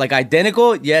like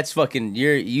identical, yeah, it's fucking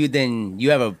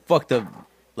you have a fucked up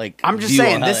like. I'm just view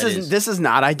saying on how this that is this is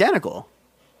not identical.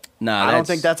 Nah, I don't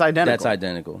think that's identical. That's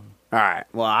identical. All right.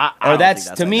 Well, I Or don't that's,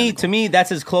 think to me. identical. To me,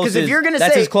 that's as close 'Cause if as you're gonna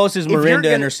that's say- as close as if you're Miranda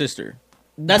and gonna- her sister.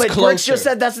 That's but closer. Bricks just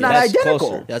said that's not That's identical.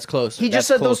 closer. That's close. He just That's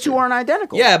said those two closer. aren't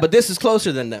identical. Yeah, but this is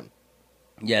closer than them,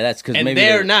 Yeah, that's because and maybe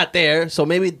they're not there. So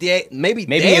maybe Maybe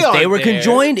they if they aren't were there.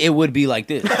 conjoined, it would be like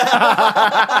this.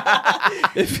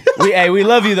 we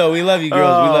love you though. We love you,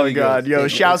 girls. We Oh love you, God, girls. yo!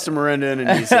 Shouts to Miranda and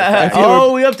Anissa.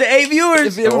 Oh, we up to 8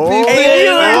 viewers. If you ever Oh, peep Eight it-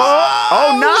 viewers.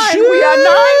 Oh, 9. We got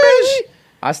 9, baby.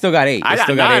 I still got 8. I got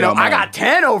still 9. got 8 on I mine. got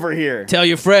 10 over here. Tell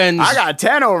your friends. I got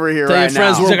 10 over here Tell right your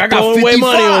friends now. we're He's like, I got throwing away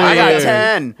money 55. over I got here.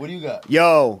 10. What do you got?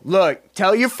 Yo, look,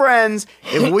 tell your friends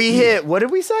if we hit, what did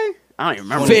we say? I don't even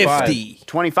remember. 50.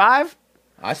 25?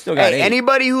 I still got 8. Hey,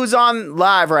 anybody who's on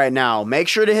live right now, make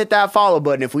sure to hit that follow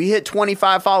button. If we hit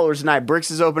 25 followers tonight,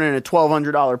 Bricks is opening a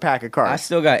 $1,200 pack of I cards.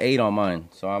 still got 8 on mine,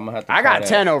 so I'm gonna have to. I call got that.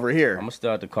 10 over I'm here. gonna still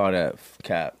have to call that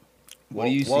cap. What do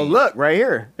you see? Well, look, right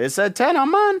here. It said 10 on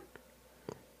mine.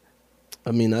 I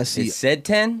mean, I see. It said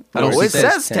 10. I don't Oh, see it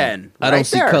says 10. I don't right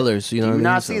see there. colors, you know Do what I mean?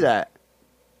 not So- see that.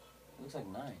 Looks like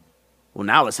 9. Well,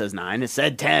 now it says 9. It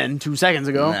said 10 2 seconds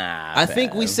ago. Nah, I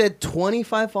think we fam. said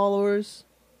 25 followers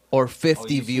or 50 Oh, you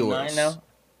see viewers. 9 now?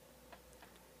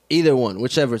 Either one,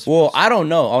 whichever's. Well, I don't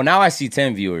know. Oh, now I see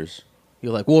 10 viewers.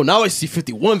 You're like, well, now I see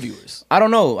 51 viewers. I don't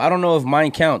know. I don't know if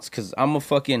mine counts because I'm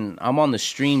on the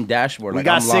stream dashboard. We like,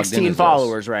 got I'm logged in 16 as us.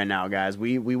 followers right now, guys.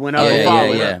 We went up Yeah, a yeah,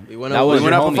 follower. yeah. We went That up- was We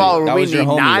your went up homie. a follower. That We was your need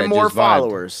homie 9 that more just vibed.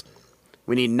 followers.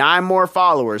 We need 9 more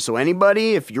followers. So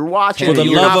anybody, if you're watching, For and the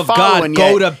you're love not of God, following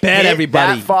go yet, to bed, hit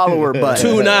everybody. That follower button.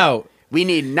 Tune out. We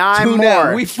need 9 Tune more.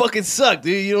 out. We fucking suck,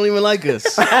 dude. You don't even like us.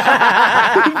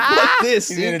 Fuck this.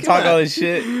 He's dude. gonna Come talk on. all this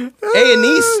shit.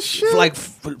 A&E's like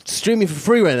streaming for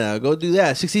free right now. Go do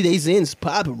that. 60 Days In's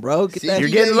popping, bro. Get that. You're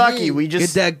getting lucky. We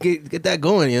just Get that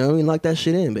going. You know, you lock that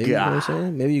shit in, baby. You know what I'm God.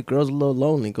 saying? Maybe your girl's a little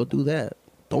lonely. Go do that.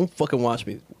 Don't fucking watch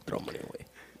me throw money away.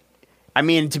 I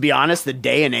mean, to be honest, the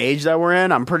day and age that we're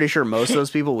in, I'm pretty sure most of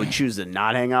those people would choose to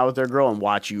not hang out with their girl and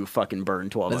watch you fucking burn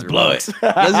 $1,200. Let's blow it.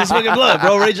 Let's just fucking blow it,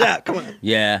 bro. Rage out. Come on.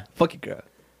 Yeah. Fuck your girl.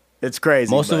 It's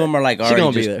crazy. Most of but- them are like She already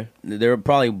gonna be just, there. they're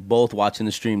probably both watching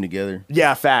the stream together.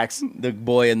 Yeah, facts. The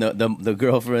boy and the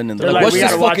girlfriend and the They're like, What's we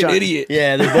this gotta watch fucking on- idiot?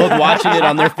 yeah, they're both watching it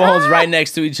on their phones right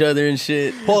next to each other and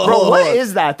shit. Hold on, Bro, hold on, what hold on.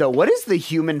 is that though? What is the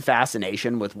human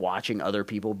fascination with watching other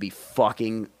people be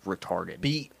fucking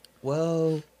retarded?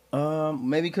 Well,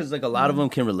 Maybe because like a lot of them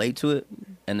can relate to it,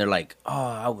 and they're like, "Oh,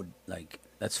 I would like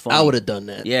that's funny." I would have done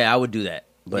that. Yeah, I would do that,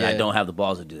 but I Yeah. don't have the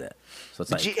balls to do that. So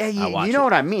it's But like, you, I watch you know it,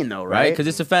 what I mean though, right? right? Because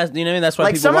it's a fast. You know what I mean? That's why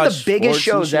Like people some of watch the biggest sports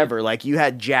and shows shit. ever, like you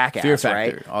had Jackass, Fear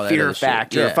Factor, right? all that Fear other shit.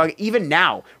 Factor, Yeah. fuck, even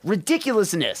now,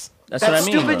 ridiculousness. That's that what I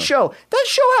mean, stupid though. show. That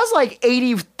show has like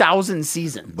 80,000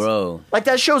 seasons, Bro. Like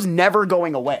that show's never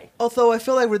going away. Although I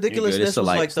feel like It's ridiculousness a was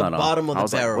light, like it's the not on. bottom of I the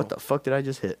was like, barrel. what the fuck did I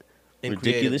just hit? in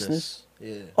Ridiculousness?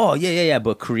 Yeah. Oh yeah.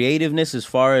 But creativeness, as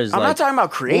far as I'm like, not talking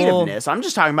about creativeness. I'm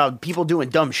just talking about people doing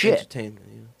dumb shit. Entertainment.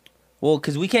 Yeah. well,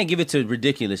 because we can't give it to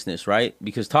ridiculousness, right?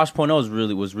 Because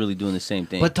Tosh.0 was really doing the same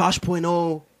thing. But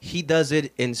Tosh.0, he does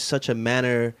it in such a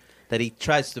manner that he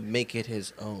tries to make it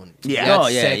his own. Yeah. That Oh,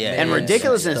 yeah, segment yeah. And and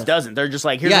ridiculousness stuff. doesn't. They're just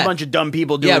like, here's Yeah. a bunch of dumb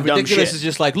people doing Yeah, dumb ridiculous shit. is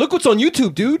just like, look what's on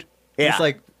YouTube, dude. Yeah. It's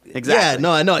like, Exactly. Yeah,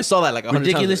 no, I know. I saw that like 100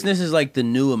 ridiculousness is like the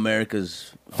new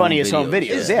America's Funniest home videos.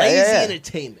 It's Yeah, lazy yeah, yeah.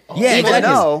 entertainment. Yeah, even exactly.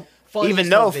 though, Funniest even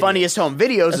though home videos. Funniest Home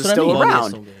Videos That's is what I still mean. around.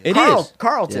 Funniest Home Videos. It Carl, is.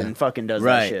 Carlton Yeah. fucking does that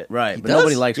Right, shit. right. He But nobody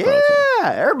does? likes Yeah,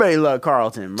 Carlton. everybody love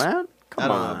Carlton, man. I Come don't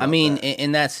know. on. I mean,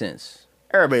 in that sense.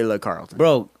 Everybody love Carlton.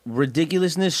 Bro,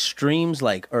 ridiculousness streams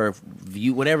like or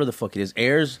view whatever the fuck it is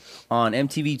airs on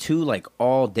MTV2 like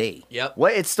all day. Yep.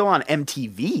 What? It's still on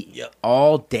MTV. Yep.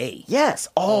 All day. Yes,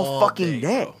 all fucking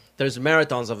day. bro. There's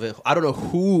marathons of it. I don't know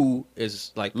who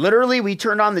is like. Literally, we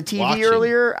turned on the TV Watching.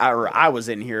 earlier. I was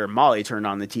in here. Molly turned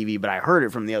on the TV, but I heard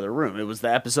it from the other room. It was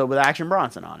the episode with Action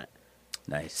Bronson on it.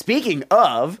 Nice. Speaking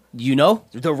of You know?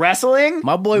 the wrestling,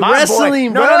 My boy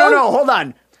wrestling, No, bro. no. Hold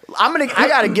on. I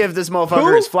gotta give this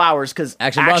motherfucker his flowers because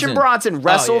Action Action Bronson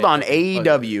wrestled yeah. on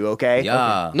AEW. Okay.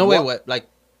 Yeah. No, wait, what? Like,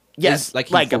 Yes. is, like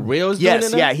he for real is doing yes.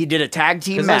 it now? Yeah. He did a tag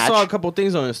team because match. I saw a couple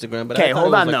things on Instagram. But Okay, I thought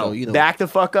hold it was on like, though. oh, you know, Back the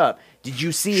fuck up. Did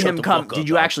you see Shut him the come? fuck up, Did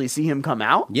you dog. actually see him come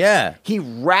out? Yeah. He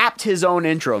rapped his own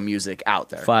intro music out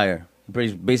there. Fire.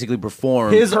 Basically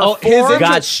performed. his Performed-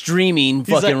 got streaming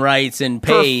fucking like, rights and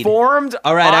paid. Performed.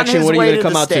 All right, on Action, his what are way you gonna to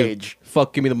come the out stage. to?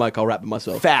 Fuck, give me the mic. I'll rap it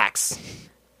myself. Facts.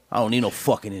 I don't need no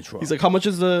fucking intro. He's like, how much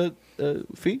is the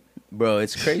fee? bro,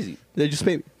 it's crazy. They just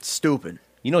pay me. Stupid.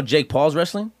 You know Jake Paul's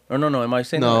wrestling? Or no, am I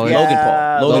saying No, that? yeah, Logan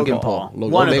Paul. Logan Paul.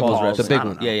 Logan One of Paul. Paul's Paul's the wrestling. big I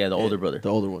one. don't know. Yeah, the older brother. The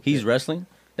older one. He's Yeah. wrestling?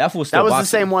 That fool's still That was the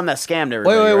boxing. same one that scammed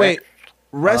everybody. Wait. right?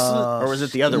 Wrestling. Or was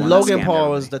it the other one? Logan that scammed Paul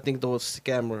everybody? was, I think, the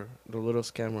scammer, the little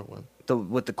scammer one.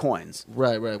 With the coins.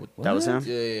 Right. That was him?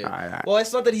 Yeah. All right. Well,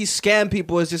 it's not that he scammed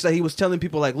people. It's just that he was telling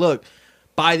people like, look,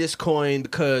 buy this coin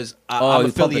because Oh, I'm he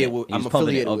was pumping affiliated it. with. He I'm was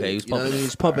pumping it. affiliated Okay, with. he was You know what I pumping mean? it.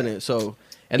 He's pumping it. So,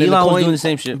 and Elon then the coin was doing the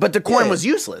same shit. But the coin Yeah. was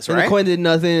useless, And right? the coin did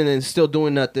nothing, and it's still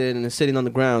doing nothing, and it's sitting on the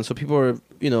ground. So people are,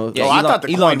 Yeah, Oh, I Elon- thought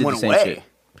the Elon coin did the went same away. shit.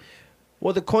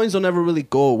 well, the coins don't ever really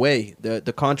go away.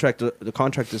 The contract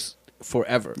is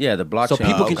forever. Yeah, the blockchain. So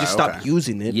people can okay, just stop okay.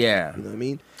 using it. Yeah. You know what I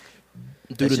mean?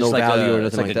 Due It's to no just like value or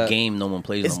it's nothing like like a that. game no one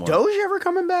plays Is no more. Doge ever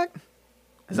coming back?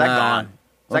 Is that Nah. gone?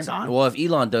 Is that gone? Well, if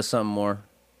Elon does something more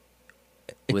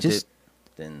with just- it,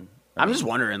 then I'm just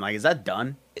wondering, like, is that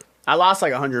done? I lost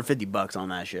like $150 on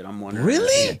that shit. I'm wondering.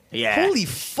 Really? Yeah. Holy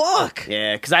fuck!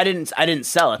 Yeah, because I didn't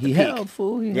sell at the he peak. held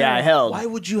fool. Yeah, I held. Why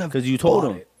would you have? 'Cause you told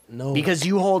bought him. it? No, Because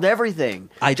you hold everything.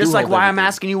 I Just do like hold why I'm everything.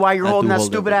 asking you why you're I holding do that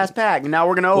hold stupid ass pack. And now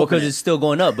we're gonna Well, open because it. it's still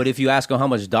going up. But if you ask him how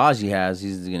much Dodge he has,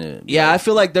 he's gonna. Yeah, I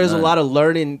feel like there's None. a lot of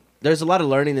learning. There's a lot of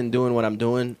learning in doing what I'm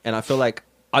doing, and I feel like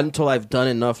until I've done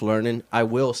enough learning, I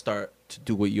will start to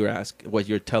do what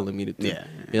you're telling me to do. Yeah.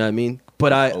 You know what I mean?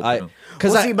 But I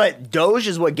because Well, see, but Doge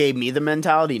is what gave me the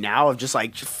mentality now of just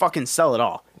like just fucking sell it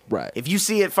all. right. If you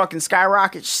see it fucking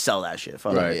skyrocket, just sell that shit.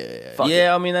 Fuck Right. it. Yeah. Fuck it.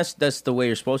 Yeah, I mean that's the way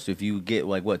you're supposed to. If you get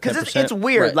like what 10%. Because it's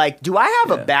weird. Right. Like, do I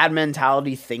have Yeah. a bad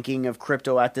mentality thinking of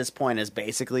crypto at this point as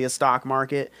basically a stock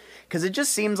market? Because it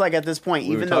just seems like at this point, We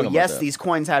were even though, talking about yes, that. these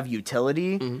coins have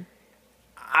utility,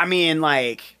 I mean,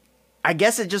 like, I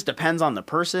guess it just depends on the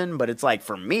person. But it's like,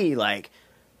 for me, like,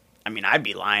 I mean, I'd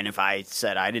be lying if I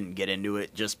said I didn't get into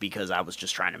it just because I was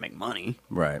just trying to make money.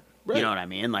 Right. Right. You know what I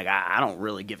mean? Like, I don't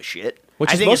really give a shit. Which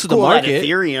I is think most it's of the cool that market.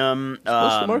 Ethereum most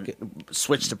of the market.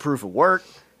 switched to proof of work.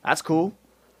 That's cool.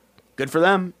 Good for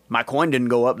them. My coin didn't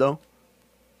go up, though.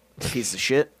 Piece of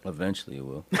shit. Eventually it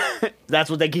will. That's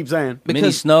what they keep saying. Mini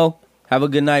Because- Snow, have a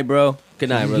good night, bro. Good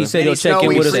night, brother. He said Mini he'll check Snow, in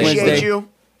we with us appreciate Wednesday. you.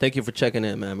 Thank you for checking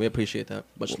in, man. We appreciate that.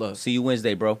 Much love. See you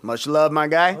Wednesday, bro. Much love, my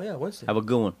guy. Oh yeah, Wednesday. Have a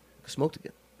good one. Smoked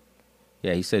again.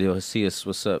 Yeah, he said he'll see us.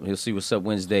 What's up? He'll see what's up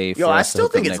Wednesday. Yo, for I us to still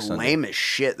hook think up it's next Sunday. lame as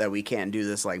shit that we can't do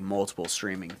this like multiple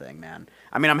streaming thing, man.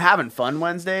 I mean, I'm having fun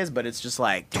Wednesdays, but it's just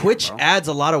like damn, Twitch bro. adds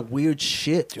a lot of weird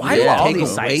shit. Why do They all take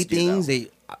these away sites do, things?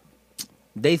 though?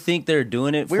 They think they're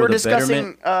doing it We for were the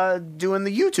discussing betterment. doing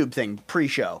the YouTube thing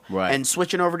pre-show, Right. and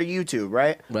switching over to YouTube,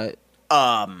 right? Right. We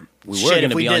were Shit, gonna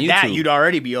if we be on did that, YouTube. you'd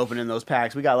already be opening those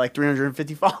packs. We got like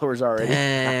 350 followers already.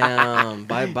 Damn.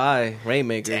 Bye bye.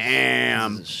 Rainmaker.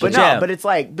 Damn. This is But shit. no, Yeah. but it's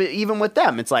like, but even with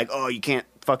them, it's like, oh, you can't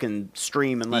fucking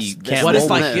stream unless You this can't What if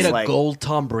moment I is, get a like, gold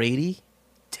Tom Brady?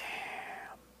 Damn.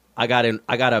 I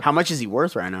got How much is he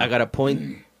worth right now? I got a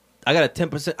point. I got a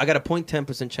 10%. I got a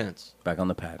 0.10% chance. Back on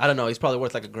the pack. I don't know. He's probably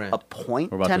worth like $1,000. a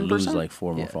point. We're about 10%? to lose like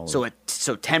 4 more Yeah. followers.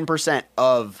 So 10%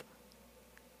 of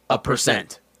a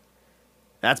percent.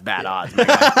 That's bad odds. Man.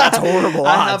 That's horrible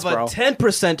I odds, have bro. a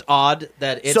 10% odd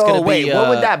that it's so gonna wait, be. what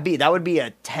would that be? That would be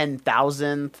a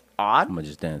 10,000th odd. I'm gonna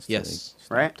just dance. till Yes. they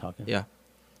stop Right? Talking. Yeah.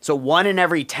 So 1 in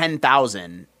every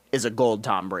 10,000 is a gold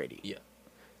Tom Brady. Yeah.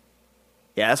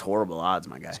 Yeah, that's horrible odds,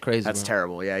 my guy. It's crazy, That's bro.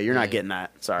 terrible. Yeah, you're not Yeah. getting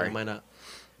that. Sorry. I might not.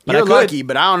 But You're I could. lucky,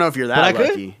 but I don't know if you're But that I could.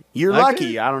 lucky. You're I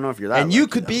lucky. could. I don't know if you're that And you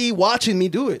lucky, could though. be watching me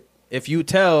do it if you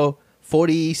tell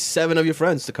 47 of your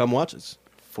friends to come watch us.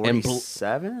 and bl-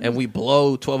 47? And we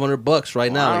blow $1,200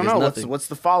 right now. I don't like know. it's What's, nothing. what's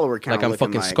the follower count Like I'm looking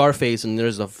fucking like? Scarface and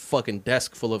there's a fucking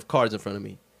desk full of cards in front of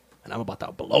me. And I'm about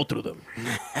to blow through them.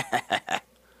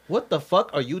 What the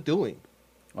fuck are you doing?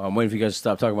 I'm waiting for you guys to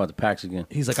stop talking about the packs again.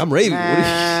 He's like, I'm raving. What are you-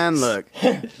 Man, look.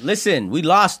 Listen, we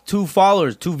lost 2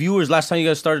 followers, 2 viewers last time you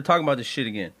guys started talking about this shit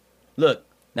again. Look,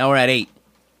 now we're at 8.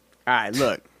 All right,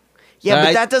 look. Yeah, All but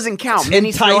right. that doesn't count.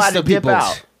 Minnie still Entice had to the dip people.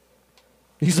 out.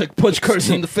 He's like, punch Curtis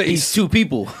in the face. These 2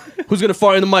 people. Who's gonna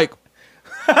fart in the mic?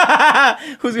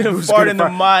 Who's gonna Who's fart gonna in the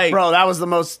fart- mic? Bro, that was the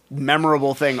most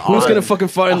memorable thing Who's on gonna fucking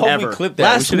fart in I the hope we ever. clip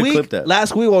that. We should've clipped that.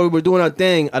 Last week while we were doing our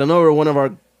thing, I don't know where one of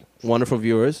our wonderful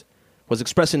viewers was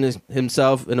expressing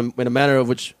himself in a manner of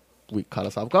which we caught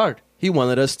us off guard. He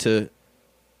wanted us to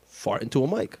fart into a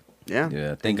mic. Yeah.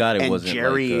 Yeah, thank God it and wasn't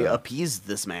Jerry like, appeased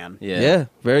this man. yeah.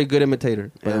 Very good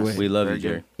imitator, by the Yeah. way. We love you,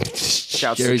 Very Jerry.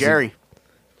 Shouts to Jerry's- Jerry.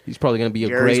 He's probably gonna be a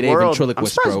Jerry's grade A world. I'm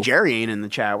ventriloquist, surprised bro. Jerry ain't in the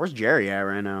chat. Where's Jerry at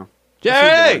right now?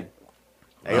 Jerry! Hey,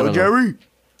 I yo, don't know. Jerry.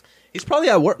 He's probably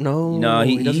at work. No, No,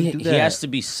 he doesn't he, do he that. has to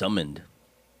be summoned.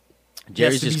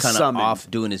 Jerry's to just be kind of summoned. off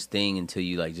doing his thing until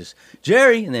you like just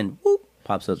Jerry, and then whoop,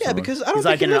 pops up. Yeah, somewhere. because I don't He's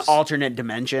think like he in an lives- alternate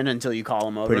dimension until you call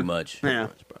him over. pretty much. Yeah.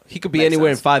 He could be Makes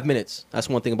anywhere sense. in 5 minutes. That's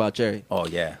one thing about Jerry. Oh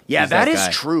yeah, Yeah, He's that is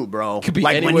guy. true, bro. Could be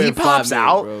Like when anywhere he in 5 pops minutes,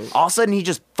 out, bro. all of a sudden he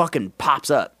just fucking pops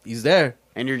up. He's there.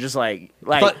 And you're just like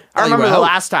But- I remember you the were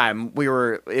out. last time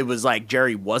it was like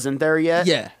Jerry wasn't there yet.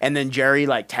 Yeah. And then Jerry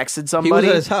like texted somebody.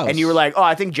 at his house. And you were like, oh,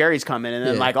 I think Jerry's coming. And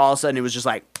then Yeah. like all of a sudden it was just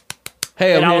like,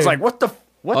 Hey, and I'm I was here. like, what the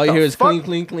all you the hear is fuck? clink,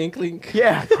 clink, clink, clink.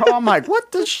 Yeah, bro, I'm like,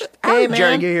 what the shit? How Hey, did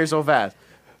Jerry man. get here so fast?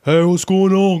 Hey, what's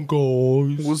going on,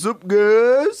 guys? What's up,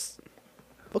 guys?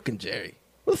 Fucking Jerry.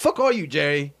 Where the fuck are you,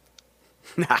 Jerry?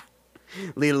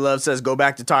 Lita Love says, go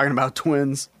back to talking about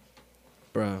twins.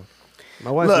 Bro,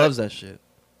 my wife Look. loves that shit.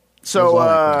 So,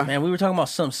 Man, we were talking about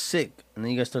something sick, and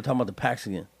then you guys started talking about the packs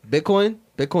again. Bitcoin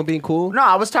being cool. no,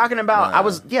 I was talking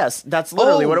about, yes, that's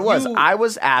literally Oh, what it was. you- I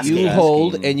was asking. You asking-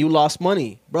 hold and you lost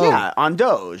money, bro. Yeah, on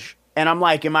Doge. And I'm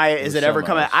like, is it ever something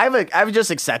coming? else. I've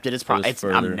just accepted it's probably. was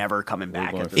further. I'm never coming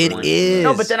back. going At further. this It point. is.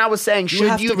 No, but then I was saying, should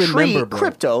have you to remember, treat bro.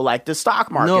 crypto like the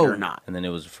stock market No. or not? And then it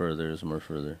was further, it was more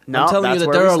further. No, I'm telling you that's that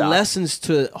where there we are stopped. lessons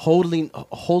to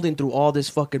holding through all this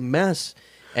fucking mess,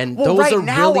 and Well, those right are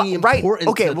now, really important.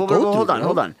 Okay, to well, go hold through, on, bro.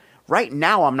 hold on. Right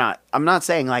now, I'm not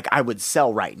saying like I would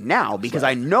sell right now because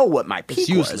I know what my It's peak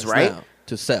useless was. Right, now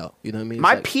to sell. You know what I mean? It's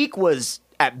my like- peak was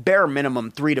at bare minimum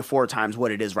 3 to 4 times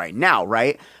what it is right now.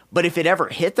 Right, but if it ever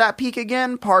hit that peak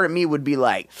again, part of me would be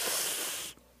like,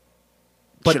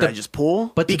 But should the- I just pull?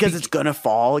 but the because peak- it's gonna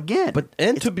fall again. But-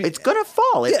 and it's, to be- it's gonna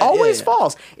fall. It Yeah, always yeah.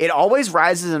 falls. It always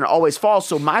rises and it always falls.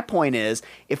 So my point is,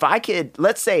 if I could,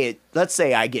 let's say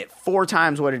I get 4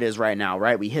 times what it is right now.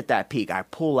 Right, we hit that peak. I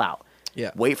pull out.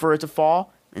 Yeah. Wait for it to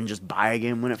fall and just buy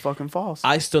again when it fucking falls.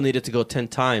 I still needed to go 10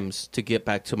 times to get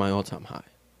back to my all-time high.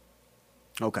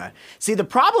 Okay. See, the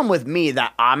problem with me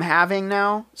that I'm having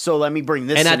now. So let me bring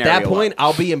this. And at that scenario point, up.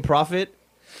 I'll be in profit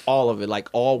all of it, like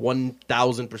all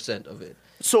 1,000% of it.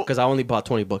 So Because I only bought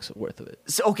 $20 worth of it.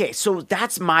 So, okay, so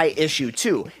that's my issue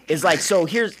too. Is like, so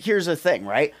here's the thing,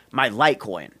 right? My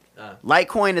Litecoin.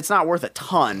 Litecoin, it's not worth a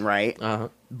ton, right? Uh-huh.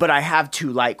 But I have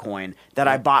 2 Litecoin that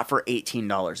I bought for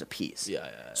 $18 a piece. Yeah.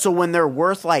 So when they're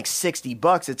worth like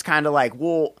 $60, it's kind of like,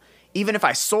 well, even if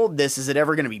I sold this, is it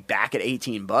ever going to be back at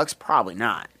 $18? Probably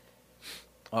not.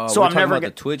 So we're I'm talking never about go-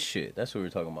 the Twitch shit. That's what we were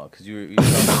talking about. Because you were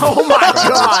talking about Oh my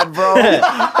god, bro!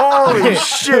 Holy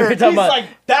shit! talking about- like,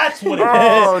 that's what it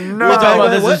Oh we were no! talking about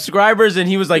the what? subscribers, and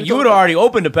he was like, "You would already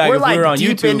opened the pack We're if we like were on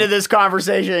deep YouTube." into this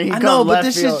conversation. And he I comes know, but left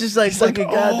this field. is just like fucking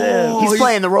goddamn. He's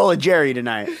playing the role of Jerry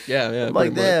tonight. Yeah. like pretty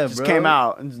much. that, Just bro. came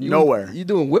out nowhere. You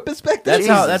doing whip inspector? That's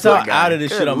how. Jesus, That's how my God. out of this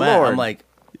Good shit I'm Lord. at. I'm like,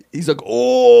 He's like,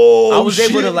 oh, I was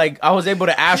able shit.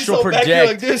 to astral He's so back here project.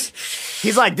 like this.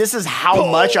 He's like, this is how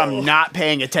much I'm not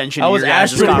paying attention. I to was your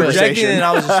guys' astral projecting, conversation. and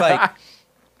I was just like,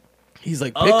 He's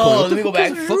like, Bitcoin. "Oh, What let the me go fuck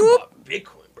back." is the fuck about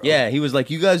Bitcoin, bro? Yeah, he was like,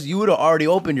 "You guys, you would have already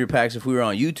opened your packs if we were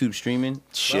on YouTube streaming."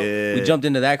 Shit. We jumped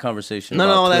into that conversation. No,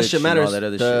 about all that Twitch shit and matters. All that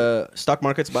other The stock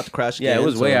market's about to crash Yeah, again. it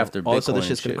was way after all this other Bitcoin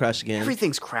shit's and gonna shit. crash again.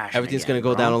 Everything's crashing. Everything's again, gonna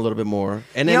go bro. down a little bit more,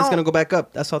 and then You it's know- gonna go back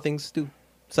up. That's how things do.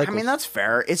 I Cycles. mean, that's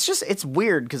fair. It's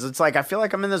weird because it's like I feel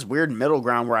like I'm in this weird middle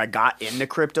ground where I got into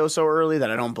crypto so early that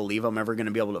I don't believe I'm ever going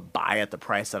to be able to buy at the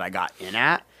price that I got in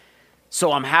at.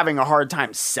 So I'm having a hard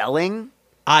time selling.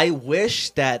 I wish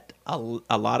that a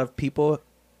lot of people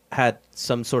had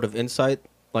some sort of insight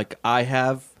like I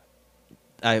have.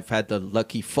 I've had the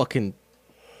lucky fucking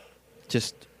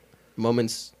just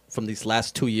moments from these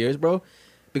last 2 years, bro,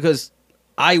 because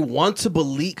I want to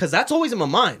believe, because that's always in my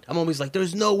mind. I'm always like,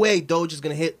 there's no way Doge is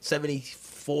going to hit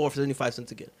 74, 75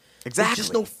 cents again. Exactly. There's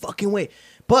just no fucking way.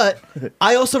 But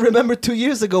I also remember 2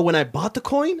 years ago when I bought the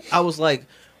coin, I was like,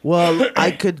 well,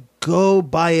 I could go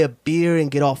buy a beer and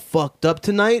get all fucked up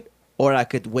tonight, or I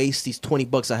could waste these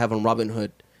 $20 I have on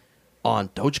Robinhood on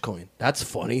Dogecoin. That's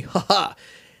funny. Haha.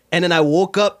 And then I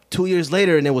woke up 2 years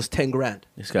later and it was 10 grand.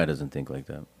 This guy doesn't think like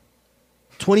that.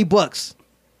 $20,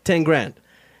 10 grand.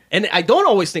 And I don't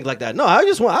always think like that. No,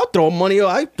 I'll throw money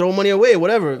away,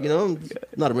 whatever. You know, I'm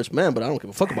not a rich man, but I don't give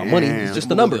a fuck about money. It's just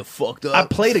a number. Fucked up. I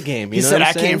played a game. You He know said what I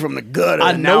I'm saying? came from the gutter.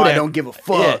 I and know now I that. don't give a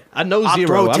fuck. Yeah, I know I'll zero.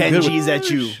 throw I'm 10 good with- G's at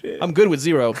you. I'm good with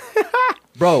zero.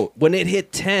 Bro, when it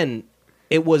hit 10,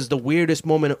 it was the weirdest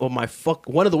moment of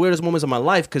one of the weirdest moments of my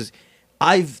life, because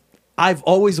I've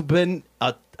always been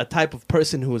a type of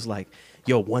person who was like,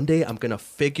 yo, one day I'm gonna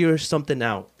figure something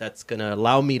out that's gonna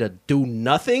allow me to do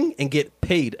nothing and get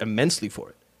paid immensely for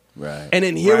it. Right. And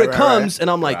then here Right, it right, comes, right. and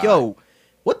I'm like, Right. yo,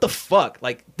 what the fuck?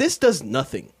 Like, this does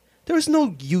nothing. There's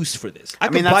no use for this. I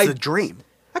mean, that's the dream.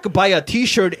 I could buy a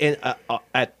T-shirt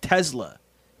at Tesla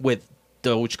with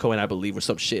Dogecoin, I believe, or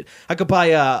some shit. I could buy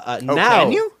now.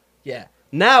 can you? Yeah.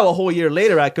 Now, a whole year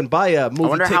later, I can buy a movie I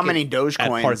wonder how ticket many at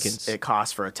Dogecoins Parkins. it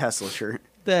costs for a Tesla shirt.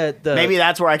 Maybe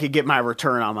That's where I could get my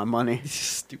return on my money.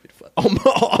 stupid fuck.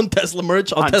 On Tesla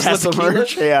merch, on, On Tesla, Tesla tequila?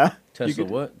 merch, yeah. Tesla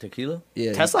what? Tequila?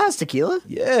 Yeah. Tesla has tequila?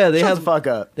 Yeah, they Shut had the fuck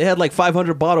up. They had like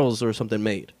 500 bottles or something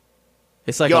made.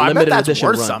 It's like Yo, a I bet limited that's edition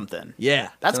worth run. something. Yeah.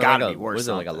 That's Is it got to like be worth Was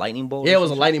it like a something. lightning bolt? Yeah, or it was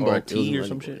a some lightning shit? Or a bolt. It was a tea or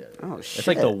lightning some bolt, shit. Oh, shit. It's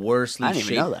like the worstly I didn't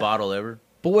even know shaped that. bottle ever.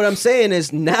 But what I'm saying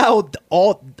is now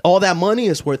all that money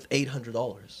is worth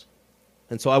 $800,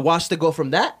 and so I watched it go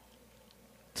from that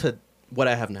to what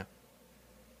I have now,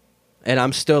 and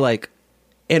I'm still like,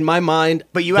 in my mind.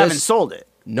 But you there's- haven't sold it.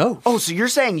 No. Oh, so you're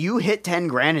saying you hit 10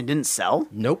 grand and didn't sell?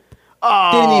 Nope.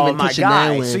 Oh, Didn't even my touch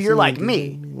guy. it. So you're like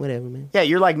me. Whatever, man. Yeah,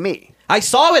 you're like me. I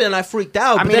saw it and I freaked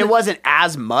out. I but mean, then it wasn't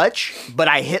as much, but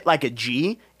I hit like a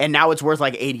G, and now it's worth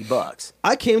like $80.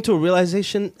 I came to a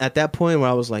realization at that point where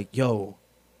I was like, yo,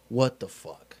 what the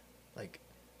fuck? Like,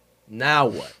 now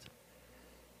what?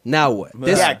 Now what?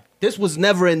 Yeah. This was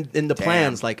never in the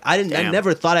plans. Like, I Damn.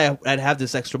 never thought I'd have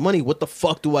this extra money. What the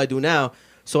fuck do I do now?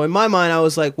 So in my mind, I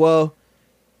was like, well,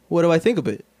 what do I think of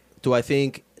it? Do I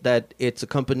think that it's a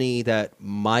company that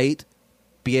might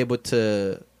be able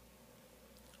to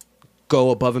go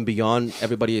above and beyond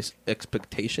everybody's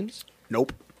expectations?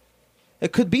 Nope.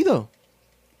 It could be though.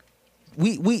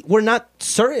 We're not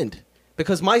certain,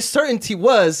 because my certainty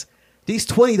was these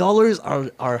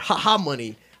 $20 are haha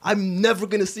money. I'm never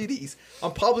gonna see these.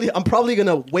 I'm probably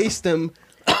gonna waste them.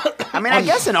 I mean, I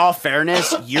guess in all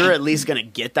fairness, you're at least gonna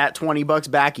get that $20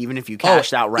 back, even if you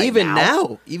cashed out right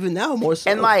now. Even now, more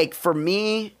so. And like for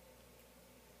me,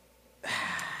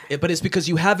 But it's because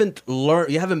you haven't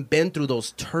learned, you haven't been through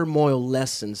those turmoil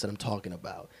lessons that I'm talking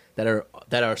about that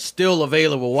are still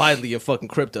available widely in fucking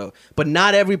crypto. But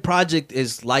not every project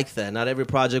is like that. Not every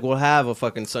project will have a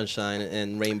fucking sunshine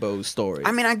and rainbow story.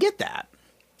 I mean, I get that,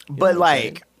 but what I'm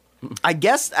saying? like, I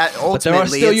guess there are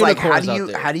ultimately still it's like unicorns out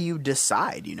there. how do you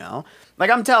decide, you know? Like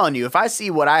I'm telling you, if I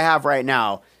see what I have right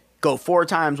now go 4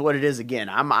 times what it is again,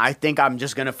 I think I'm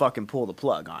just gonna fucking pull the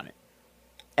plug on it.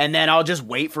 And then I'll just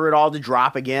wait for it all to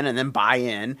drop again and then buy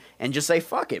in and just say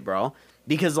fuck it, bro.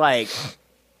 Because like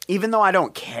even though I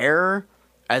don't care,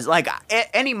 as like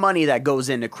any money that goes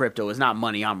into crypto is not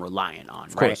money I'm reliant on,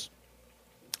 Of right? course.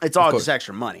 It's all course. just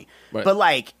extra money. Right. But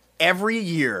like every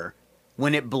year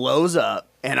when it blows up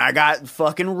and I got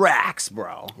fucking racks,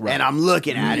 bro, Right. and I'm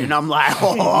looking at it and I'm like,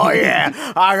 oh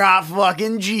yeah, I got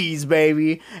fucking G's,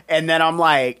 baby. And then I'm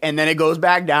like, and then it goes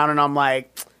back down and I'm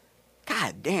like,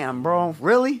 God damn, bro,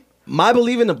 really? My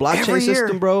belief in the blockchain Every year.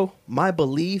 system, bro, my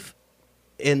belief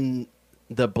in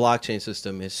the blockchain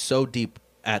system is so deep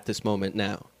at this moment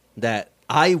now that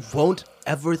I won't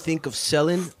ever think of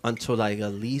selling until I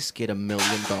at least get $1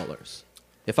 million.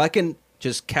 If I can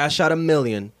just cash out $1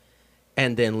 million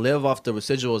and then live off the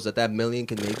residuals that million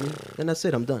can make me, then that's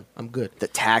it. I'm done. I'm good. The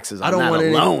taxes on I don't that want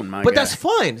any, alone, my but guy. that's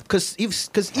fine because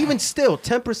even still,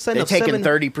 10% They're of taking 7,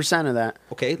 30% of that.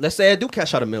 Okay, let's say I do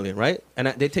cash out $1 million, right? And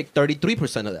they take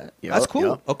 33% of that. Yup, That's cool.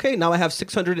 yup. Okay, now I have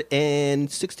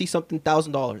 $660-something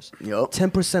thousand. Yup.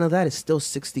 10% of that is still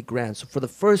 60 grand. So for the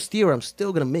first year, I'm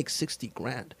still gonna make 60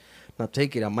 grand. Now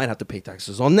take it, I might have to pay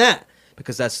taxes on that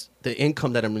because that's the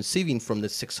income that I'm receiving from the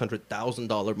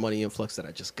 $600,000 money influx that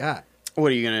I just got.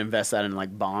 What are you going to invest that in,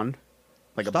 like bond?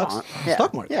 Like Stocks, a bond?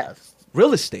 stock market, Yeah.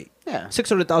 real estate. Yeah.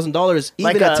 $600,000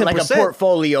 even Like at 10%. like a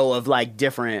portfolio of like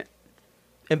different.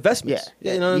 investments.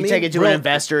 Yeah. You know what I mean? take it to Bro, an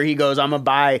investor. He goes, I'm going to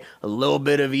buy a little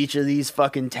bit of each of these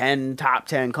fucking top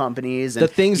 10 companies. And The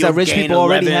things that you'll rich gain people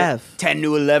already have. 10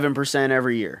 to 11%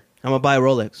 every year. I'm gonna buy a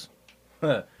Rolex.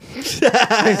 He's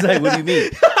like, what do you mean?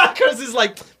 Because it's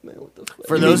like, man, what the fuck?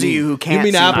 For those of you who can't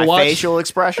mean see Apple my Watch? facial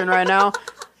expression right now,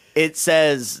 it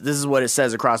says, this is what it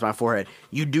says across my forehead.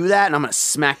 You do that and I'm going to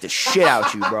smack the shit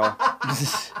out you, bro.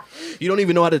 You don't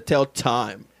even know how to tell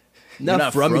time. You're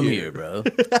Not from here, here. bro.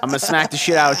 I'm going to smack the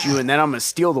shit out you and then I'm going to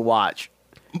steal the watch.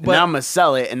 And But- then I'm going to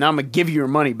sell it and then I'm going to give you your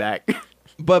money back.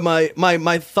 But my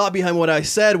thought behind what I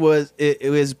said was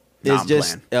Nah, I'm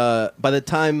just by the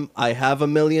time I have $1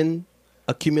 million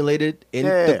accumulated in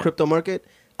the crypto market,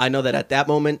 I know that at that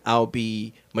moment I'll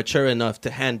be mature enough to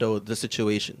handle the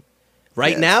situation.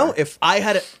 Right Yeah, now, that's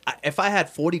if I had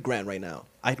 40 grand right now,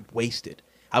 I'd waste it.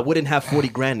 I wouldn't have 40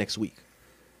 grand next week.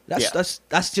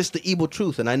 That's just the evil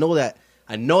truth, and I know that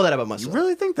about You myself.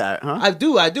 really think that, huh? I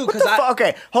do What because the fuck?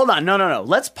 Okay, hold on. No.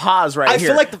 Let's pause right I here.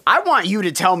 feel like I want you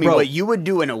to tell me Bro. what you would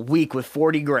do in a week with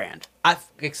 40 grand.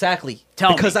 Exactly.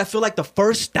 Tell because me. I feel like the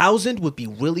first 1,000 would be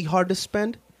really hard to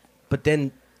spend, but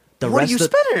then the What are rest you of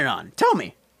spending it on? Tell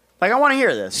me. Like, I want to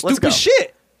hear this. Let's stupid go.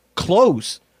 shit,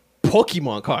 clothes,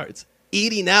 Pokemon cards,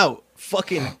 eating out,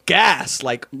 fucking gas,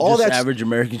 like all Just that. average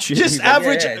American shit. Just He's like,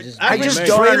 average- yeah, average I just American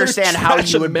don't trailer understand how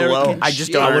trash you would blow. American I just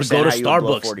shit. don't I would understand go to how you would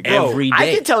blow Starbucks 40 grand. every I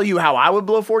day. can tell you how I would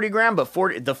blow 40 grand, but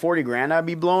the 40 grand I'd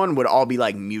be blowing would all be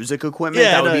like music equipment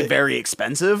Yeah, that would no, be very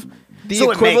expensive. the So it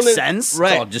makes equivalent- sense.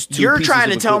 right. It's all just two You're pieces trying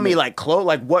to of tell me equipment.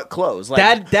 like what clothes?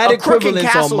 Like That a Crooked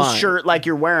equivalent's all Castle mine. shirt like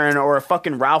you're wearing, or a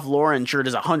fucking Ralph Lauren shirt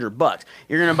is $100.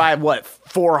 You're gonna buy what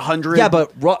 400? Yeah,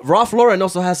 but Ralph Lauren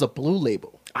also has a blue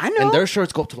label. I know. and their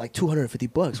shirts go up to like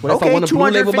 $250. What if I okay, want to blue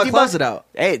label my $250. closet out?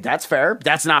 Hey, that's fair.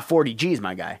 That's not 40 G's,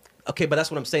 my guy. Okay, but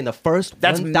that's what I'm saying. The first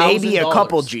That's $1,000, maybe a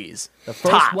couple G's. The first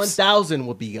Tops. 1,000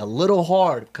 would be a little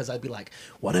hard because I'd be like,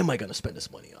 what am I going to spend this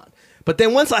money on? But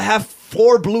then once I have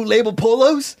 4 blue label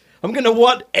polos, I'm going to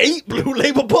want 8 blue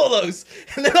label polos.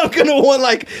 And then I'm going to want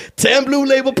like 10 blue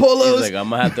label polos. He's like, I'm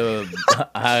gonna have to.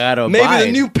 I gotta Maybe buy.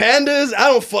 the new pandas. I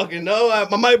don't fucking know.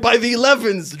 I might buy the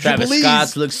 11s. Travis Jubilees.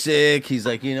 Scott's looks sick. He's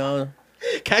like,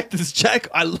 Cactus Jack.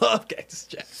 I love Cactus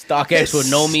Jack. StockX would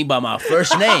know me by my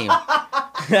first name.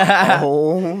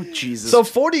 Oh, Jesus. So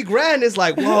 40 grand is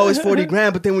like, whoa, it's 40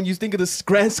 grand. But then when you think of the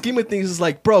grand scheme of things, it's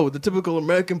like, bro, the typical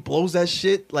American blows that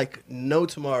shit like no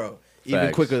tomorrow. Even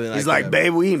Facts. quicker than He's I like, could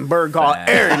babe, we eating bird call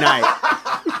Facts. every night.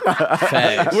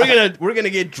 Facts. ever. We're gonna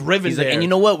get driven He's there. like, and you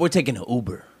know what? We're taking an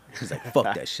Uber. He's like, fuck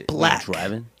that shit. Black. We ain't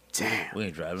driving. Damn. We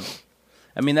ain't driving.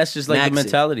 I mean, that's just like Max the it.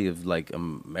 mentality of like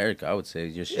America. I would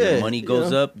say, just Yeah, your money you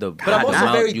goes know. up. The but I'm also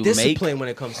amount very you disciplined make, when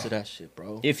it comes to that shit,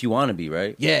 bro. if you want to be,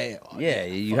 right? Yeah. Yeah,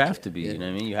 you Fuck have yeah. to be. Yeah. You know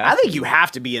what I mean? You have. I think to you be.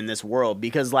 have to be in this world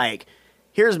because, like,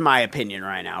 here's my opinion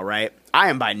right now, right? I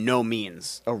am by no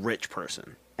means a rich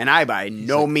person, and I by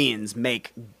no means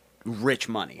make rich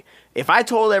money. If I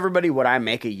told everybody what I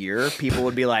make a year, people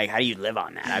would be like, how do you live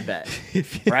on that? I bet.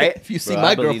 Right? If you see Bro, my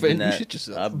I believed in girlfriend, you that. shit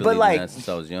yourself. I believed like- in that since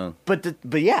I was young. But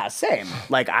yeah, same.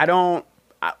 Like, I don't.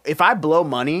 If I blow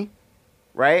money,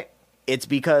 right? It's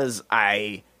because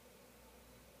I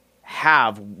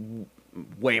have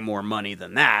way more money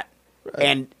than that.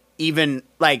 And even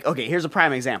like, okay, here's a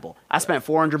prime example. I spent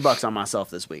 $400 on myself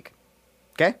this week.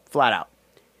 Okay, flat out.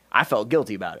 I felt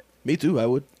guilty about it. Me too. I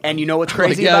would. And you know what's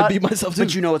crazy yeah, about I'd it? beat myself too.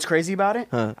 But you know what's crazy about it?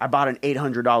 Huh. I bought an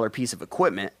 $800 piece of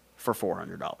equipment for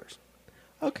 $400.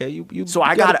 Okay, you. So you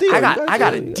I got deal. I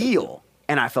got a You deal,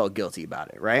 and I felt guilty about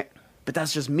it, right? But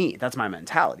that's just me. That's my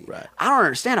mentality. Right. I don't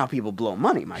understand how people blow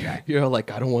money, my guy. You're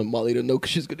like, I don't want Molly to know because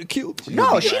she's gonna kill me.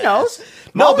 No, she knows.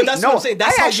 No, Molly- but that's what I'm saying.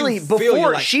 That's I how you actually feel. before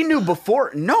You're like- she knew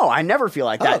before. No, I never feel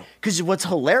like that. Oh. Because what's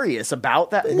hilarious about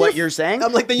that, what you're saying?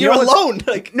 I'm like, then you you're know what's- alone.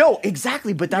 Like, No,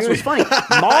 exactly. But that's what's funny.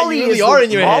 Molly You really is are the,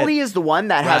 in your Molly head. is the one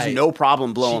that has Right. no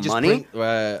problem blowing she just money.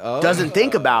 right. Oh. Doesn't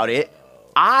think about it.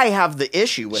 I have the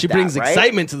issue with She that. brings right?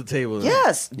 excitement to the table.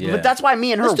 Yes, Yeah. but that's why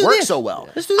me and her Let's do work this. so well.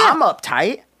 Let's do that. I'm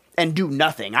uptight and do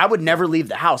nothing. I would never leave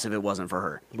the house if it wasn't for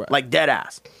her. Right. Like dead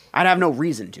ass. I'd have no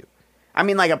reason to. I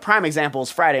mean, like a prime example is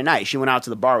Friday night. She went out to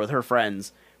the bar with her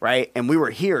friends, right? And we were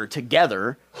here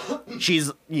together.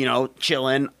 She's,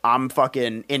 chilling. I'm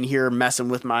fucking in here messing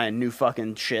with my new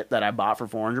fucking shit that I bought for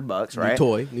 $400, right? New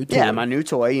toy. Yeah, my new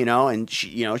toy, and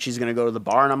she, she's gonna go to the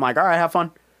bar, and I'm like, all right, have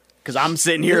fun. Because I'm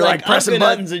sitting here You're like I'm pressing gonna-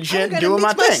 buttons and I'm shit, gonna doing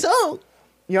my mix thing. song.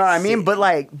 You know what I mean? But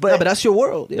No, but that's your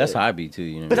world. Yeah. That's how I be too.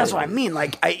 You know. But that's what I mean.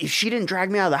 Like, if she didn't drag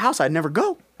me out of the house, I'd never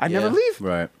go. I'd never Yeah. leave.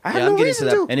 Right. I had Yeah, I'm no getting reason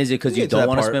to to. that. And is it because You you get to don't that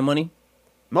want to part. spend money?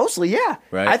 Mostly, yeah.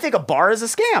 Right. I think a bar is a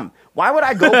scam. Why would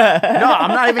I go? No,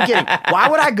 I'm not even kidding. Why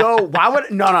would I go?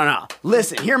 No.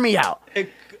 Listen, hear me out.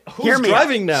 Who's Hear me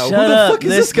driving now? Shut Who the up. fuck is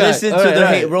this guy? Listen to All right, the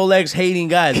all right. Rolex hating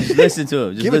guy. Just listen to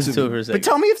him. Just Give it listen to to him me. for a second. But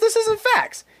tell me if this isn't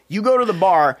facts. You go to the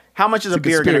bar. How much is a It's a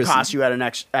beer going to conspiracy. cost you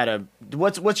at a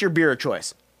what's your beer of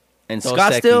choice? in Dos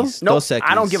Scottsdale, Equis. No, Dos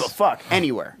I don't Equis. give a fuck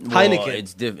anywhere. Heineken.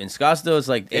 It's different. In Scottsdale, it's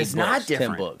like It's $8, not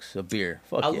different. $10 a beer.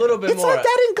 Fuck A yeah. little bit It's more. like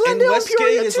that in Glendale and Westgate,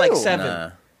 Peoria, it's like too. 7.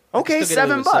 Nah. Okay, Still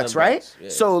getting it $7, with $7, right? yeah.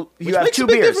 So you Which have makes two a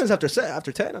big beers. difference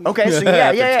after 10. I mean. Okay, so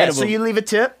After yeah. 10 of So them. you leave a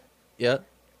tip. Yeah.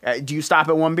 Do you stop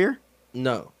at one beer?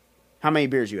 No. How many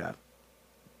beers you have?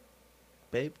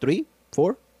 Babe. 3?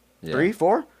 4? Yeah. 3,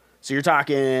 4? So you're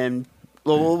talking.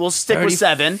 We'll stick with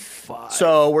 7. 35.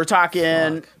 So we're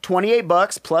talking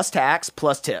 $28 plus tax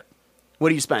plus tip.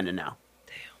 What are you spending now?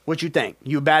 Damn. What you think?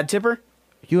 You a bad tipper?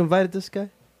 You invited this guy?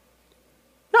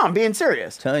 No, I'm being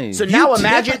serious. Telling you. So You now tip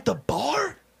imagine at the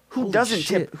bar? who Holy doesn't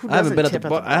shit. tip. Who I haven't doesn't been at tip the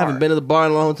bar. I haven't been at the bar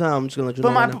in a long time. I'm just gonna let you But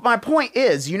know. my right now. my point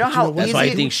is, you know how know what? That's easy. why I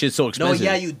think shit's so No, expensive.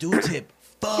 yeah, you do tip.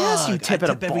 Fuck. Yes, you tip I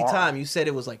at a tip every bar. time. You said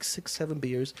it was like 6, 7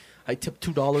 beers. I tip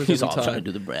 $2 He's every all time. trying to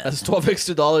do the brand. That's $12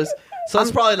 extra dollars. So that's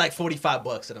probably like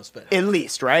 $45 that I'm spending. At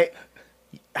least, right?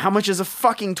 How much is a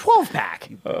fucking 12-pack?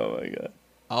 Oh my god.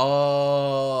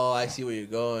 Oh, I see where you're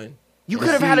going. You could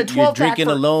have had a 12-pack. You're drinking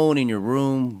for, alone in your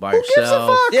room by Who gives a yourself.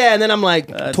 fuck? Yeah, and then I'm like,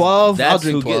 That's- 12. I'll that's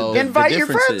drink who get- 12. the Invite your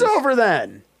difference friends is- over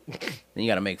then. Then you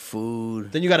gotta make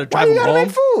food. Then you gotta Why drive you them gotta home.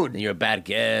 make food? Then you're a bad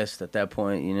guest at that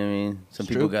point. You know what I mean? Some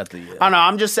people true. got the. I know.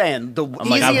 I'm just saying the I'm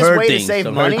like, I've easiest heard way things, to save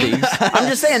I've heard money. things. I'm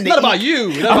just saying. Not about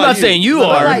you. I'm not saying you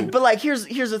are. But like, here's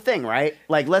the thing, right?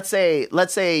 Like, let's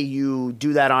say you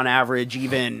do that on average,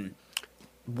 even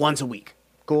once a week.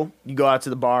 Cool. You go out to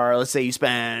the bar. Let's say you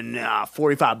spend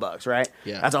 $45, right?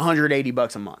 Yeah. That's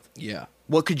 $180 a month. Yeah.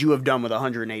 What could you have done with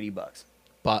 $180?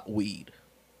 Bought weed.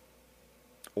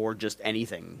 Or just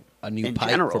anything. A new in pipe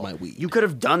general. for my weed. You could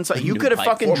have done something. You new could have pipe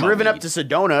fucking for my driven up weed. to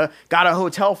Sedona, got a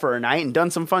hotel for a night, and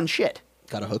done some fun shit.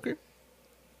 Got a hooker?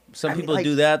 Some I mean, people like-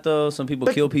 do that though. Some people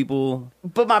But- kill people.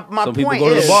 But my Some people point go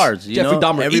to is, the bars. You Jeffrey know,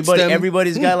 Dahmer eats them.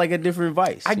 everybody's got like a different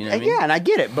vice. You know what I mean? Yeah, and I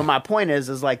get it. But my point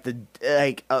is like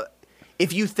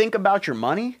if you think about your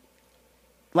money,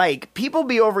 like people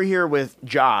be over here with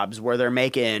jobs where they're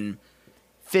making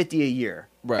 $50 a year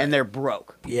Right. and they're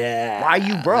broke. Yeah. Why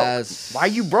you broke? That's- Why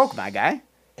you broke, my guy?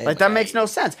 Like that makes no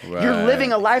sense. You're Right.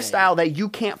 living a lifestyle that you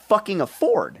can't fucking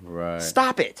afford. Right.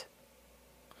 Stop it.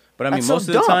 But I mean, That's so most of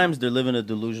the dumb. times they're living a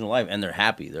delusional life and they're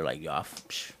happy. They're like, yo,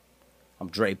 I'm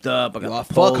draped up. I got Yo, the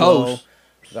fuck polo. hoes.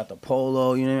 I got the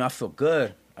polo. You know, what I mean? I feel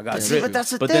good. I got But see, drip. but that's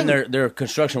the But thing. then they're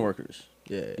construction workers.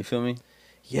 Yeah. You feel me?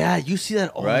 Yeah, you see that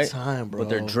all Right? the time, bro. But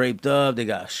they're draped up. They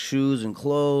got shoes and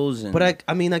clothes. And, But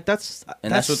I mean, like that's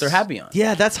what they're happy on.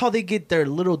 Yeah, that's how they get their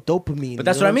little dopamine. But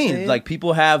that's you know what I mean. I'm Like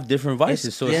people have different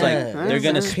vices, so it's yeah, like they're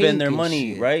gonna it's spend their pink and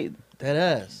money, shit. right? that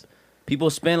ass. People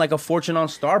spend like a fortune on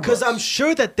Starbucks. Because I'm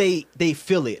sure that they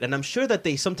feel it, and I'm sure that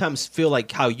they sometimes feel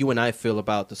like how you and I feel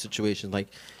about the situation. Like,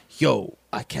 yo,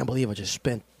 I can't believe I just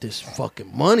spent this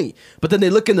fucking money. But then they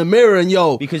look in the mirror and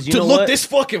Because you to know look what? this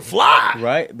fucking fly.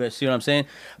 right? But see what I'm saying?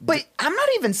 But I'm not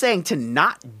even saying to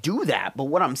not do that. But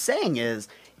what I'm saying is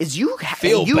you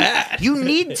Feel bad. You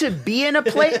need to be in a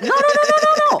place.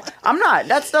 No. I'm not.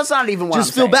 That's not even what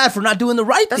Just I'm feel saying. bad for not doing the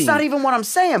right That's thing. not even what I'm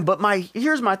saying. But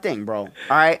here's my thing, bro. All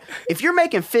right, if you're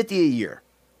making $50 a year,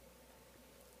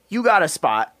 you got a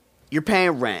spot, you're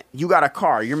paying rent, you got a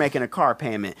car, you're making a car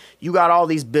payment, you got all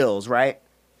these bills, right?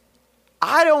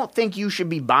 I don't think you should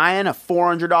be buying a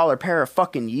 $400 pair of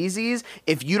fucking Yeezys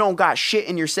if you don't got shit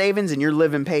in your savings and you're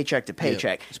living paycheck to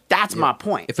paycheck. That's my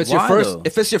point. If it's Why, your first, though?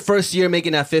 if it's your first year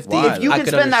making that 50, Why, if you I can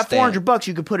could spend that understand. $400,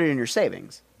 you could put it in your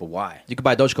savings. But why? You could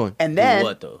buy Dogecoin. And For then,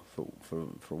 what though?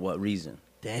 For what reason?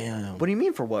 Damn. what do you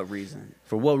mean for what reason?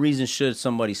 For what reason should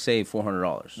somebody save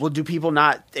 $400? Well, do people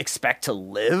not expect to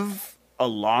live a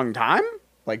long time?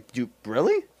 Like,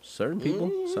 really? Certain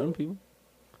people. Certain people.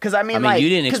 Because I mean, I mean, like, you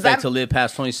didn't 'cause expect that- to live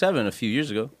past 27 a few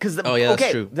years ago. Oh, yeah, that's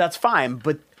okay, true. that's fine.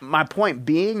 But my point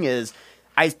being is,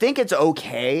 I think it's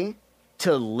okay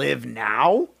to live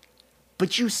now,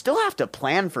 but you still have to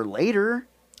plan for later.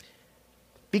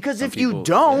 Because Some if you people-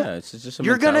 don't, yeah, it's just a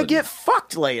you're gonna mentality. get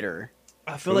fucked later.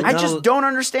 I feel like I now- just don't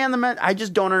understand I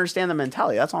just don't understand the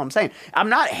mentality. That's all I'm saying. I'm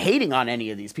not hating on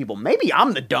any of these people. Maybe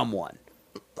I'm the dumb one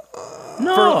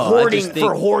No, for I hoarding just think-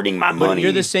 for hoarding my But money.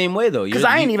 you're the same way though. 'Cause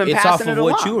I ain't even It's passing off of it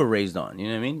what you along. were raised on. You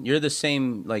know what I mean? You're the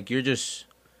same. Like you're just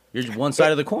one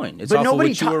side of the coin. It's but off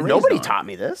nobody of what you were raised nobody on. taught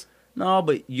me this. No,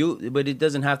 but it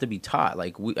doesn't have to be taught.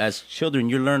 Like as children,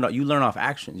 you learn off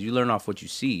actions. You learn off what you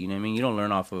see. You know what I mean? You don't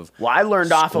learn off of. Well, I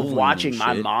learned off of schooling watching and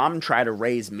my shit. mom try to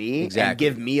raise me and Exactly.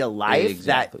 give me a life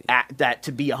Exactly. that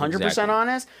to be 100% Exactly.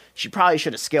 honest, she probably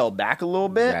should have scaled back a little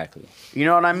bit. Exactly. You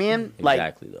know what I mean? Like,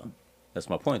 Exactly though. That's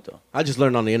my point though. I just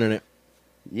learned on the internet.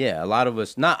 Yeah, a lot of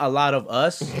us, not a lot of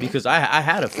us, because I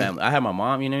had a family. I had my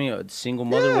mom, you know what I mean, a single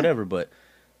mother, Yeah. whatever. But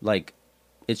like,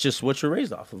 it's just what you're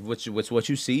raised off of. What's what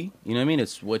you see. You know what I mean?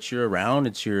 It's what you're around.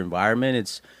 It's your environment.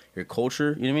 It's your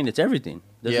culture. You know what I mean? It's everything.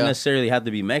 Doesn't Yeah. necessarily have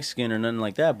to be Mexican or nothing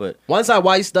like that. But Once I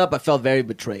wised up, I felt very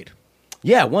betrayed.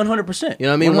 yeah, 100%. You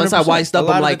know what I mean? Once I 100%. wised up, A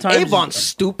lot I'm of like, the times- Avon's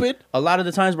stupid. A lot of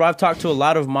the times, bro, I've talked to a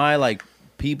lot of my like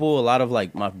people, a lot of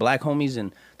like my black homies,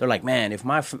 and they're like, man, if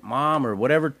my mom or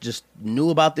whatever just knew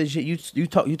about this shit you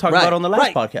talked Right, about on the last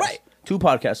right, podcast, right. 2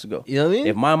 podcasts ago. You know what I mean?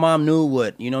 If my mom knew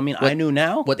what you know what I mean, I knew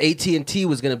now. What AT&T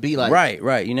was going to be like.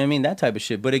 Right. You know what I mean? That type of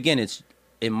shit. But again, it's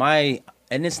in my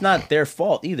and it's not their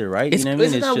fault either, right? It's, you know what I mean?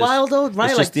 isn't It's that just- wild though? Right?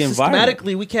 It's Like just the environment,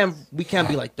 systematically, we can't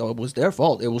be like, oh, it was their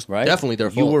fault. It was right? definitely their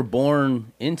fault. You were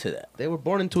born into that. They were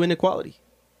born into inequality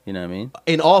You know what I mean?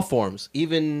 in all forms,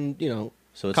 even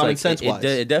So it's common like, sense wise.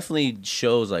 it definitely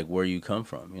shows like where you come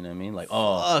from. You know what I mean? Like,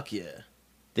 oh, Fuck yeah.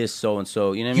 this so and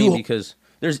so. You know what I mean? Because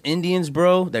there's Indians,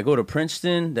 bro, that go to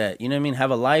Princeton that you know what I mean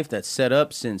have a life that's set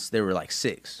up since they were like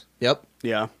 6. Yep.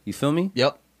 yeah. You feel me?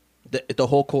 Yep. The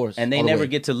whole course. And they all the never way.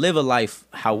 get to live a life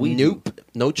how we Nope. do.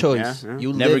 No choice. Yeah, yeah.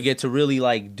 You Never live, get to really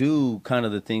like do kind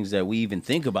of the things that we even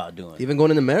think about doing. even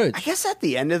going into marriage. I guess at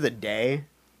the end of the day,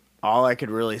 all I could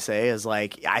really say is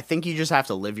like, I think you just have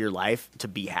to live your life to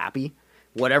be happy,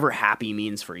 whatever happy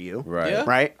means for you. Right. Yeah.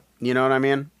 Right? You know what I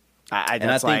mean? And I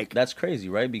That's think like, that's crazy,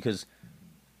 right? Because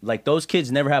like those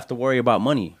kids never have to worry about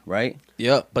money, right?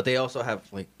 Yeah, but they also have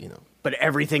like but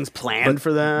everything's planned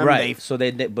for them. right. So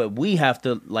but we have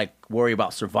to like worry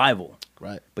about survival.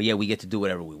 right. But yeah, we get to do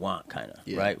whatever we want, kind of,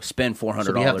 Yeah. right? Spend $400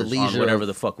 So we have the on leisure whatever of-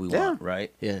 the fuck we Yeah. want,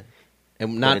 right? Yeah,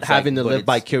 and not it's having like- to but live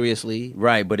it's- vicariously.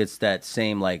 Right, but it's that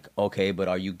same like, okay, but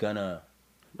are you gonna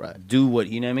Right. do what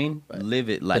you know what I mean? Live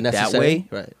it like that necessary, way,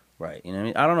 right? right? You know what I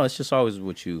mean? I don't know. It's just always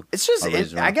what you. It's just, are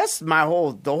raised I around. guess the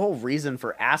whole reason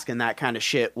for asking that kind of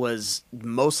shit was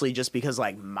mostly just because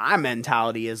like my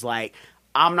mentality is like,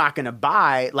 I'm not gonna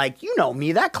buy, like, you know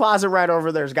me, that closet right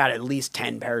over there's got at least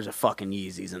 10 pairs of fucking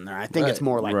Yeezys in there. I think Right. it's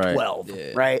more like Right. 12,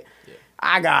 Yeah. right?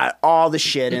 I got all the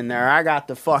shit in there. I got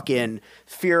the fucking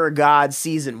Fear of God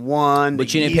season 1, But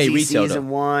the you didn't pay Yeezy retail, season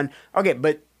though. 1. Okay,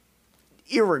 but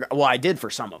well, I did for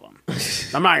some of them.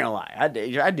 I'm not gonna lie, I do.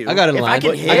 I got in If line, I can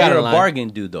but hit, I got You're in a line. bargain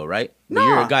dude, though, right? But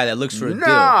you're Nah. a guy that looks for a deal.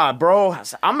 Nah, bro.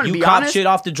 I'm gonna You be cop honest. shit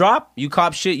off the drop. You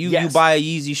cop shit. You Yes. buy a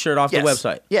Yeezy shirt off Yes. the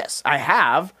website. Yes, I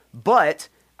have, but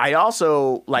I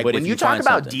also like But when if you you talk find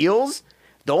about something. deals.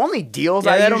 The only deals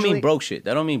Yeah, I that usually don't mean broke shit.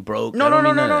 That don't mean broke. No, That no, don't no,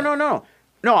 mean no, none no, of no, that.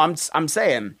 no. No, I'm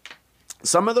saying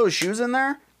some of those shoes in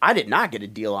there, I did not get a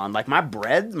deal on. Like my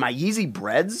Yeezy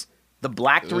breads, the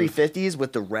black 350s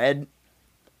with the red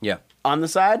Yeah. on the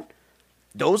side,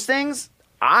 those things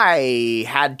I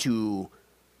had to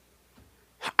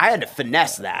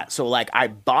finesse that. So like I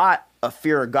bought a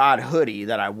Fear of God hoodie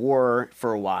that I wore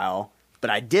for a while, but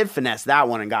I did finesse that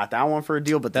one and got that one for a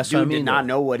deal. But the That's what I dude mean, did not though.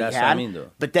 know what That's he what I had. mean, though.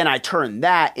 But then I turned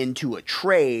that into a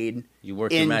trade You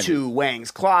work your magic. into Wang's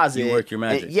closet. You work your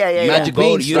magic. Yeah. Magic You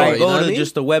beans, don't right? You know go what to I mean?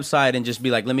 just the website and just be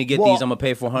like, let me get Well- these. I'm gonna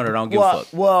pay $400. I don't give a fuck.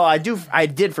 Well, I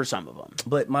did for some of them.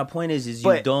 But my point is you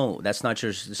But- don't. That's not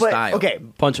your But style. okay,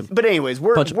 Punch him. But anyways,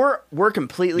 we're Punch 'em. we're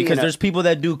completely Because in a- there's people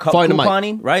that do Find a mic.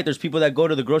 couponing, right? There's people that go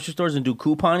to the grocery stores and do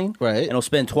couponing, Right. And they'll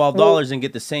spend $12 and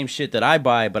get the same shit that I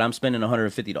buy, but I'm spending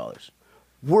 $150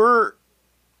 we're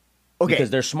okay. because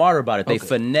they're smarter about it. They Okay.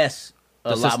 finesse a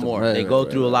The lot system. more. Right, They right, go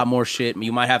right, through a right. lot more shit.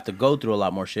 You might have to go through a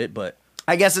lot more shit, but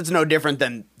I guess it's no different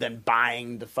than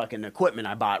buying the fucking equipment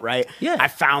I bought, right? Yeah. I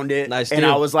found it Nice and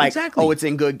deal. I was like, Exactly. oh, it's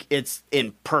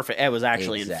in perfect. It was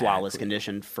actually in flawless Exactly.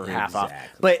 condition for half off.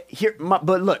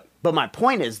 Exactly. But my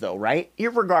point is though, right?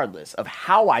 Irregardless of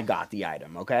how I got the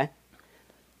item, okay?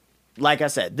 Like I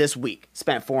said, this week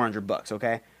spent $400,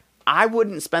 okay? I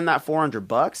wouldn't spend that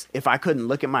 $400 if I couldn't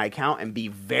look at my account and be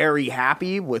very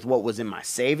happy with what was in my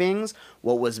savings,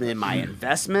 what was in my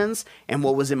investments, and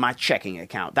what was in my checking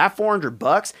account. That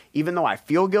 $400, even though I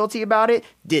feel guilty about it,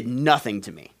 did nothing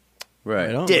to me. right,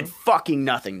 Right on. Did fucking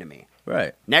nothing to me.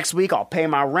 right. Next week, I'll pay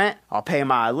my rent, I'll pay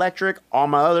my electric, all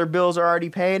my other bills are already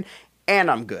paid,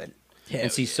 and I'm good.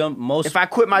 And see, most If I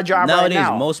quit my job nowadays, right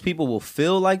now, most people will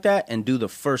feel like that and do the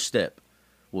first step.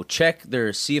 Will check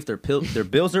see if their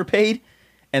bills are paid,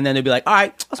 and then they'll be like, "All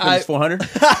right, I'll spend this $400.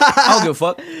 I don't give a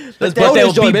fuck." But bonus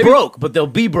they'll joint, be baby. broke. But they'll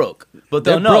be broke. But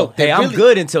they'll They're know, broke. hey, They I'm really-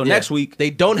 good until Yeah. next week. They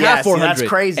don't Yeah, have see, 400. that's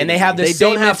crazy. And they have the They same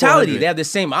don't have mentality. 400. They have the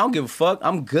same. I don't give a fuck.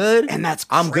 I'm good. And that's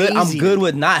I'm good. I'm crazy. good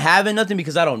with not having nothing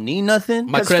because I don't need nothing.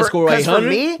 My 'Cause credit for- score 'cause for 800.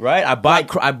 me, right? I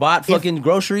bought fucking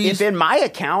groceries. if in my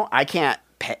account I can't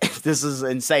pay, this is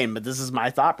insane, but this is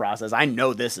my thought process. I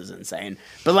know this is insane,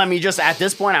 but let me just at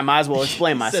this point, I might as well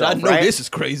explain myself. I know right? this is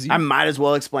crazy. I might as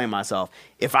well explain myself.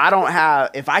 If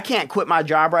I can't quit my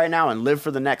job right now and live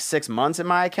for the next 6 months in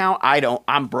my account,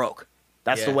 I'm broke.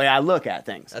 That's the Yeah. way I look at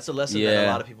things. That's a lesson that Yeah.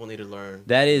 a lot of people need to learn.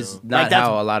 that is not that's-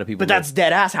 how a lot of people. But that's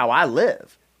dead ass how I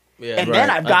live. Yeah, And right. then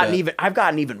I I've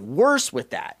gotten even worse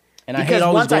with that. And I because hate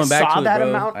always once going I back saw to it, that bro.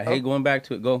 amount, I hate going back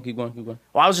to it. Go, keep going. Well,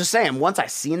 I was just saying, once I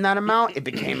seen that amount, it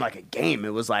became like a game. It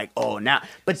was like, oh, now.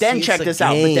 But then See, check it's a this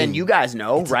out. But then game. you guys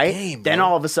know, It's a right? game, Then bro.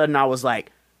 all of a sudden I was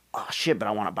like, oh, shit, but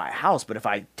I want to buy a house. But if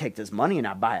I take this money and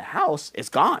I buy a house, it's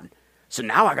gone. So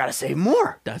now I got to save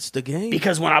more. That's the game.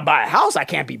 Because when I buy a house, I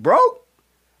can't be broke.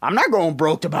 I'm not going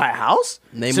broke to buy a house.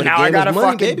 Name So of the now game I is got to money,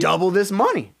 fucking baby. double this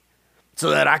money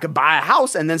so that I could buy a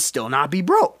house and then still not be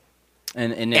broke.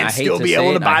 And And I hate still to be say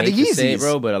able it, to buy I hate the to say it, Yeezys.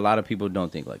 bro. But a lot of people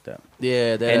don't think like that.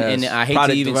 yeah, And I hate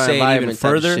to even say it even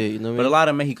further, shit, you know what I but a mean? lot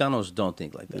of Mexicanos don't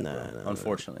think like that. Nah, bro, nah,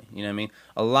 unfortunately, you know what I mean.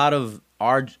 A lot of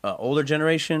our older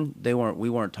generation, we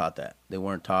weren't taught that. They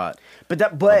weren't taught. But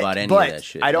About any of that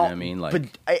shit, I you know don't. what I mean?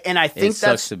 Like, and I think sucks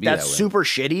that's to be that way. super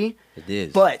shitty. It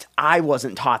is. But I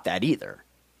wasn't taught that either.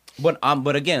 But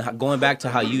again, going back to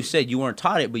how you said you weren't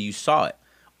taught it, but you saw it.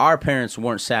 Our parents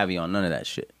weren't savvy on none of that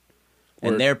shit,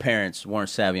 and their parents weren't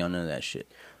savvy on none of that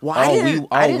shit. Well,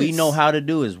 I didn't we know how to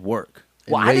do is work.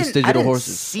 Well, And I race didn't, I digital didn't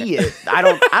horses. see it. I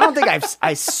don't think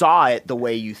I saw it the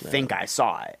way you think I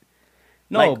saw it.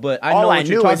 No, Like, but I know all what I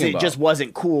you're knew talking is it about. just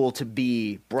wasn't cool to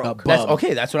be broke. That's bum.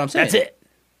 okay. That's what I'm saying. That's it.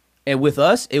 And with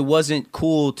us, it wasn't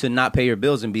cool to not pay your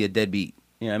bills and be a deadbeat.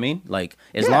 You know what I mean? Like,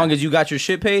 as Yeah. long as you got your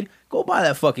shit paid, go buy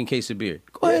that fucking case of beer.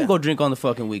 Go ahead and go drink on the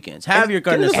fucking weekends. Have your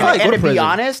carne get it asada. aside. And Go to to be prison.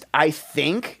 honest, I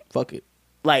think Fuck it.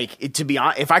 to be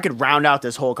honest, if I could round out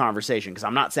this whole conversation, because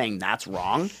I'm not saying that's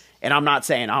wrong, and I'm not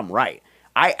saying I'm right.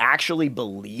 I actually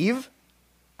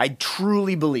I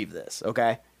truly believe this,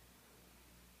 okay?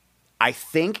 I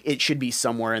think it should be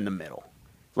somewhere in the middle.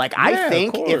 Like, Yeah, I of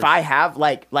think course. if I have,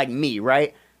 like me,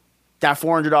 right? That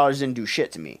 $400 didn't do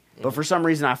shit to me. But for some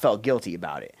reason, I felt guilty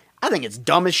about it. I think it's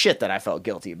dumb as shit that I felt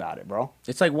guilty about it, bro.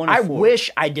 It's like 1 in I 4.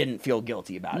 wish I didn't feel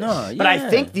guilty about No, it. But I yeah.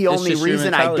 think the It's only just your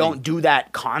reason I mentality. don't do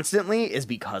that constantly is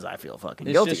because I feel fucking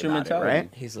It's guilty just your about it, mentality. right?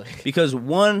 He's like, Because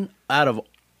 1 out of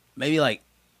maybe like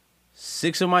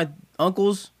 6 of my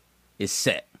uncles is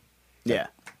set. Yeah.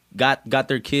 Got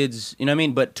their kids, you know what I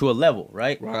mean? But to a level,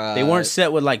 right? Right. They weren't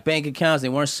set with like bank accounts. They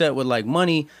weren't set with like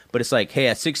money. But it's like, hey,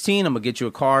 at 16, I'm gonna get you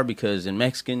a car because in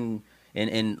Mexican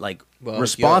and like Well,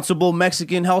 responsible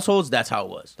Mexican households, that's how it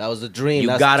was. that was the dream. You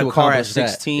That's got to a car at accomplish that.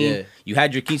 16. Yeah. You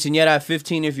had your quinceañera at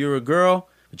 15 if you were a girl,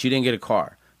 but you didn't get a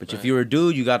car. But if you were a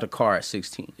dude, you got the car at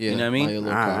 16. Yeah, You know what I buy your mean?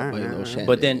 little car, buy your little Shandy,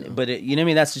 But then, you know? but it, you know what I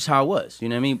mean? That's just how it was. You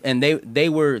know what I mean? And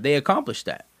they accomplished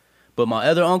that. But my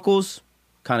other uncles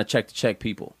kind of check to check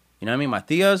people. You know what I mean? My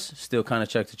tias still kind of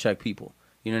check to check people.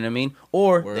 You know what I mean?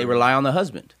 Or they Word. rely on the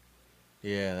husband.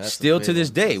 Yeah, that's Still the to big this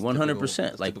one. day, That's 100%.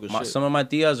 typical- Like typical shit. some of my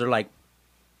tias are like,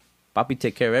 "Papi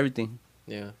take care of everything."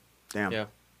 Yeah, Damn. yeah.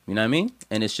 You know You know what I mean?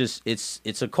 And it's just it's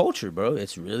a culture, bro.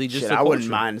 It's really just Shit, a I culture. wouldn't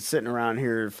mind sitting around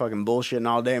here fucking bullshitting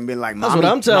all day and being like, That's mommy, what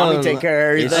I'm telling mommy take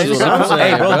care of It's everything. just what I'm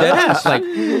saying, bro. Deadass. Like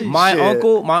my Shit.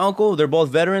 uncle, they're both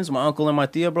veterans. My uncle and my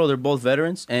tia, bro, they're both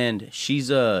veterans, and she's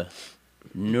a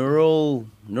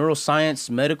neuroscience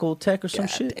medical tech or some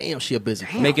shit, Damn, she a busy.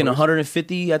 making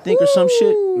 150, I think, or some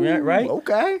shit. Right?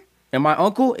 Okay. And my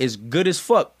uncle is good as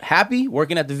fuck, happy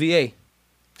working at the VA,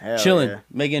 Hell chilling, yeah.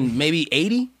 making maybe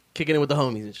 80. Kicking it with the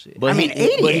homies and shit. But I mean,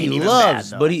 80 but ain't he even loves.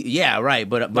 bad, though. But he, yeah, right.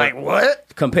 But Like, what?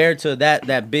 compared to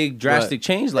that big drastic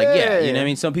change, like yeah, you know what I Yeah.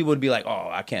 mean. Some people would be like, oh,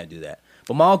 I can't do that.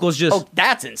 But my uncle's just Oh,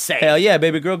 that's insane. hell yeah,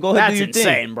 baby girl, go ahead That's do your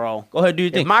insane, thing, bro. Go ahead do your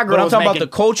If thing. my But I'm girl's talking about making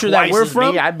the culture that twice we're as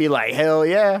from. me, I'd be like, hell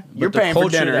yeah, you're but the paying for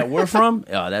culture dinner. that we're from,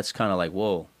 yeah, that's kind of like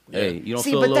whoa. Hey, you don't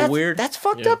See, feel a but little that's, weird? That's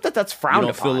fucked Yeah. up. That's frowned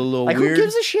don't feel upon. a little like, weird? who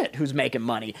gives a shit who's making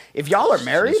money? If y'all are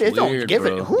married, It's it don't weird, give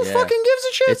bro. it. Who Yeah. fucking gives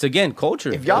a shit? It's again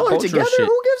culture. If y'all are Cultural together, shit.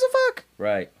 who gives a fuck?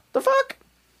 Right. The fuck?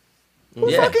 Who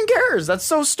Yeah. fucking cares? That's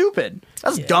so stupid.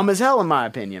 That's dumb as hell, in my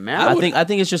opinion, man. I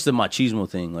think it's just a machismo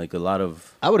thing. Like a lot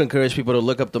of I would encourage people to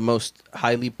look up the most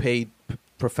highly paid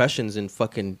professions and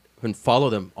follow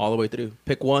them all the way through.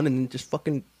 Pick one and just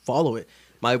fucking follow it.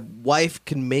 My wife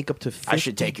can make up to $50. I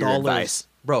should take your advice.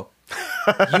 Bro.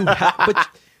 You have, but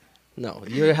no,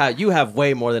 you have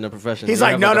way more than a profession. He's You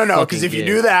like, have no, a no, no, fucking because if you gig.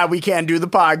 do that, we can't do the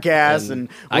podcast, And and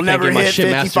I we'll can't never get my hit shit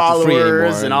 50 mastered for free followers,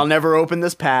 anymore, and I'll never open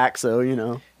this pack. So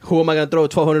who am I gonna throw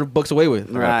 $1,200 away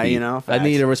with? right, you know, I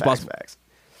need a facts, responsible. facts.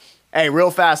 Hey, real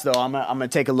fast though, I'm gonna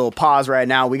take a little pause right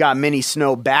now. We got Mini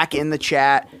Snow back in the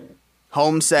chat,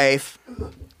 home safe,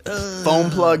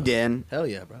 phone plugged in. Hell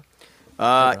yeah,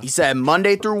 bro. He said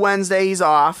Monday through Wednesday he's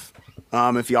off.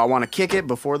 If y'all want to kick it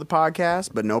before the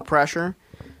podcast, but no pressure.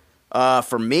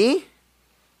 For me,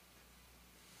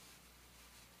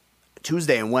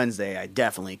 Tuesday and Wednesday I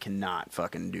definitely cannot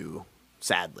fucking do.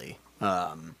 Sadly,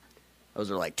 those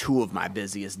are like two of my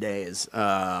busiest days.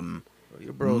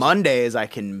 Your bros- Mondays I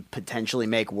can potentially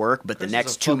make work, but Chris is the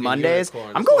next a two fucking Mondays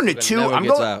unicorn. I'm This going to motherfucker two. never I'm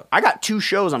gets going. out. I got two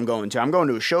shows I'm going to. I'm going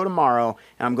to a show tomorrow,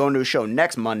 and I'm going to a show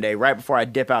next Monday, right before I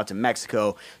dip out to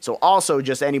Mexico. So also,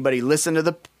 just anybody listening to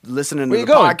Where the you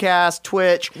going? podcast,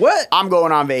 Twitch. What? I'm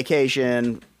going on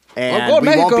vacation, and going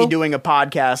we to won't be Mexico. doing a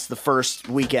podcast the first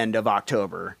weekend of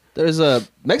October. There's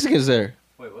Mexicans there.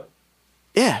 Wait, what?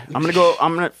 Yeah, I'm gonna go.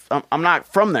 I'm not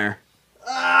from there.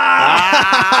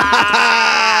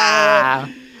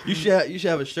 You should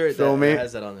have a shirt Feel that me?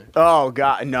 has that on there. Oh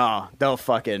God, no! They'll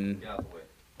fucking.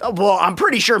 Oh, well, I'm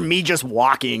pretty sure me just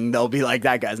walking, they'll be like,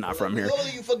 that guy's not from here.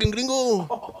 Oh, you fucking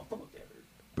gringo!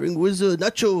 Bring wizard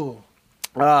nacho.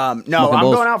 No, Smoking I'm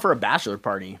bowls. going out for a bachelor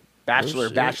party. shit.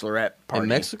 Bachelorette party. In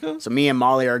Mexico? So me and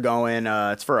Molly are going.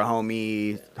 It's for a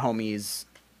homies,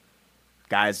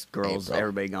 guys, girls, bro.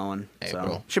 everybody going. Hey, so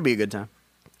bro. should be a good time.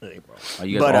 Hey, bro. Are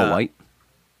you guys But, all white?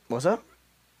 What's up?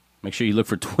 Make sure you look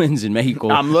for twins in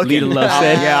Mexico. I'm looking. Lita Love Oh,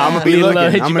 said. yeah, I'm gonna be Lita looking.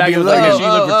 Love hit I'm you gonna back be and was like, make looking.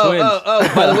 sure you look for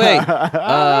twins. By the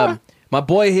way, my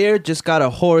boy here just got a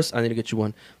horse. I need to get you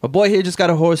one. My boy here just got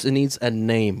a horse and needs a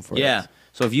name for it. Yeah.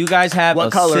 So if you guys have What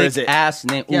a color sick is it? ass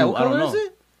name, Yeah, ooh, what I don't color know. is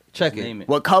it? Check it. Name it.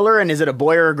 What color, and is it a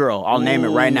boy or a girl? I'll name it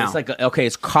right Ooh, now. It's like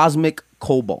it's cosmic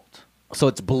cobalt. So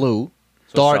it's blue,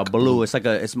 So dark it's a blue.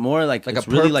 It's more like like it's a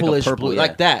really like a purplish purple, blue, yeah.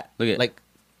 like that. Look at like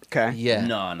okay. yeah.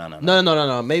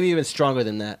 No. Maybe even stronger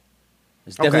than that.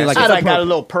 It's definitely Okay, like so a it's like got a purple.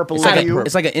 little purple It's like, hue.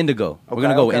 it's like an indigo. We're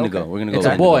gonna go with indigo. We're gonna go. It's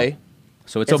with a boy. indigo.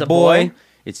 So It's it's a a boy. boy?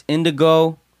 It's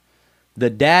indigo. The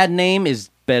dad name is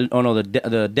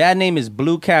the dad name is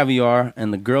Blue Caviar,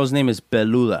 and the girl's name is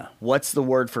Peluda. What's the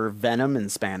word for venom in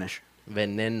Spanish?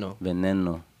 Veneno.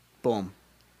 Veneno. Boom.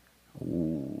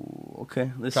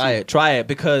 Okay, let's Try it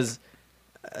because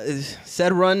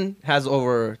said run has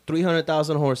over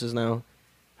 300,000 horses now.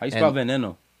 How you spell And-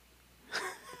 veneno?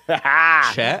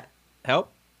 Chat,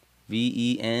 help.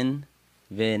 VEN.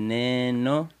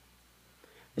 Veneno.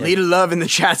 Lita Love in the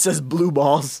chat says blue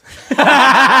balls. That's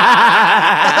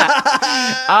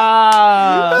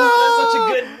such a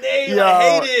good name.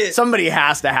 Yo, somebody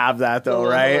has to have that though,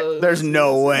 right? There's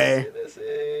no way.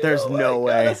 There's no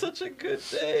way. That's such a good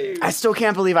name. I still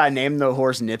can't believe I named the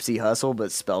horse Nipsey Hussle,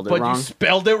 but spelled it But wrong. you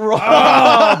spelled it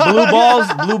wrong.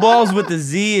 Blue balls with the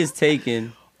Z is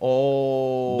taken.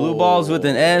 Oh. Blue balls with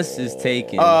an S is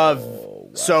taken.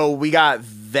 So we got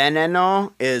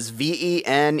veneno is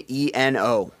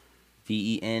VENENO.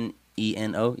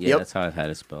 VENENO. Yeah, Yep. that's how I've had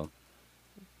it spelled.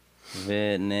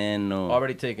 Veneno.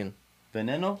 Already taken.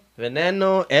 Veneno?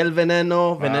 Veneno, El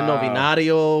Veneno, Veneno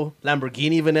Binario,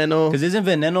 Lamborghini Veneno. Because isn't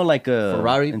veneno like a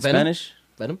Ferrari in venom? Spanish?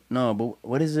 Venom? No, but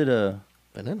what is it?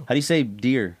 Veneno. How do you say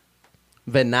deer?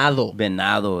 Venado.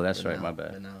 Venado. That's right. My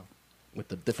bad. Venado. With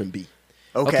the different B.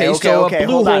 Okay, so okay. a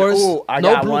blue Hold on. horse, Ooh, I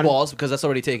no got blue one. balls because that's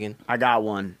already taken. I got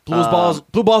one. Blue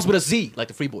balls with a Z, like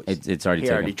the Free Boys. It's already He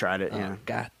taken. already tried it. Yeah.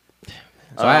 God.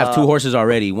 So I have two horses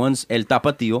already. One's El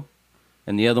Tapatío,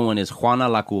 and the other one is Juana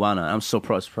la Cubana.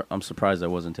 I'm surprised that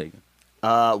wasn't taken.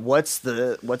 What's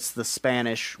the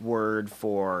Spanish word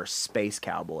for space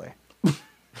cowboy?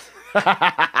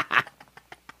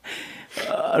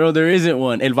 No, there isn't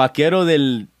one. El Vaquero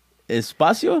del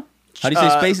Espacio? How do you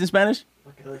say space in Spanish?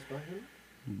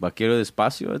 Vaquero del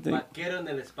Espacio, I think. Vaquero en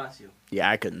el espacio. Yeah,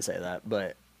 I couldn't say that,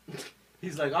 but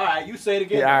He's like, all right, you say it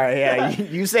again. yeah, all right, yeah.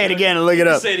 You say it again and look it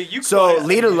up. say it, you So call it.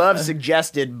 Leader Love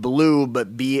suggested blue,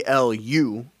 but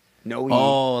BLU, no E,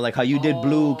 Oh, like how you did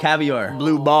blue caviar.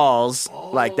 blue balls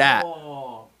like that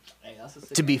Oh. Hey, that's a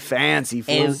sick to be fancy.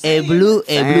 El Fools. blue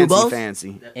Fancy,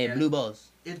 fancy. blue balls.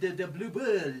 The blue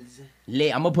balls.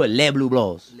 I'm gonna put le blue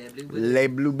balls. Les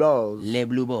blue balls. Le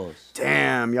blue balls.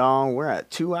 Damn, y'all, we're at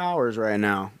 2 hours right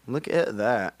now. Look at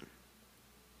that.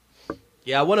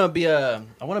 Yeah, I want to be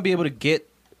able to get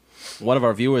one of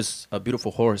our viewers a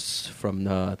beautiful horse from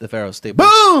the Pharaoh stable.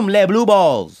 Boom! Le blue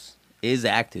balls is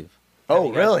active. Oh, you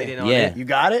guys really? seen it on Yeah. it? You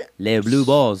got it? Le blue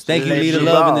balls. Thank you, Les Leader blue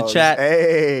Love, in the balls. chat.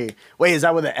 Hey. Wait, is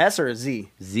that with an S or a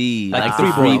Z? Z, Like like the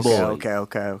the Free Free Boys. Boys.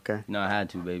 Okay. No, I had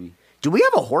to, baby. Do we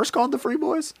have a horse called the Free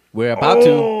Boys? We're about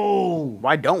to. Oh,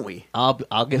 why don't we? I'll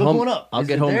get Look home. one up. I'll Is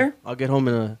get it home. there? I'll get home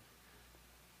and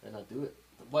I'll do it.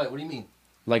 What? What do you mean?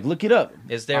 Like, look it up.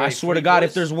 Is there I a swear to Free God, Boys?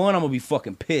 if there's one, I'm gonna be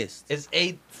fucking pissed. Is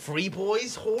a Free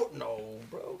Boys horse? No,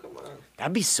 bro. Come on.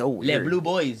 That'd be so Le weird. blue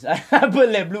boys. I put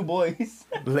le blue boys.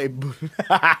 Les blue.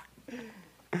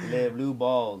 Le blue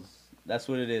balls. That's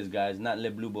what it is, guys. Not le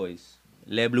blue boys.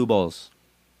 Le blue balls.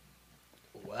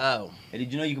 Wow. Hey,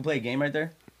 did you know you can play a game right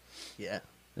there? Yeah.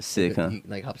 That's sick, huh? He,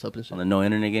 like hops up and shit. On the no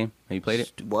internet game. Have you played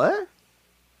it? What?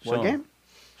 Show What 'em. game?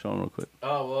 Show them real quick.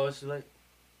 Oh well, it's like.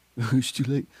 It's too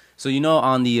late. So you know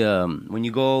on the when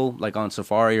you go like on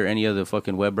Safari or any other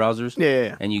fucking web browsers,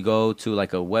 Yeah. and you go to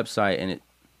like a website and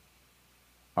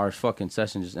our fucking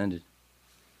session just ended.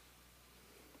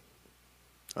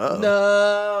 Uh-oh.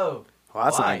 No. Well,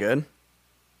 that's Why? not good.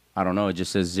 I don't know. It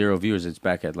just says 0 viewers. It's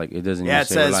back at like it doesn't Yeah, even it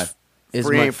say we're says live. Is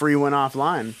free my ain't free went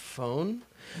offline. phone?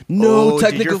 Oh, No did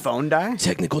technical your phone die?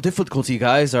 technical difficulty,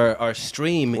 guys. Our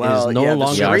stream Well, is no yeah,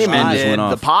 longer the Yeah, our stream stream just ended. went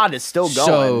The off. pod is still going.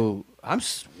 So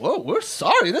whoa, we're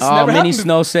sorry. This Oh, never Mini happened.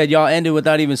 Snow said y'all ended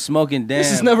without even smoking. Damn.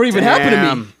 This has never even happened to me.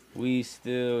 Damn. We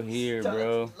still here,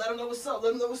 bro. Let him know what's up.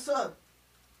 Let him know what's up.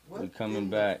 We coming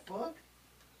back. Fuck?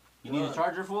 You need a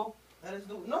charger full? That is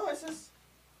no. It's just.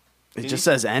 It just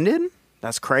says ended?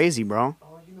 That's crazy, bro.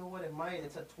 Oh, you know what? It might.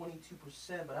 It's at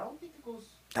 22%, but I don't think it goes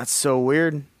That's so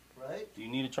weird. right. Do you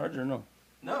need a charger or no?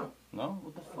 No. No?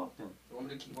 What the fuck then? You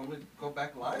want me to go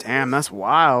back live? Damn, that's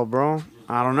wild, bro.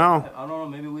 I don't know. I don't know.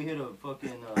 Maybe we hit a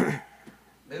fucking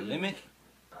Maybe limit.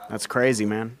 That's crazy,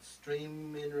 man.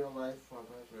 Stream in real life.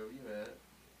 Wherever you at.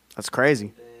 That's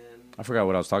crazy. Then I forgot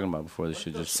what I was talking about before this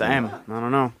shit just. Same. I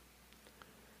don't know.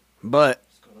 But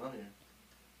what's going on here?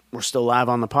 we're still live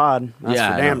on the pod. That's Yeah,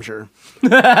 for I damn know. sure.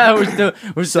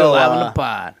 we're still live on the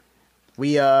pod.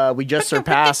 We just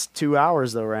surpassed 2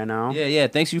 hours though right now. Yeah.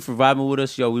 Thanks you for vibing with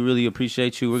us, yo. We really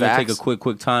appreciate you. We're gonna take Facts. a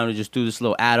quick time to just do this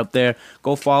little ad up there.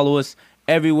 Go follow us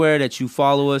everywhere that you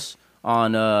follow us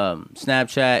on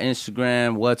Snapchat,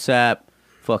 Instagram, WhatsApp,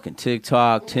 fucking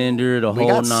TikTok, Tinder, the We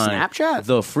whole got nine. Snapchat?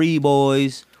 The Free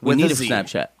Boys. We With need a a Z.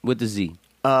 Snapchat with the Z.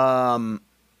 Um,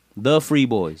 The Free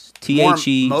Boys. more-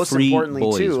 THE most Free importantly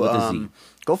Boys too, with a Z.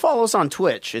 go follow us on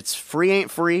Twitch. It's Free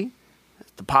Ain't Free,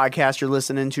 the podcast you're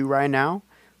listening to right now.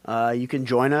 You can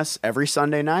join us every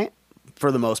Sunday night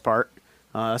for the most part.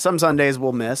 Some Sundays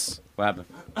we'll miss, What happened?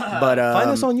 but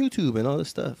Find us on YouTube and all this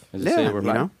stuff. Does it say yeah, we're you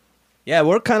live? know, Yeah,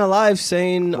 we're kind of live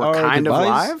saying we're our kind of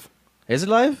goodbyes. live. Is it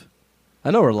live? I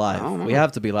know we're I don't live. know. We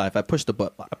have to be live. I pushed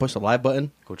the live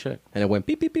button Go check. and it went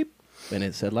beep beep beep, and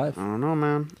it said live. I don't know,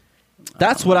 man.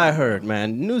 That's what I heard,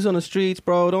 man. News on the streets,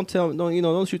 bro. Don't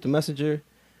shoot the messenger.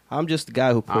 I'm just the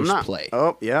guy who I'm pushed not. play.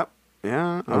 Oh, yep,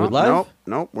 yeah. Are we Oh, live?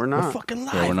 Nope, we're We're not. fucking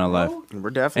live. Yeah, we're not bro. live. We're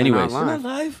definitely Anyways. not We're live. not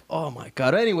live. Oh my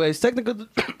god. Anyways,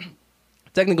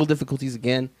 technical difficulties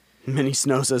again. Mini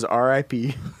Snow says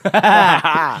R.I.P.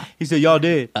 He said y'all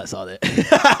did. I saw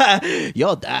that.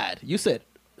 Y'all died. You said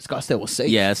Scottsdale was safe.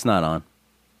 Yeah, it's not on.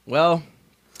 Well,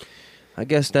 I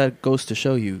guess that goes to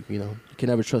show you can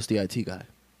never trust the IT guy.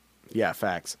 Yeah,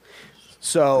 facts.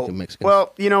 So, Fucking Mexicans.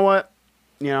 well, you know what?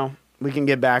 We can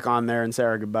get back on there and say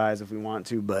our goodbyes if we want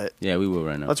to, but Yeah, we will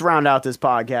right now. let's round out this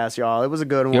podcast, y'all. It was a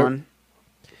good Yep. one.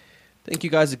 Thank you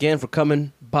guys again for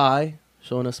coming by,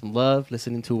 showing us some love,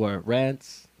 listening to our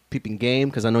rants, peeping game,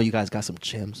 because I know you guys got some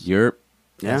gems. Yerp.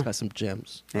 You guys Yeah. got some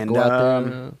gems. And, Go out there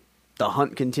and The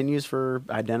hunt continues for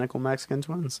identical Mexican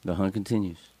twins. The hunt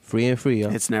continues. Free and free, yo.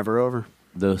 It's never over.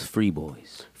 The Free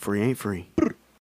Boys. Free ain't free.